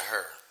says to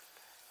her,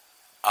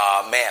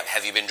 ma'am,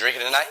 have you been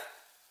drinking tonight?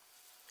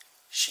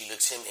 She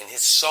looks him in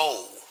his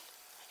soul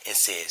and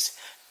says,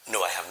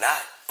 no, I have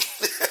not.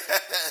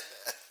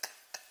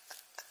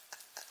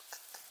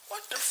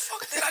 What the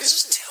fuck did I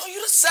just tell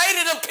you to say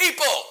to them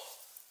people?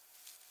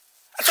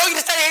 I told you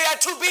to say he had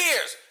 2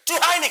 beers, 2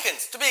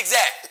 Heinekens, to be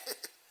exact.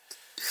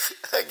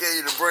 I gave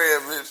you the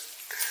brand, bitch.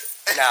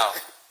 Now,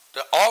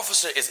 the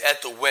officer is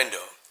at the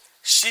window.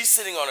 She's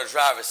sitting on the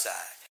driver's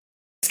side.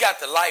 He's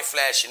got the light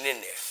flashing in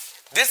there.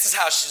 This is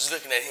how she's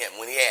looking at him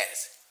when he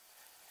asks,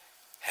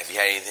 have you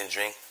had anything to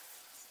drink?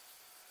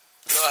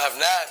 No, I have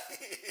not.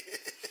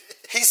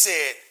 He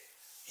said,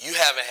 you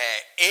haven't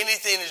had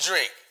anything to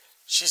drink.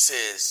 She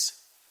says,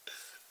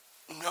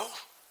 no.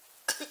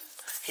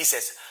 He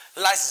says,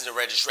 license and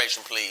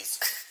registration, please.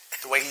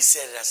 The way he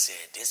said it, I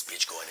said, this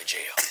bitch going to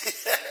jail.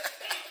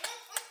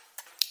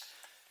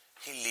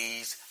 He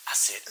leaves. I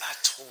said, I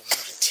told you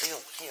to tell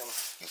him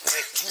you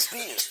had 2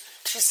 beers.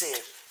 She said,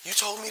 you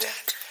told me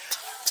that?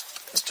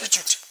 Did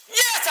you?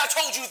 Yes, I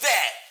told you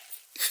that.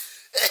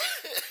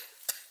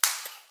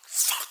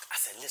 Fuck. I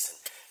said, listen,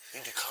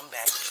 you need to come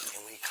back,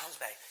 and when he comes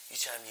back, you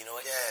tell him, you know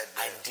what? Yeah,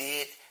 I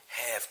did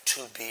have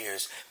 2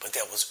 beers, but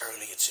that was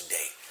earlier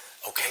today.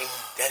 Okay?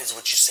 That is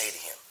what you say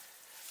to him.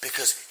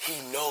 Because he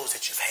knows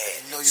that you've had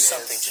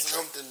something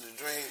to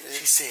drink.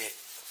 She said,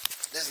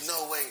 there's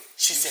no way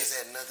she you said,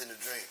 just had nothing to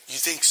drink.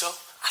 You think so?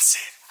 I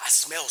said, I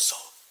smell so.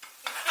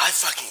 I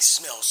fucking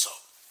smell so.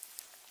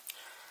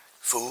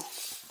 Fool.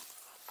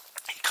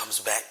 He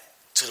comes back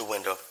to the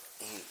window.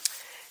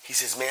 He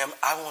says, ma'am,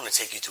 I want to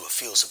take you to a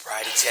field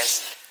sobriety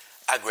test.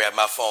 I grabbed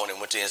my phone and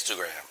went to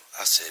Instagram.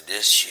 I said,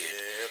 this shit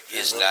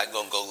is not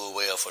going to go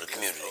well for the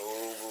community.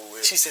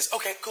 She says,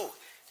 okay, cool.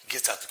 He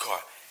gets out the car.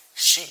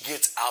 She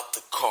gets out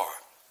the car.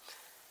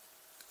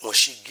 When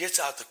she gets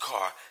out the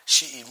car,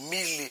 she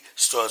immediately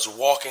starts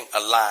walking a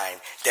line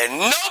that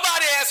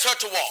nobody asked her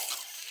to walk.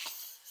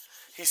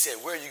 He said,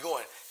 where are you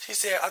going? She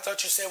said, I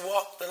thought you said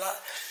walk the line.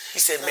 He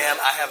said, ma'am,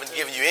 I haven't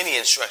given you any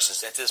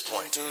instructions at this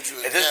point.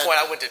 At this point,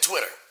 I went to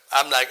Twitter.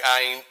 I'm like,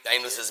 I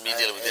ain't listening to me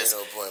dealing with this.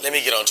 Let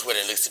me get on Twitter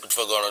and look what's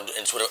going on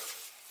in Twitter.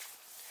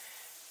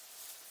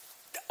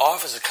 The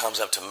officer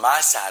comes up to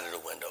my side of the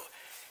window.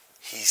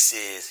 He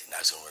says,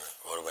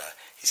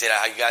 he said,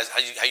 how you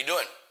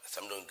doing? I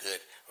said, I'm doing good.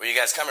 Where you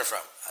guys coming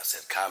from? I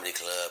said, comedy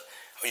club.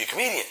 Oh, you a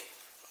comedian?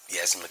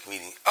 Yes, I'm a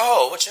comedian.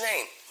 Oh, what's your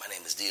name? My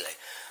name is D-Lay.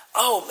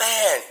 Oh,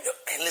 man.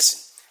 Hey, listen,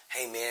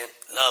 hey man,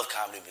 love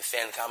comedy, been a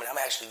fan of comedy. I'm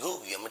actually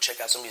Google you. I'm gonna check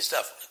out some of your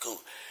stuff. I'm like,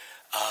 cool.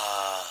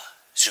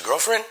 Is your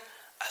girlfriend?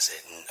 I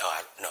said, no,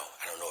 I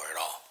don't know her at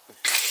all.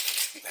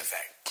 Matter of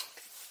fact,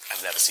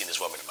 I've never seen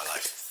this woman in my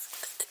life.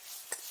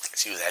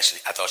 She was actually,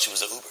 I thought she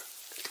was an Uber.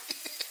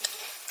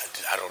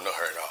 I don't know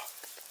her at all.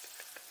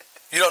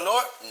 You don't know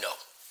her? No.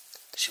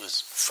 She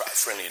was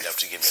friendly enough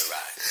to give me a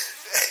ride.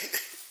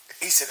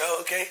 He said, oh,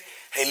 okay.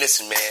 Hey,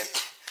 listen, man.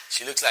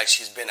 She looks like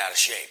she's been out of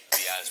shape, to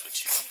be honest with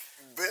you.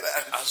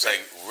 I was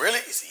like, really?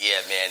 He said,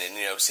 yeah, man. And,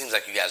 it seems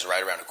like you guys are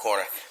right around the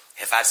corner.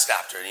 If I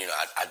stopped her,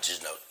 I'd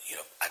just know,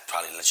 I'd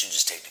probably let you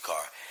just take the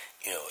car,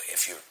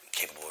 if you're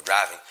capable of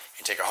driving,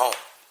 and take her home.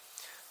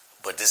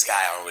 But this guy,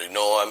 I don't really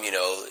know him,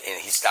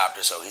 and he stopped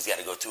her, so he's got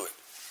to go through it.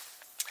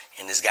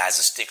 And this guy's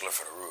a stickler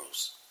for the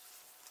rules.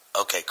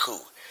 Okay,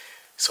 cool.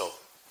 So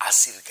I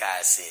see the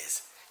guy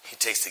says, he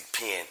takes the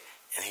pen,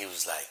 and he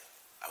was like,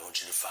 I want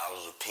you to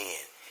follow the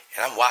pen.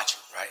 And I'm watching,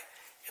 right?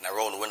 And I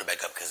roll the window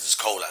back up because it's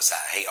cold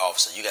outside. Hey,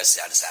 officer, you got to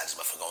sit outside this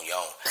motherfucker on your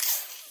own.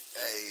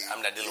 Hey,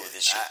 I'm not dealing with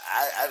this shit.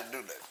 I didn't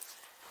do that.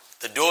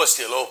 The door's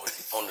still open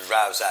on the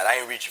driver's side.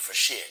 I ain't reaching for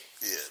shit.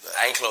 Yeah,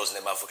 I ain't closing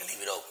that motherfucker.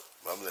 Leave it open.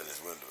 I'm letting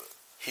this window up.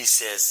 He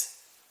says,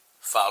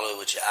 follow it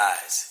with your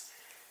eyes.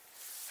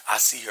 I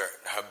see her.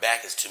 Her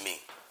back is to me.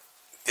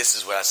 This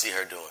is what I see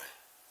her doing.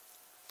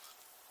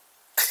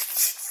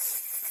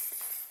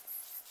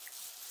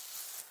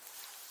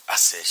 I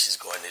said, she's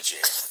going to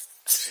jail.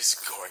 She's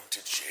going to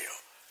jail.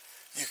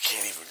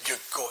 You're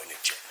going to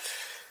jail.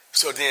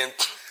 So then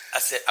I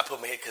said, I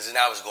put my head, because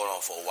now it's going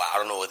on for a while. I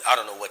don't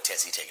know what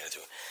test he taking her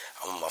through.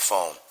 I'm on my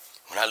phone.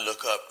 When I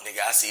look up,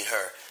 nigga, I see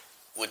her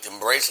with them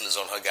bracelets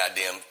on her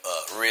goddamn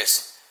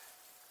wrist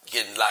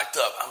getting locked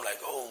up. I'm like,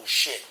 oh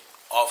shit.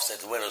 Officer at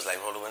the window was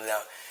like, roll the window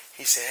down.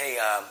 He said, hey,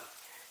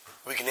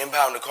 we can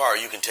impound the car or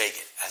you can take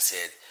it. I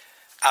said,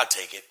 I'll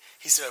take it.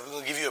 He said, we're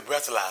going to give you a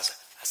breathalyzer.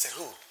 I said,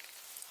 who?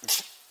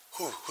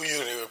 Who you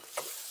gonna do?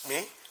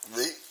 Me?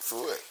 Me? For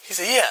what? He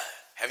said, yeah.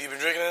 Have you been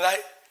drinking tonight?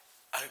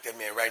 I looked at that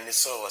man right in his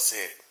soul. I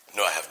said,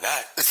 no, I have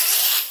not.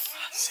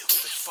 I said, what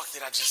the fuck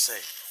did I just say?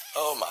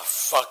 Oh my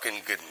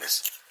fucking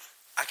goodness.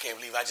 I can't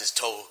believe I just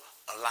told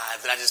a lie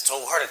that I just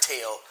told her to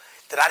tell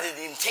that I didn't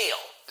even tell.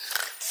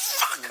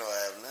 Fuck. No,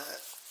 I have not.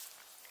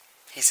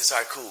 He says, all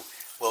right, cool.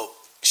 Well,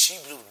 she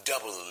blew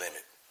double the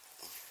limit.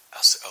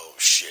 I said, oh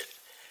shit.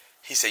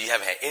 He said, you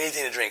haven't had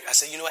anything to drink. I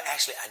said, you know what?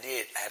 Actually, I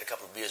did. I had a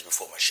couple of beers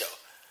before my show.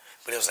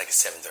 But it was like at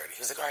 7:30. He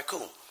was like, all right,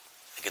 cool.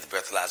 I get the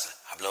breathalyzer.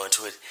 I blow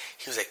into it.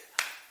 He was like,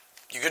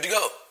 you good to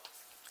go?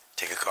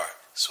 Take a car.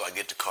 So I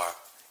get the car,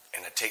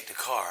 and I take the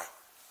car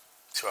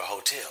to our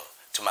hotel,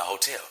 to my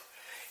hotel.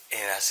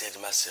 And I said to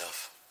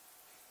myself,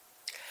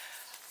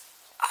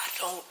 I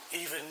don't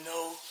even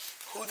know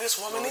who this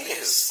woman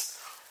is.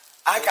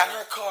 I got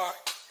her car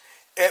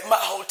at my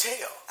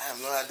hotel. I have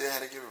no idea how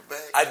to give her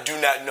back. I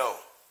do not know.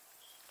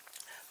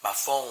 My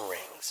phone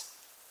rings.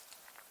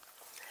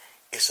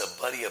 It's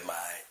a buddy of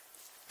mine,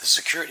 the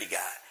security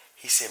guy.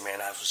 He said, man,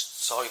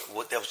 saw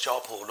what that was y'all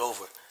pulled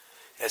over.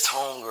 That's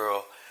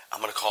homegirl. I'm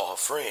going to call her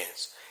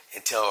friends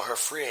and tell her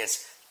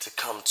friends to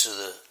come to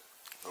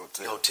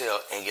the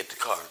hotel and get the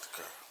car.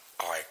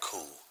 All right,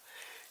 cool.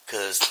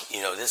 Because,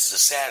 this is a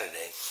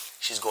Saturday.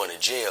 She's going to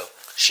jail.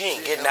 She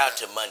ain't getting out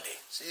till Monday.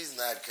 She's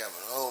not coming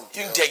home.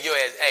 You can take your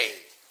ass. Hey,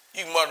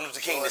 you can Martin Luther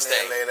King this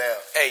thing.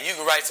 Hey, you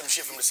can write some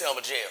shit from the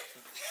Selma jail.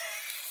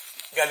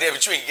 Goddamn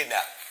it, you ain't getting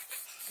out.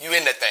 You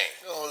in that thing.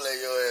 Don't lay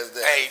your ass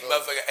down. Hey,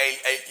 motherfucker,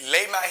 hey,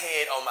 lay my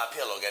head on my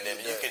pillow, goddamn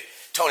it. You can,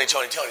 Tony,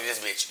 this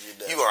bitch.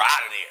 You are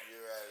out of there.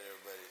 You're out of there,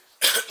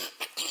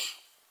 buddy.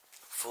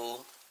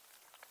 Fool.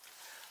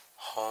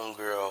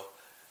 Homegirl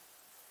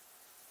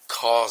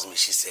calls me.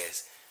 She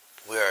says,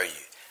 where are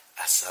you?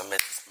 I said, I'm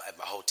at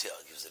my hotel.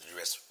 Gives her the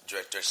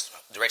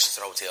directions to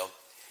the hotel.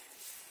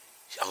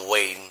 I'm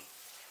waiting.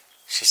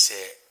 She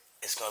said,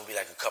 it's going to be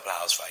like a couple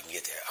hours before I can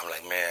get there. I'm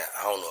like, man,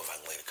 I don't know if I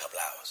can wait a couple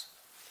hours.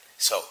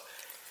 So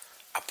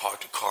I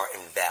parked the car in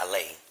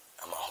valet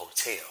at my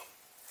hotel.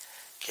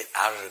 Get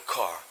out of the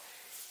car,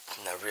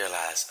 and I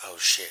realized, oh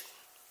shit,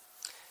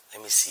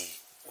 let me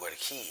see where the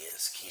key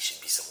is. Key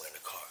should be somewhere in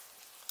the car.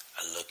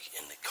 I look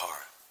in the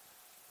car.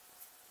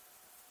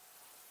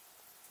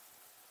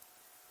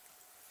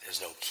 There's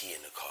no key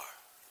in the car.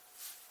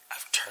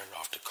 I've turned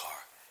off the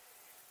car.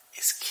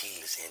 It's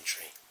keyless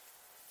entry.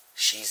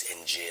 She's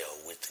in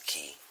jail with the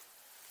key.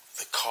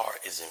 The car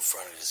is in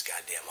front of this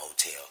goddamn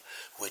hotel,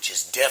 which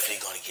is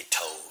definitely going to get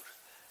towed.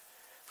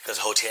 Because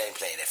the hotel ain't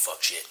playing that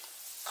fuck shit.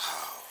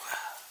 Oh,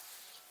 wow.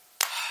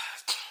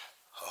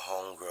 Her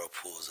homegirl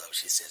pulls up.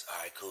 She says,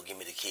 all right, cool, give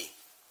me the key.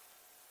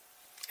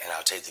 And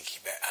I'll take the key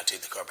back. I'll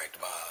take the car back to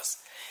my house,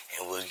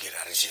 and we'll get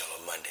out of jail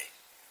on Monday.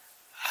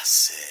 I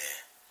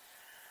said,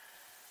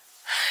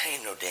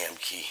 ain't no damn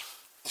key.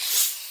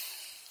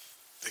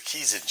 The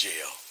key's in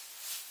jail.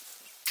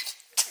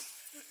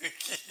 The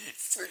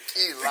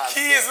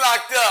key is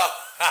locked up.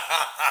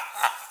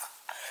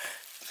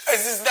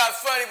 This is not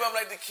funny, but I'm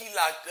like, the key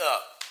locked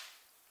up.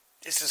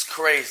 This is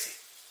crazy.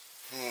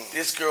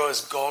 This girl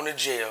is going to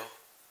jail.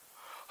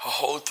 Her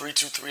whole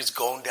 323 is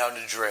going down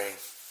the drain.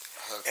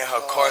 and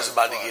her car's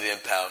about to get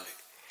impounded.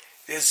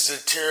 This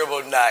is a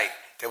terrible night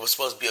that was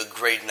supposed to be a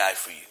great night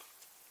for you.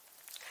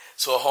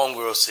 So a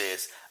homegirl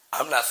says,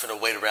 I'm not finna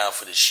wait around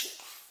for this shit.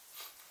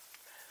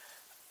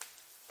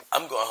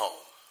 I'm going home.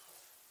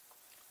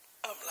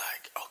 I'm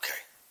like, okay.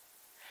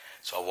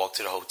 So I walk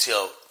to the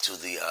hotel, to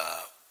the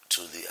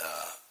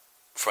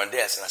front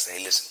desk, and I say,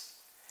 hey, listen.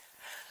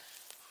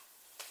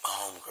 My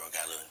homegirl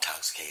got a little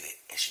intoxicated,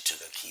 and she took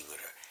her key with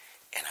her,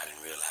 and I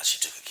didn't realize she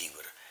took her key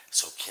with her.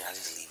 So can I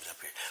just leave it up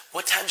here?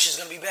 What time is she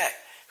going to be back?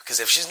 Because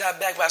if she's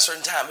not back by a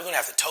certain time, we're going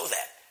to have to tow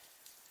that.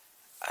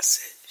 I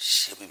said,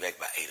 she'll be back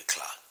by 8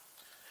 o'clock.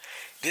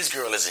 This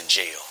girl is in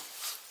jail.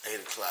 8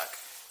 o'clock.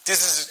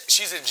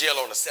 She's in jail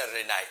on a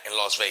Saturday night in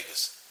Las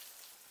Vegas.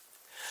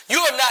 You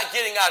are not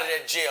getting out of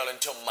that jail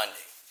until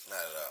Monday. Not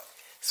at all.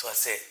 So I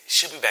said,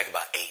 she'll be back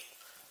about 8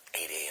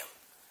 a.m.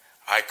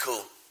 All right,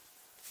 cool.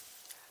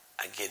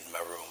 I get in my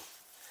room.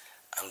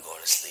 I'm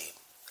going to sleep.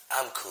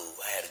 I'm cool.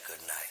 I had a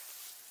good night.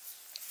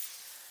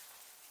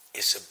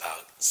 It's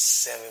about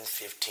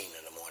 7:15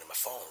 in the morning. My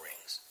phone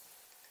rings.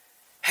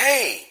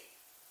 Hey,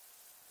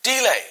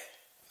 Delay.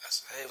 I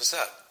said, hey, what's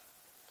up?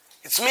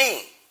 It's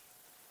me,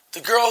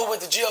 the girl who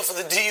went to jail for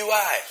the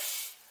DUI.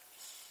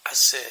 I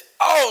said,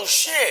 oh,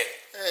 shit.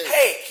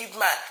 Hey, keep in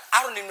mind,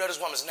 I don't even know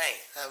this woman's name.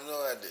 I have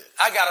no idea.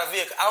 I got her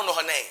vehicle. I don't know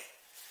her name.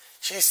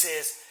 She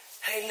says,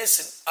 hey,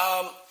 listen,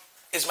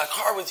 is my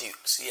car with you?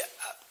 I said, yeah,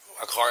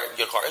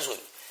 your car is with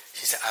me.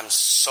 She said, I'm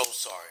so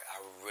sorry.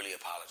 I really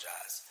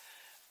apologize.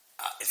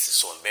 It's just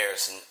so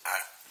embarrassing.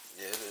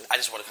 I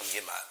just want to come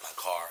get my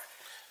car.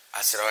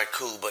 I said, all right,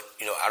 cool, but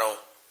I don't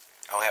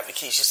have the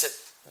key. She said,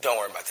 don't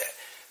worry about that.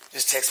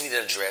 Just text me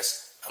the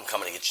address. I'm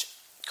coming to get you.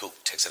 Cool,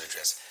 text her the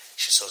address.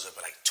 She shows up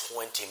like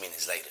 20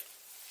 minutes later.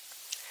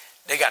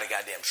 They got a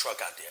goddamn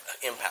truck out there, an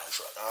impound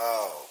truck.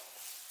 Oh.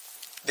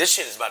 This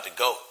shit is about to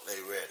go.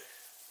 They ready.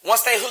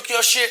 Once they hook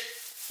your shit,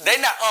 they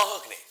not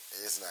unhooking it.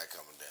 It's not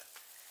coming down.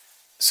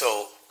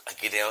 So I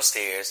get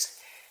downstairs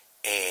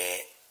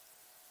and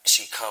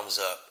she comes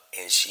up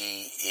and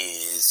she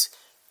is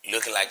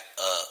looking like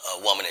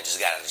a woman that just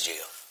got out of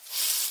jail.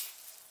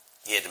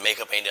 Yeah, the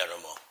makeup ain't there no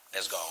more.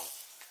 That's gone.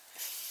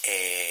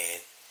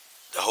 And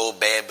the whole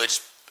bad bitch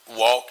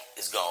walk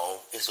is gone.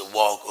 It's a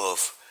walk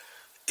of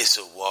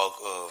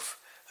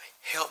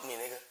help me,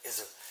 nigga.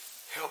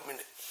 Help me.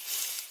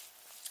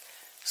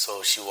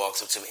 So she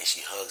walks up to me and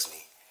she hugs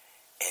me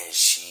and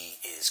she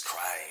is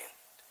crying.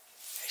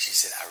 And she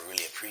said, I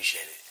really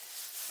appreciate it.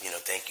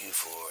 Thank you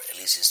for at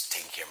least just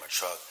taking care of my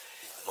truck.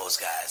 Most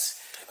guys,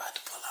 they about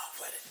to pull off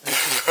with it.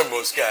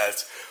 Most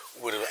guys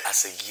would have. I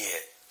said,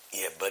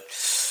 yeah, but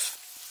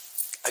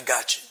I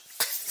got you.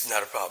 It's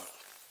not a problem.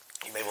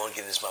 You may want to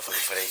get in this motherfucker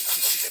before they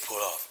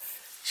pull off.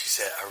 She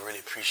said, I really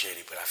appreciate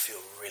it, but I feel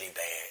really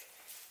bad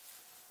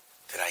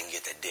that I can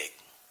get that dick.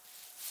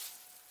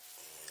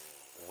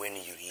 When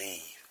do you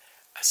leave?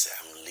 I said,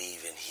 I'm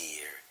leaving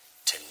here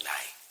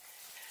tonight.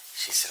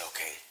 She said,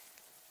 okay,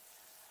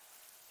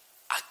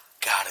 I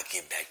gotta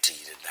get back to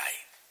you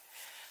tonight.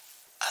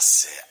 I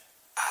said,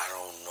 I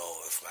don't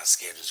know if my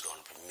schedule's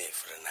gonna permit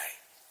for the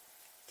night.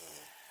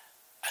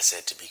 I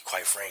said, to be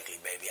quite frankly,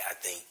 baby, I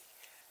think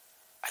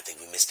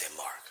we missed that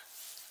mark.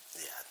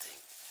 Yeah,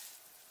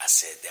 I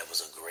said that was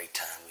a great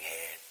time we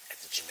had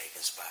at the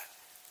Jamaican spot.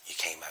 You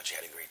came out, you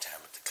had a great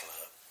time at the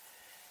club.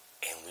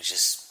 And we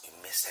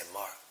missed that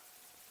mark.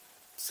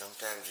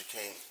 Sometimes you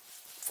can't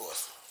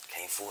force it.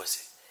 Can't force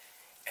it.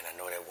 And I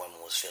know that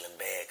woman was feeling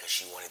bad because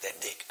she wanted that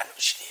dick. I know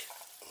she did.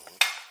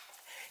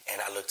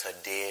 And I looked her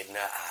dead in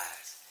her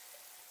eyes.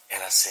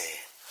 And I said,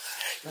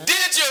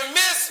 did you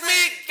miss me?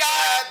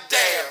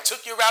 Goddamn.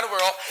 Took you around the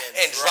world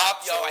and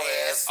dropped your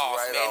ass off,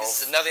 right, man.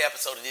 This is another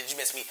episode of Did You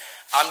Miss Me?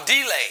 I'm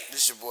D-Lay.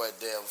 This your boy,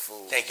 Damn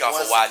Fool. Thank y'all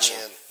for watching.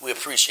 We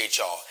appreciate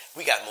y'all.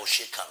 We got more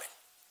shit coming.